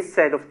this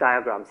set of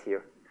diagrams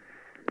here.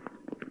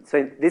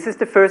 So this is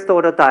the first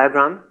order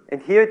diagram.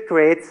 And here it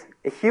creates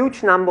a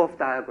huge number of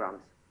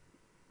diagrams.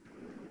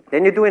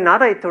 Then you do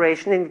another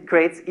iteration and it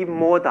creates even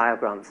more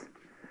diagrams.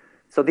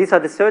 So these are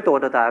the third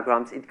order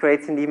diagrams. It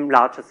creates an even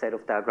larger set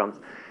of diagrams.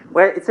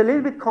 Well, it's a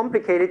little bit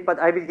complicated, but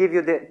I will give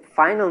you the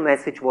final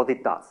message what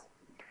it does.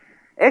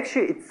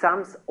 Actually, it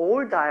sums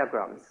all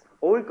diagrams,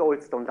 all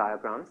Goldstone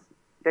diagrams,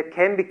 that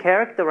can be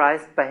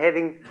characterized by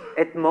having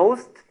at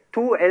most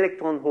 2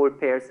 electron hole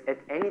pairs at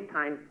any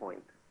time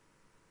point.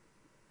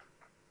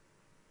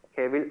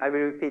 Okay, I will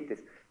repeat this.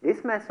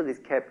 This method is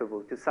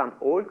capable to sum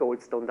all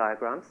Goldstone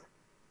diagrams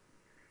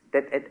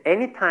that at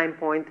any time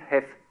point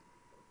have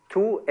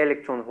 2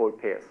 electron hole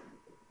pairs.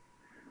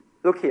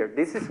 Look here,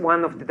 this is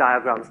one of the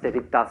diagrams that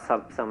it does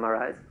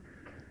summarize.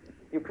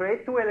 You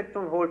create 2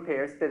 electron hole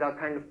pairs that are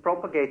kind of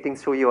propagating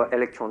through your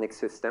electronic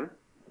system.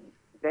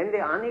 Then they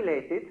are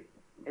annihilated,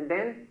 and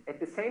then at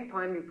the same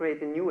time you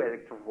create a new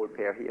electron hole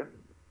pair here.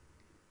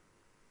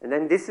 And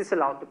then this is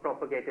allowed to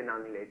propagate and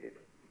annihilate it.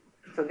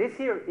 So this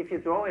here, if you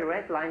draw a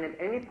red line at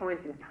any point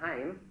in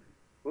time,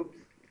 oops.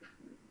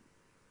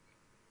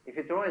 If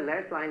you draw a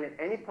red line at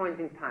any point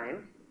in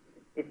time,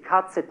 it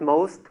cuts at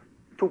most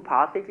 2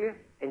 particles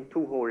and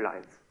 2 whole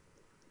lines.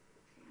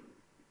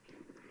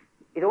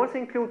 It also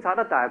includes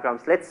other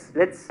diagrams.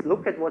 Let's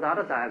look at what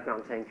other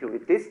diagrams are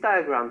included. This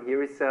diagram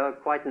here is a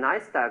quite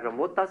nice diagram.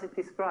 What does it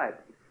describe?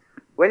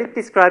 Well, it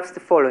describes the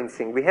following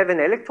thing. We have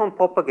an electron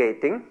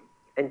propagating,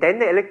 and then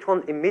the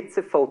electron emits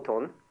a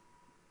photon,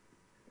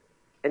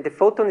 and the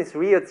photon is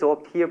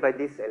reabsorbed here by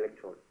this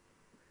electron.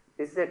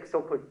 This is a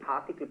so-called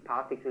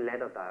particle-particle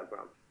ladder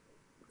diagram.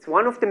 It's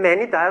one of the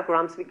many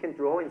diagrams we can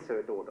draw in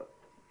third order.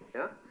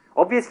 Yeah?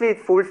 Obviously, it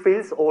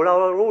fulfills all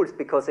our rules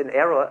because an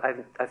arrow,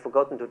 I've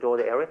forgotten to draw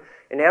the arrow,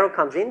 an arrow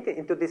comes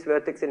into this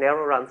vertex, an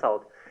arrow runs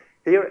out.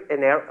 Here,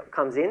 an arrow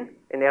comes in,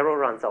 an arrow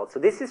runs out. So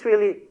this is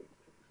really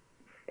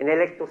an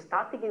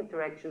electrostatic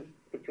interaction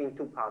between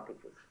 2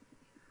 particles.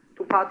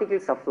 2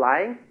 particles are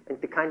flying,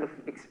 and they kind of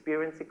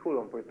experience a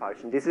Coulomb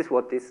repulsion. This is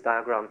what this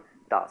diagram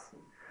does.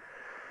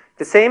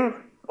 The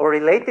same or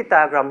related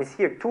diagram is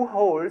here. 2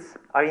 holes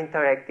are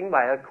interacting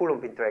via a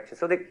Coulomb interaction.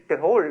 So the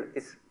hole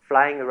is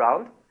flying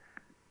around.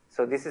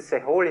 So this is a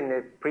hole in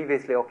a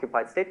previously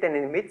occupied state, then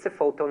it emits a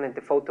photon, and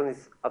the photon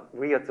is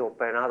reabsorbed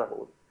by another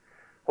hole.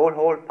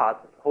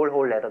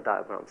 Whole ladder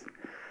diagrams.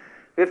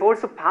 We have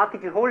also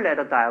particle hole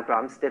ladder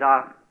diagrams that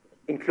are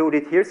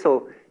included here.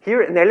 So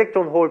here an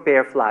electron hole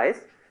pair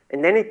flies,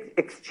 and then it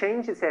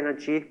exchanges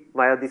energy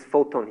via this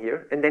photon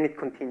here, and then it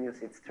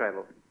continues its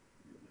travel.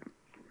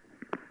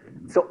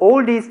 So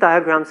all these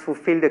diagrams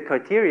fulfill the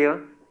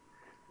criterion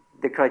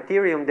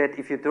that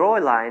if you draw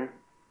a line,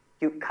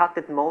 you cut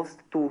at most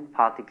 2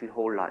 particle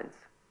hole lines.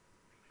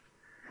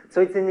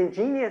 So it's an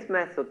ingenious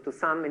method to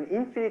sum an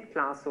infinite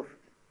class of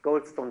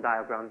Goldstone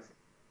diagrams.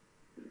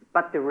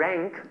 But the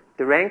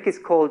rank is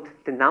called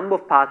the number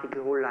of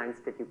particle hole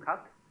lines that you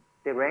cut.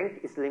 The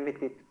rank is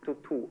limited to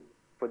 2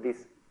 for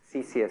this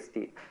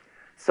CCSD.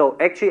 So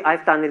actually,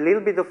 I've done a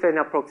little bit of an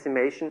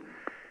approximation,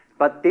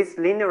 but this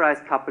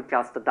linearized coupled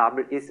cluster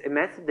double is a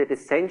method that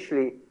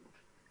essentially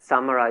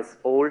summarizes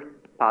all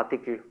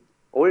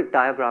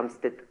diagrams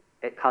that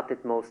cut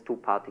at most 2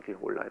 particle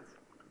hole lines.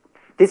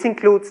 This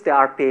includes the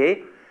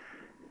RPA,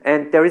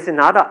 and there is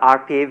another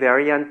RPA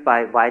variant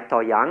by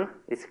White-Yang.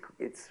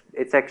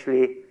 It's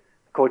actually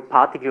called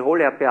particle hole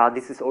RPA.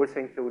 This is also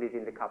included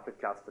in the coupled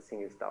cluster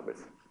singles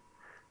doubles.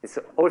 It's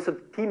also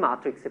the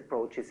T-matrix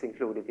approach is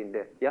included in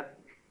the, yeah?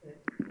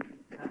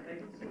 I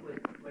don't see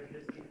what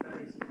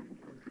justifies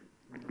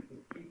to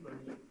keep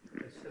only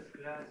a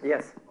subclass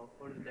yes. of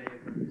all the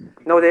diagrams.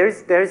 No,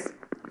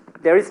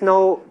 there is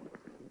no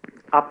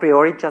a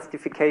priori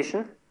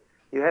justification.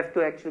 You have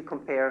to actually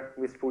compare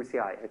with full CI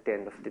at the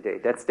end of the day.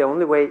 That's the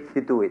only way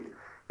you do it.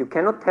 You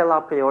cannot tell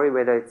a priori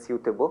whether it's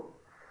suitable.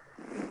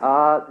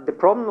 The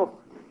problem of,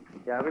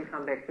 yeah, I will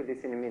come back to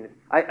this in a minute.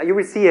 You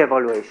will see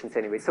evaluations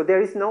anyway. So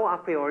there is no a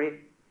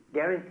priori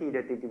guarantee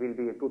that it will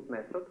be a good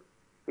method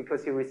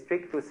because you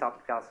restrict to a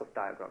subclass of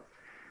diagrams.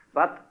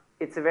 But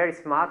it's a very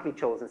smartly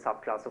chosen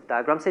subclass of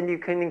diagrams, and you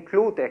can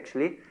include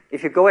actually,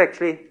 if you go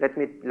actually, let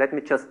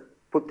me just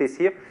put this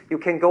here, you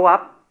can go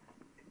up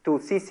to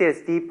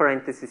CCSD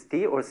parenthesis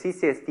T or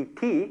CCSD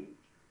T,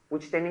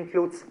 which then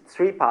includes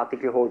 3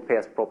 particle hole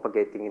pairs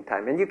propagating in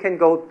time. And you can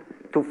go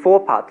to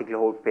 4 particle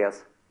hole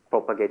pairs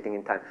propagating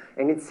in time.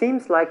 And it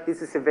seems like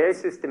this is a very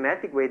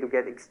systematic way to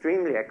get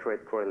extremely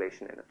accurate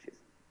correlation energies.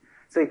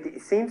 So it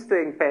seems to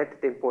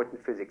embed the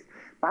important physics.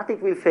 But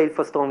it will fail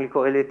for strongly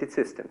correlated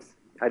systems.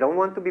 I don't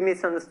want to be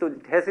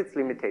misunderstood. It has its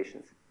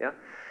limitations. Yeah?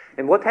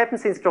 And what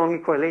happens in strongly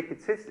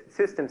correlated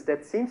systems,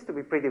 that seems to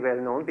be pretty well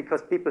known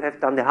because people have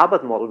done the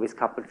Hubbard model with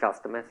coupled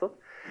cluster method.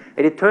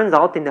 And it turns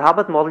out in the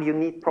Hubbard model you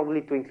need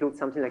probably to include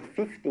something like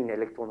 15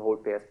 electron hole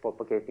pairs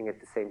propagating at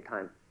the same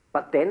time.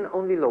 But then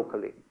only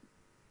locally.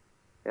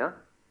 Yeah?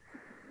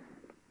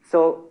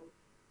 So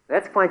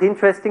that's quite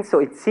interesting. So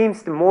it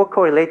seems the more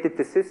correlated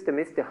the system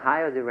is, the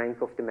higher the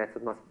rank of the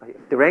method must be.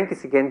 The rank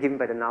is again given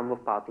by the number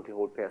of particle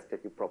hole pairs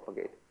that you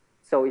propagate.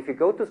 So if you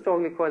go to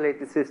strongly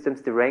correlated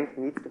systems, the rank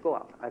needs to go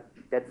up.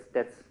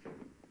 That's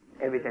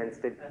evidence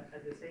that...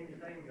 At the same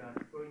time, you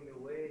are throwing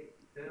away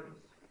terms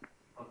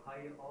of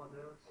higher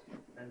orders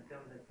and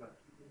terms that you are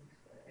keeping.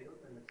 I don't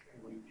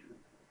understand why you should.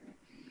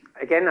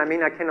 Again, I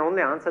mean, I can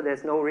only answer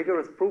there's no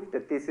rigorous proof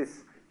that this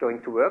is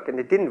going to work, and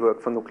it didn't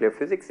work for nuclear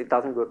physics. It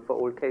doesn't work for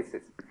all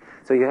cases.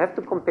 So you have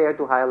to compare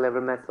to higher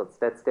level methods.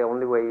 That's the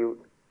only way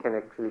you can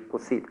actually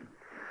proceed.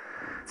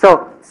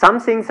 So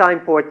some things are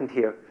important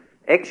here.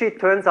 Actually, it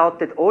turns out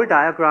that all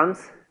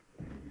diagrams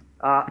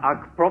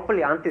are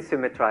properly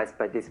antisymmetrized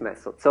by this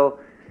method. So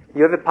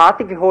you have a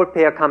particle hole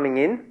pair coming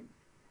in,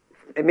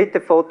 emit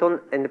the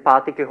photon, and the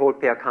particle hole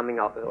pair coming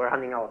out or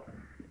running out.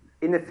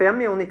 In a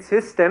fermionic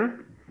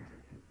system,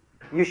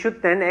 you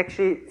should then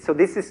actually, so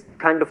this is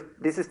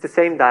the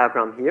same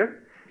diagram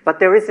here, but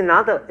there is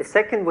a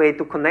second way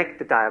to connect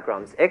the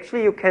diagrams.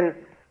 Actually, you can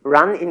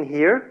run in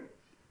here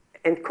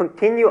and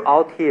continue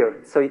out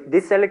here. So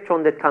this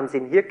electron that comes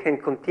in here can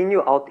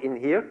continue out in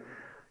here,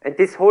 and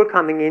this hole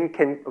coming in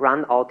can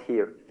run out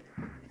here.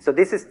 So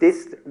this is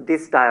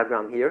this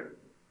diagram here.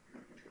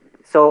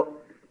 So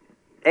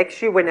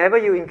actually, whenever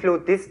you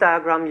include this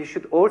diagram, you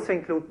should also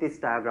include this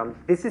diagram.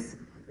 This is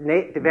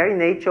the very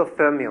nature of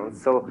fermions.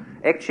 So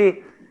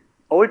actually,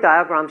 all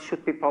diagrams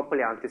should be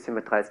properly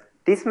antisymmetrized.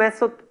 This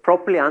method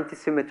properly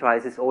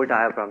antisymmetrizes all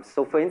diagrams.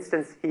 So for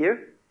instance,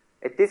 here,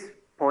 at this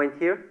point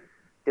here,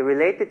 the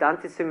related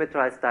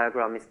antisymmetrized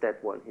diagram is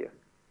that one here.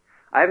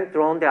 I haven't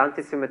drawn the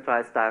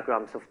antisymmetrized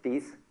diagrams of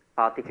these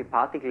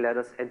particle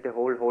letters and the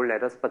whole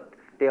letters, but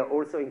they are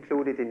also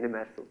included in the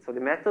method. So the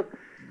method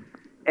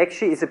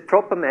actually is a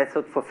proper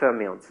method for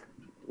fermions.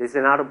 This is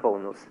another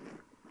bonus.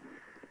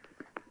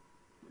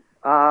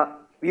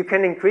 You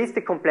can increase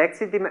the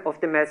complexity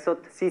of the method.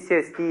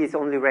 CCSD is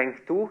only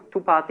rank 2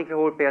 particle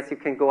hole pairs. You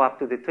can go up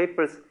to the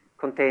triples,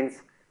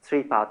 contains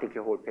 3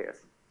 particle hole pairs.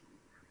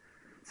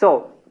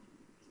 So,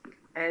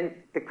 and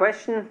the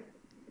question,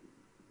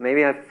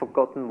 maybe I've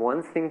forgotten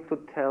one thing to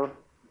tell.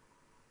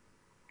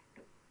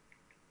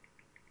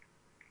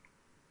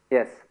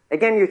 Yes,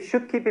 again, you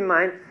should keep in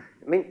mind,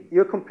 I mean,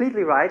 you're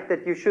completely right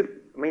that you should,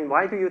 I mean,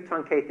 why do you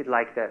truncate it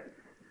like that?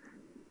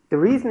 The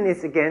reason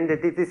is, again,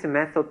 that it is a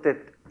method that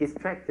is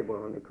tractable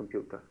on the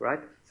computer, right?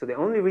 So the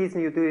only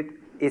reason you do it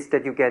is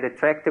that you get a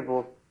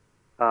tractable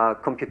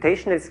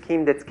computational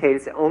scheme that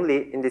scales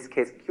only, in this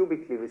case,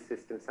 cubically with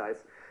system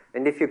size.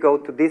 And if you go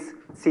to this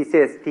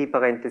CCST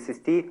parenthesis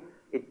T,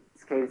 it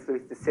scales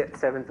with the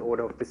 7th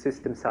order of the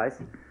system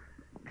size.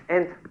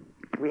 And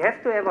we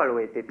have to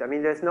evaluate it. I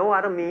mean, there's no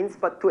other means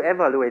but to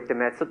evaluate the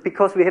method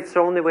because we have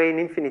thrown away an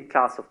infinite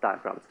class of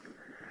diagrams.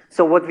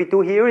 So what we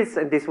do here is,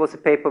 and this was a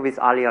paper with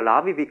Ali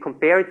Alawi, we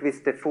compare it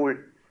with the full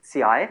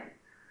CI.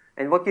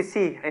 And what you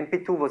see,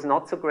 MP2 was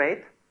not so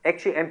great.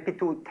 Actually,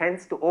 MP2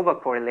 tends to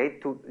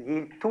overcorrelate to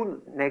yield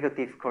two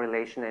negative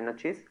correlation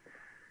energies.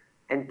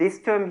 And this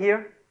term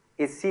here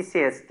is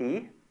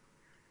CCSD.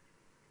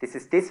 This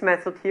is this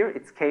method here.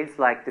 It scales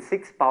like the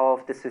 6th power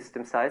of the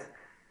system size.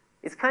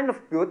 It's kind of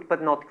good,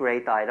 but not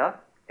great either.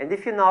 And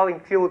if you now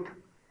include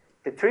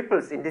the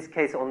triples, in this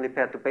case only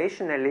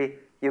perturbationally,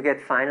 you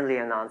get finally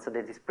an answer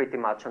that is pretty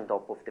much on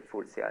top of the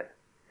full CI.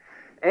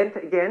 And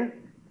again,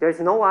 there's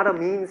no other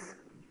means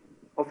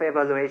of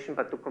evaluation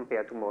but to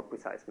compare to more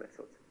precise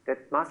methods.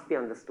 That must be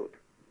understood,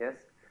 yes?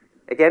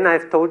 Again,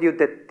 I've told you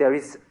that there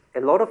is a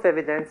lot of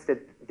evidence that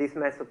this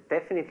method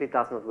definitely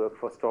does not work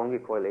for strongly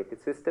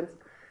correlated systems.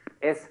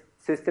 As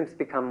systems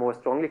become more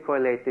strongly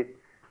correlated,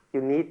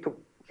 you need to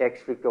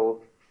actually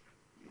go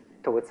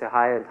towards a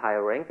higher and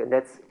higher rank, and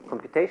that's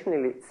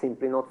computationally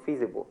simply not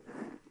feasible.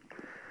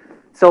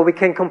 So we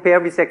can compare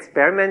this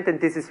experiment,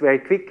 and this is very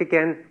quick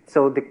again.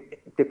 So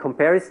the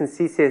comparison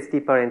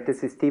CCSD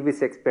parenthesis T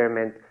with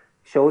experiment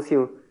shows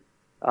you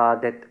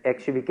that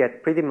actually we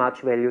get pretty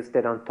much values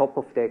that are on top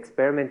of the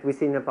experiment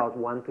within about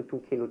 1 to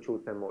 2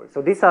 kilojoule per mole.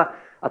 So these are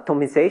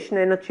atomization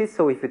energies.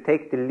 So if you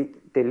take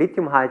the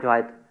lithium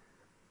hydride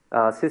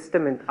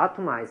system and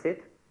atomize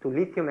it to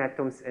lithium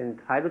atoms and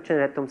hydrogen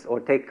atoms, or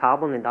take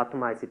carbon and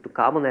atomize it to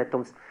carbon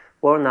atoms,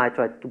 boron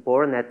nitride to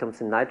boron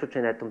atoms and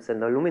nitrogen atoms,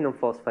 and aluminum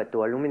phosphide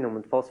to aluminum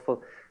and phosphor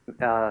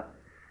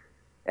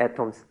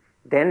atoms,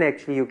 then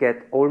actually you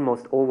get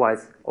almost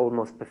always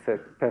almost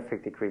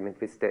perfect agreement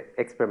with the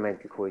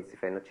experimental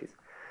cohesive energies.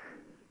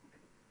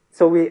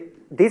 So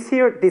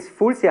this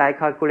full CI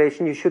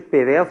calculation, you should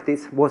be aware of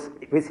this, was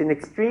with an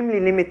extremely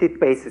limited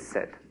basis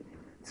set.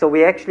 So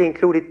we actually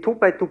included 2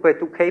 by 2 by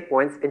 2 K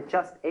points and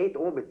just 8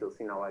 orbitals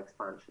in our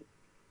expansion.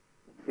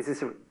 This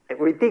is a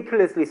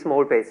ridiculously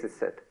small basis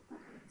set.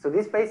 So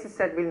this basis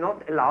set will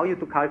not allow you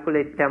to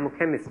calculate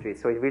thermochemistry.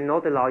 So it will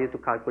not allow you to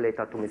calculate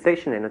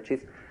atomization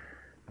energies,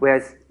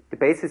 whereas the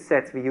basis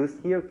sets we used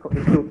here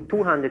include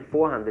 200,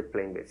 400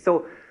 plane waves.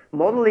 So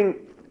modeling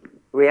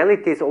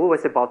reality is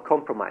always about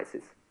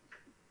compromises.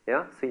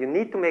 Yeah? So you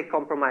need to make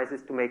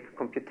compromises to make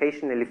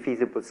computationally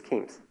feasible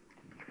schemes.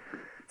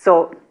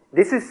 So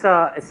this is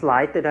a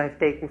slide that I've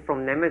taken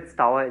from Nemetz,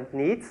 Dauer, and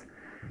Neitz.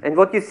 And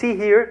what you see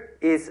here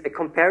is a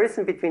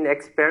comparison between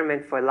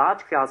experiment for a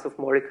large class of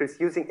molecules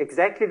using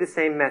exactly the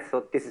same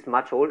method. This is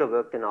much older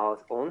work than our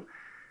own.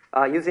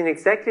 Using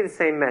exactly the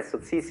same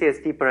method,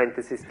 CCSD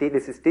parenthesis T,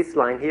 this is this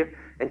line here.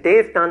 And they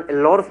have done a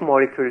lot of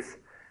molecules.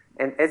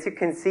 And as you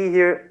can see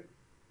here,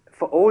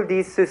 for all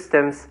these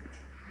systems,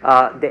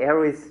 the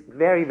error is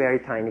very, very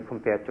tiny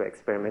compared to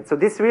experiments. So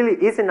this really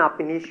is an ab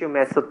initio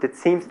method that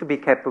seems to be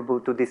capable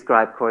to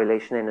describe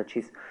correlation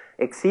energies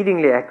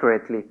exceedingly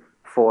accurately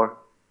for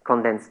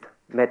condensed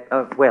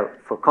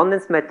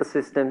matter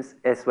systems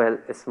as well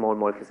as small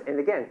molecules. And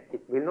again,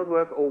 it will not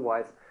work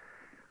always.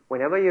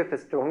 Whenever you have a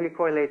strongly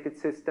correlated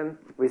system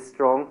with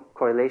strong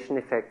correlation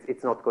effects,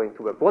 it's not going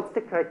to work. What's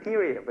the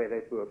criteria whether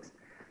it works?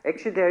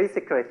 Actually, there is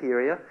a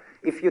criteria.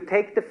 If you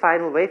take the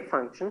final wave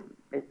function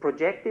and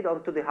project it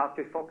onto the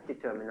Hartree-Fock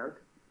determinant,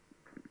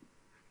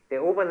 the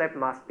overlap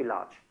must be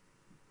large.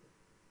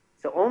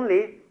 So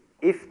only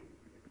if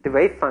the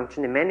wave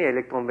function, the many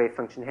electron wave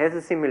function, has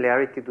a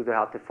similarity to the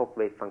Hartree-Fock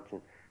wave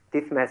function,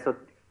 this method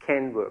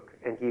can work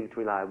and yield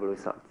reliable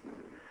results.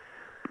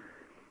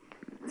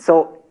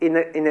 So in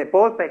a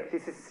ballpark,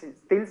 this is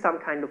still some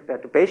kind of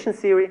perturbation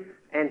theory,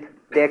 and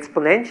the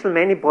exponential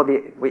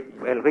many-body,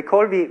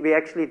 recall we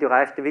actually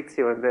derived the Wick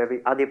theorem where we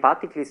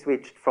adiabatically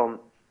switched from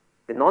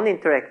the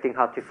non-interacting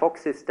Hartree-Fock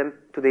system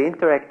to the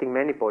interacting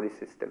many-body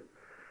system.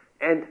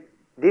 And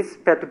these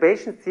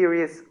perturbation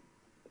theories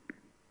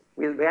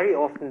will very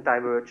often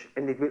diverge,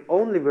 and it will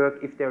only work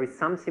if there is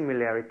some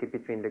similarity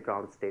between the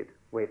ground state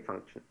wave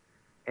function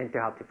and the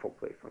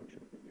Hartree-Fock wave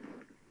function.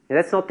 And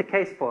that's not the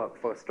case for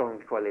a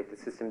strongly correlated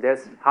system.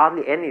 There's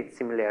hardly any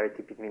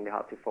similarity between the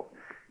Hartree-Fock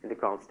and the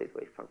ground state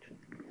wave function.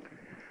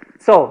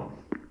 So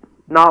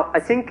now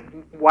I think,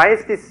 why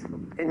is this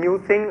a new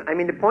thing? I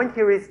mean, the point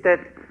here is that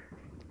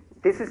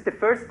this is the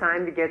first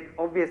time we get,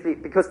 obviously,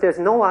 because there's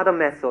no other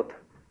method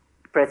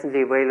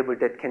presently available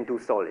that can do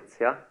solids,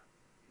 yeah,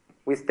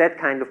 with that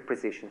kind of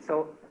precision.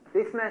 So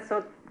this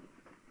method,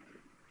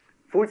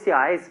 full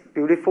CI, is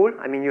beautiful.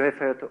 I mean, you have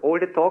heard all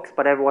the talks,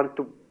 but I want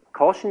to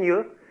caution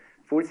you,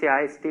 full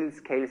CI still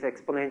scales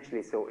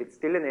exponentially, so it's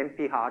still an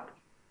NP hard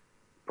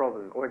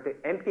problem, or the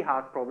NP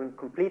hard problem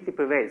completely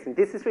prevails, and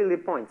this is really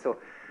the point. So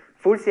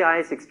full CI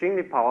is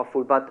extremely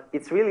powerful, but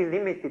it's really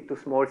limited to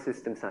small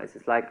system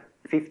sizes, like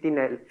 50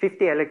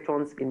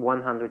 electrons in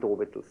 100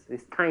 orbitals.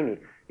 It's tiny.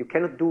 You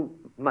cannot do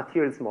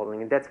materials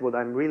modeling, and that's what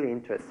I'm really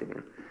interested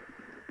in.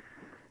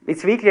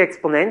 It's weakly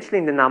exponential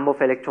in the number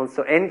of electrons,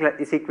 so n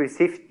is equal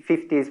to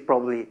 50 is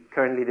probably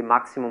currently the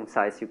maximum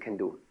size you can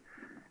do.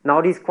 Now,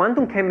 these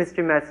quantum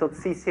chemistry methods,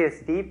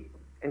 CCSD,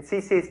 and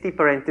CCST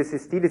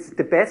parenthesis T. This is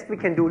the best we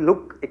can do,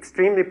 look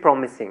extremely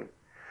promising.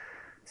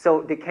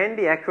 So they can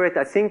be accurate.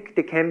 I think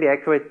they can be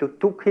accurate to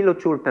 2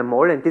 kilojoule per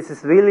mole, and this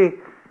is really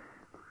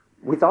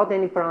without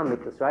any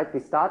parameters, right? We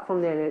start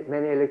from the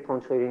many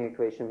electron Schrödinger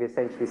equation, we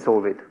essentially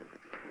solve it.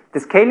 The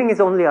scaling is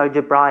only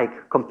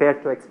algebraic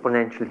compared to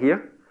exponential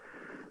here,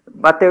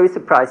 but there is a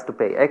price to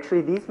pay.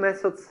 Actually, these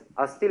methods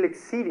are still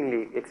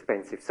exceedingly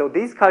expensive. So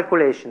these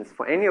calculations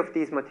for any of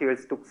these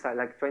materials took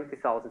like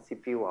 20,000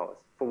 CPU hours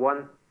for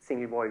one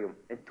single volume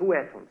and 2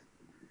 atoms.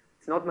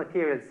 It's not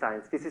material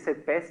science. This is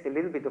at best a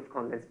little bit of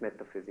condensed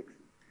metaphysics.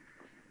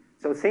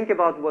 So think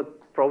about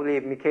what probably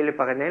Michele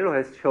Paranello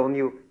has shown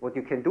you, what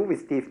you can do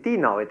with DFT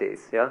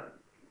nowadays. Yeah,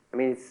 I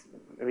mean, it's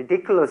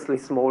ridiculously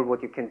small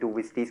what you can do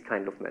with these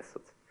kind of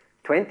methods.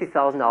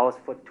 20,000 hours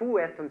for 2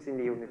 atoms in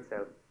the unit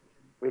cell.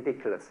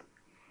 Ridiculous.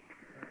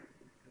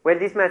 Well,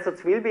 these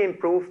methods will be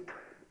improved.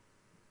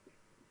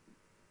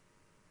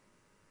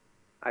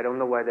 I don't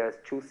know why there's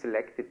choose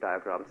selected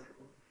diagrams.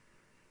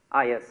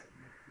 Ah, yes.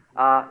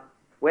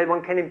 Well,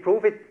 one can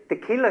improve it. The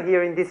killer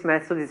here in this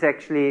method is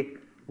actually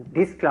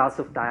this class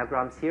of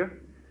diagrams here.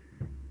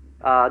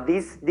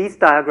 These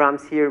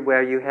diagrams here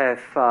where you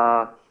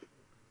have,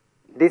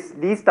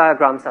 these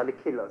diagrams are the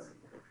killers.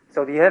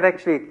 So you have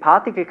actually a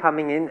particle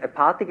coming in, a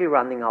particle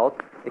running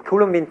out, a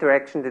Coulomb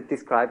interaction that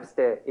describes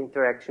the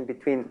interaction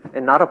between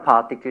another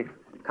particle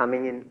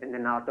coming in and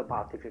another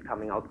particle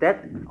coming out.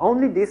 That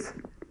only this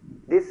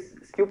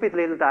stupid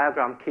little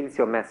diagram kills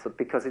your method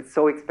because it's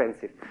so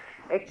expensive.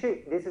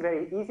 Actually, this is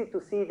very easy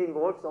to see. It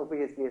involves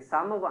obviously a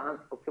sum over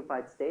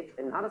unoccupied states,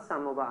 another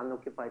sum over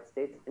unoccupied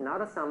states,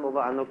 another sum over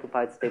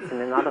unoccupied states,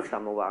 and another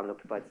sum over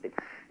unoccupied states.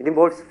 It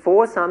involves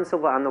 4 sums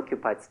over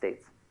unoccupied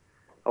states.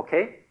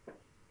 Okay?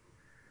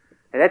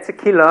 And that's a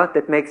killer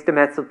that makes the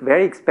method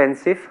very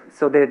expensive.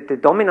 So the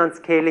dominant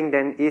scaling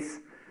then is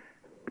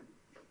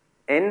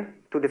n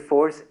to the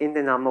 4th in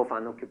the number of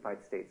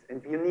unoccupied states.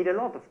 And you need a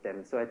lot of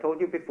them. So I told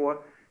you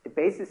before, the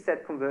basis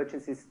set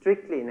convergence is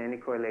strictly in any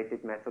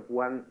correlated method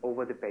 1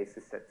 over the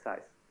basis set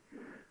size.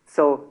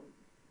 So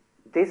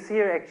this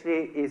here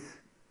actually is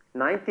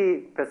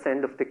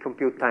 90% of the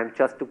compute time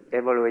just to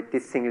evaluate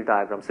this single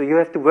diagram. So you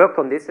have to work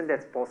on this, and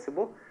that's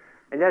possible.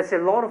 And there's a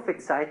lot of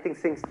exciting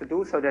things to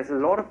do, so there's a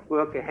lot of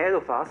work ahead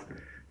of us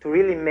to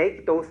really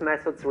make those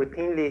methods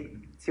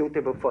routinely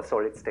suitable for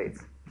solid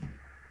states.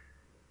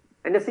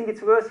 And I think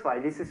it's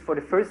worthwhile. This is for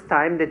the first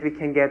time that we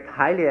can get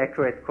highly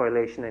accurate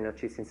correlation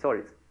energies in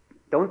solids.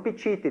 Don't be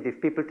cheated.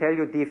 If people tell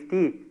you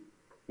DFT,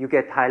 you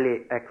get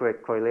highly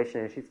accurate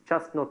correlation energies. It's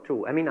just not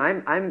true. I mean,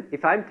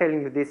 if I'm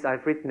telling you this,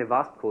 I've written a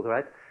vast code,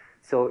 right?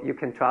 So you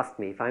can trust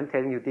me. If I'm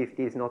telling you DFT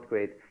is not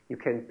great, you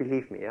can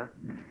believe me, yeah?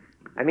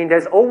 I mean,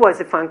 there's always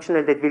a function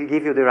that will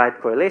give you the right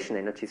correlation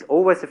energies,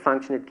 always a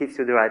function that gives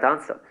you the right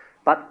answer.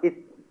 But it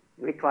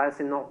requires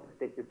a knot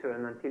that you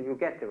turn until you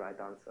get the right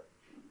answer.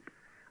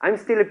 I'm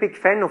still a big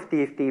fan of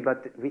DFT,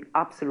 but we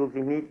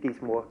absolutely need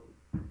these more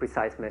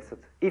precise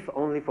methods, if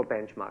only for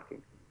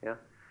benchmarking. Yeah?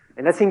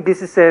 And I think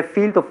this is a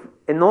field of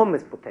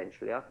enormous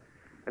potential. Yeah?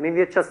 I mean,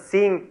 we're just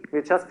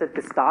at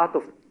the start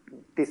of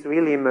this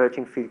really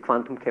emerging field,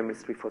 quantum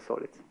chemistry for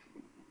solids.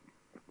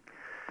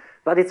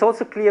 But it's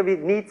also clear we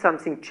need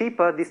something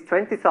cheaper. This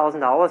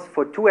 20,000 hours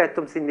for 2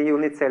 atoms in the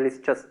unit cell is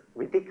just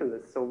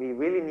ridiculous. So we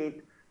really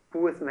need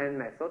poorest man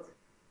methods.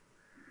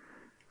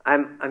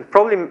 I'm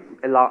probably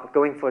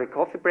going for a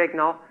coffee break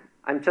now.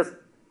 I'm just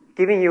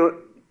giving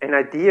you an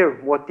idea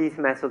of what these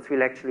methods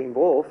will actually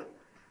involve.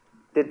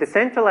 The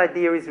central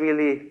idea is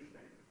really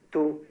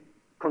to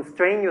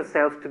constrain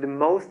yourself to the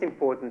most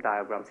important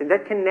diagrams. And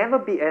that can never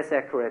be as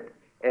accurate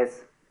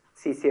as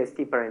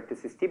CCST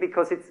parenthesis T,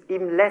 because it's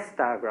even less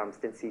diagrams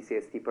than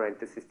CCST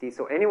parenthesis T.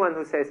 So anyone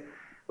who says,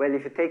 well,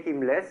 if you take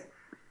even less,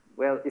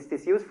 well, is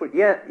this useful?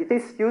 Yeah, it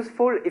is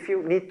useful if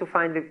you need to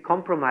find a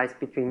compromise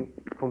between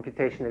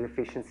computational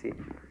efficiency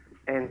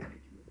and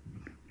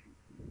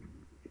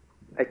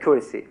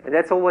accuracy. And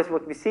that's always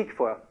what we seek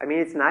for. I mean,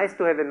 it's nice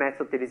to have a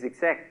method that is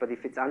exact, but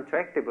if it's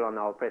untractable on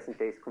our present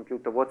day's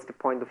computer, what's the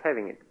point of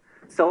having it?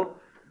 So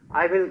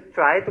I will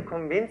try to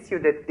convince you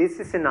that this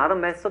is another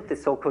method, the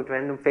so-called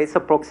random phase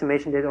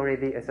approximation that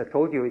already, as I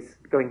told you, is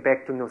going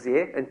back to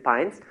Nozier and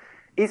Pines,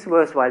 is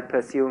worthwhile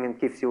pursuing and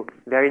gives you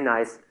very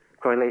nice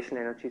correlation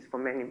energies for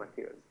many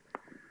materials.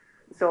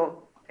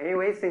 So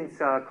anyway, since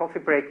coffee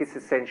break is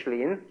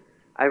essentially in,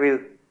 I will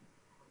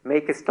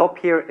make a stop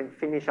here and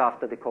finish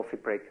after the coffee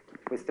break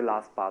with the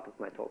last part of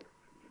my talk.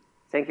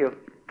 Thank you.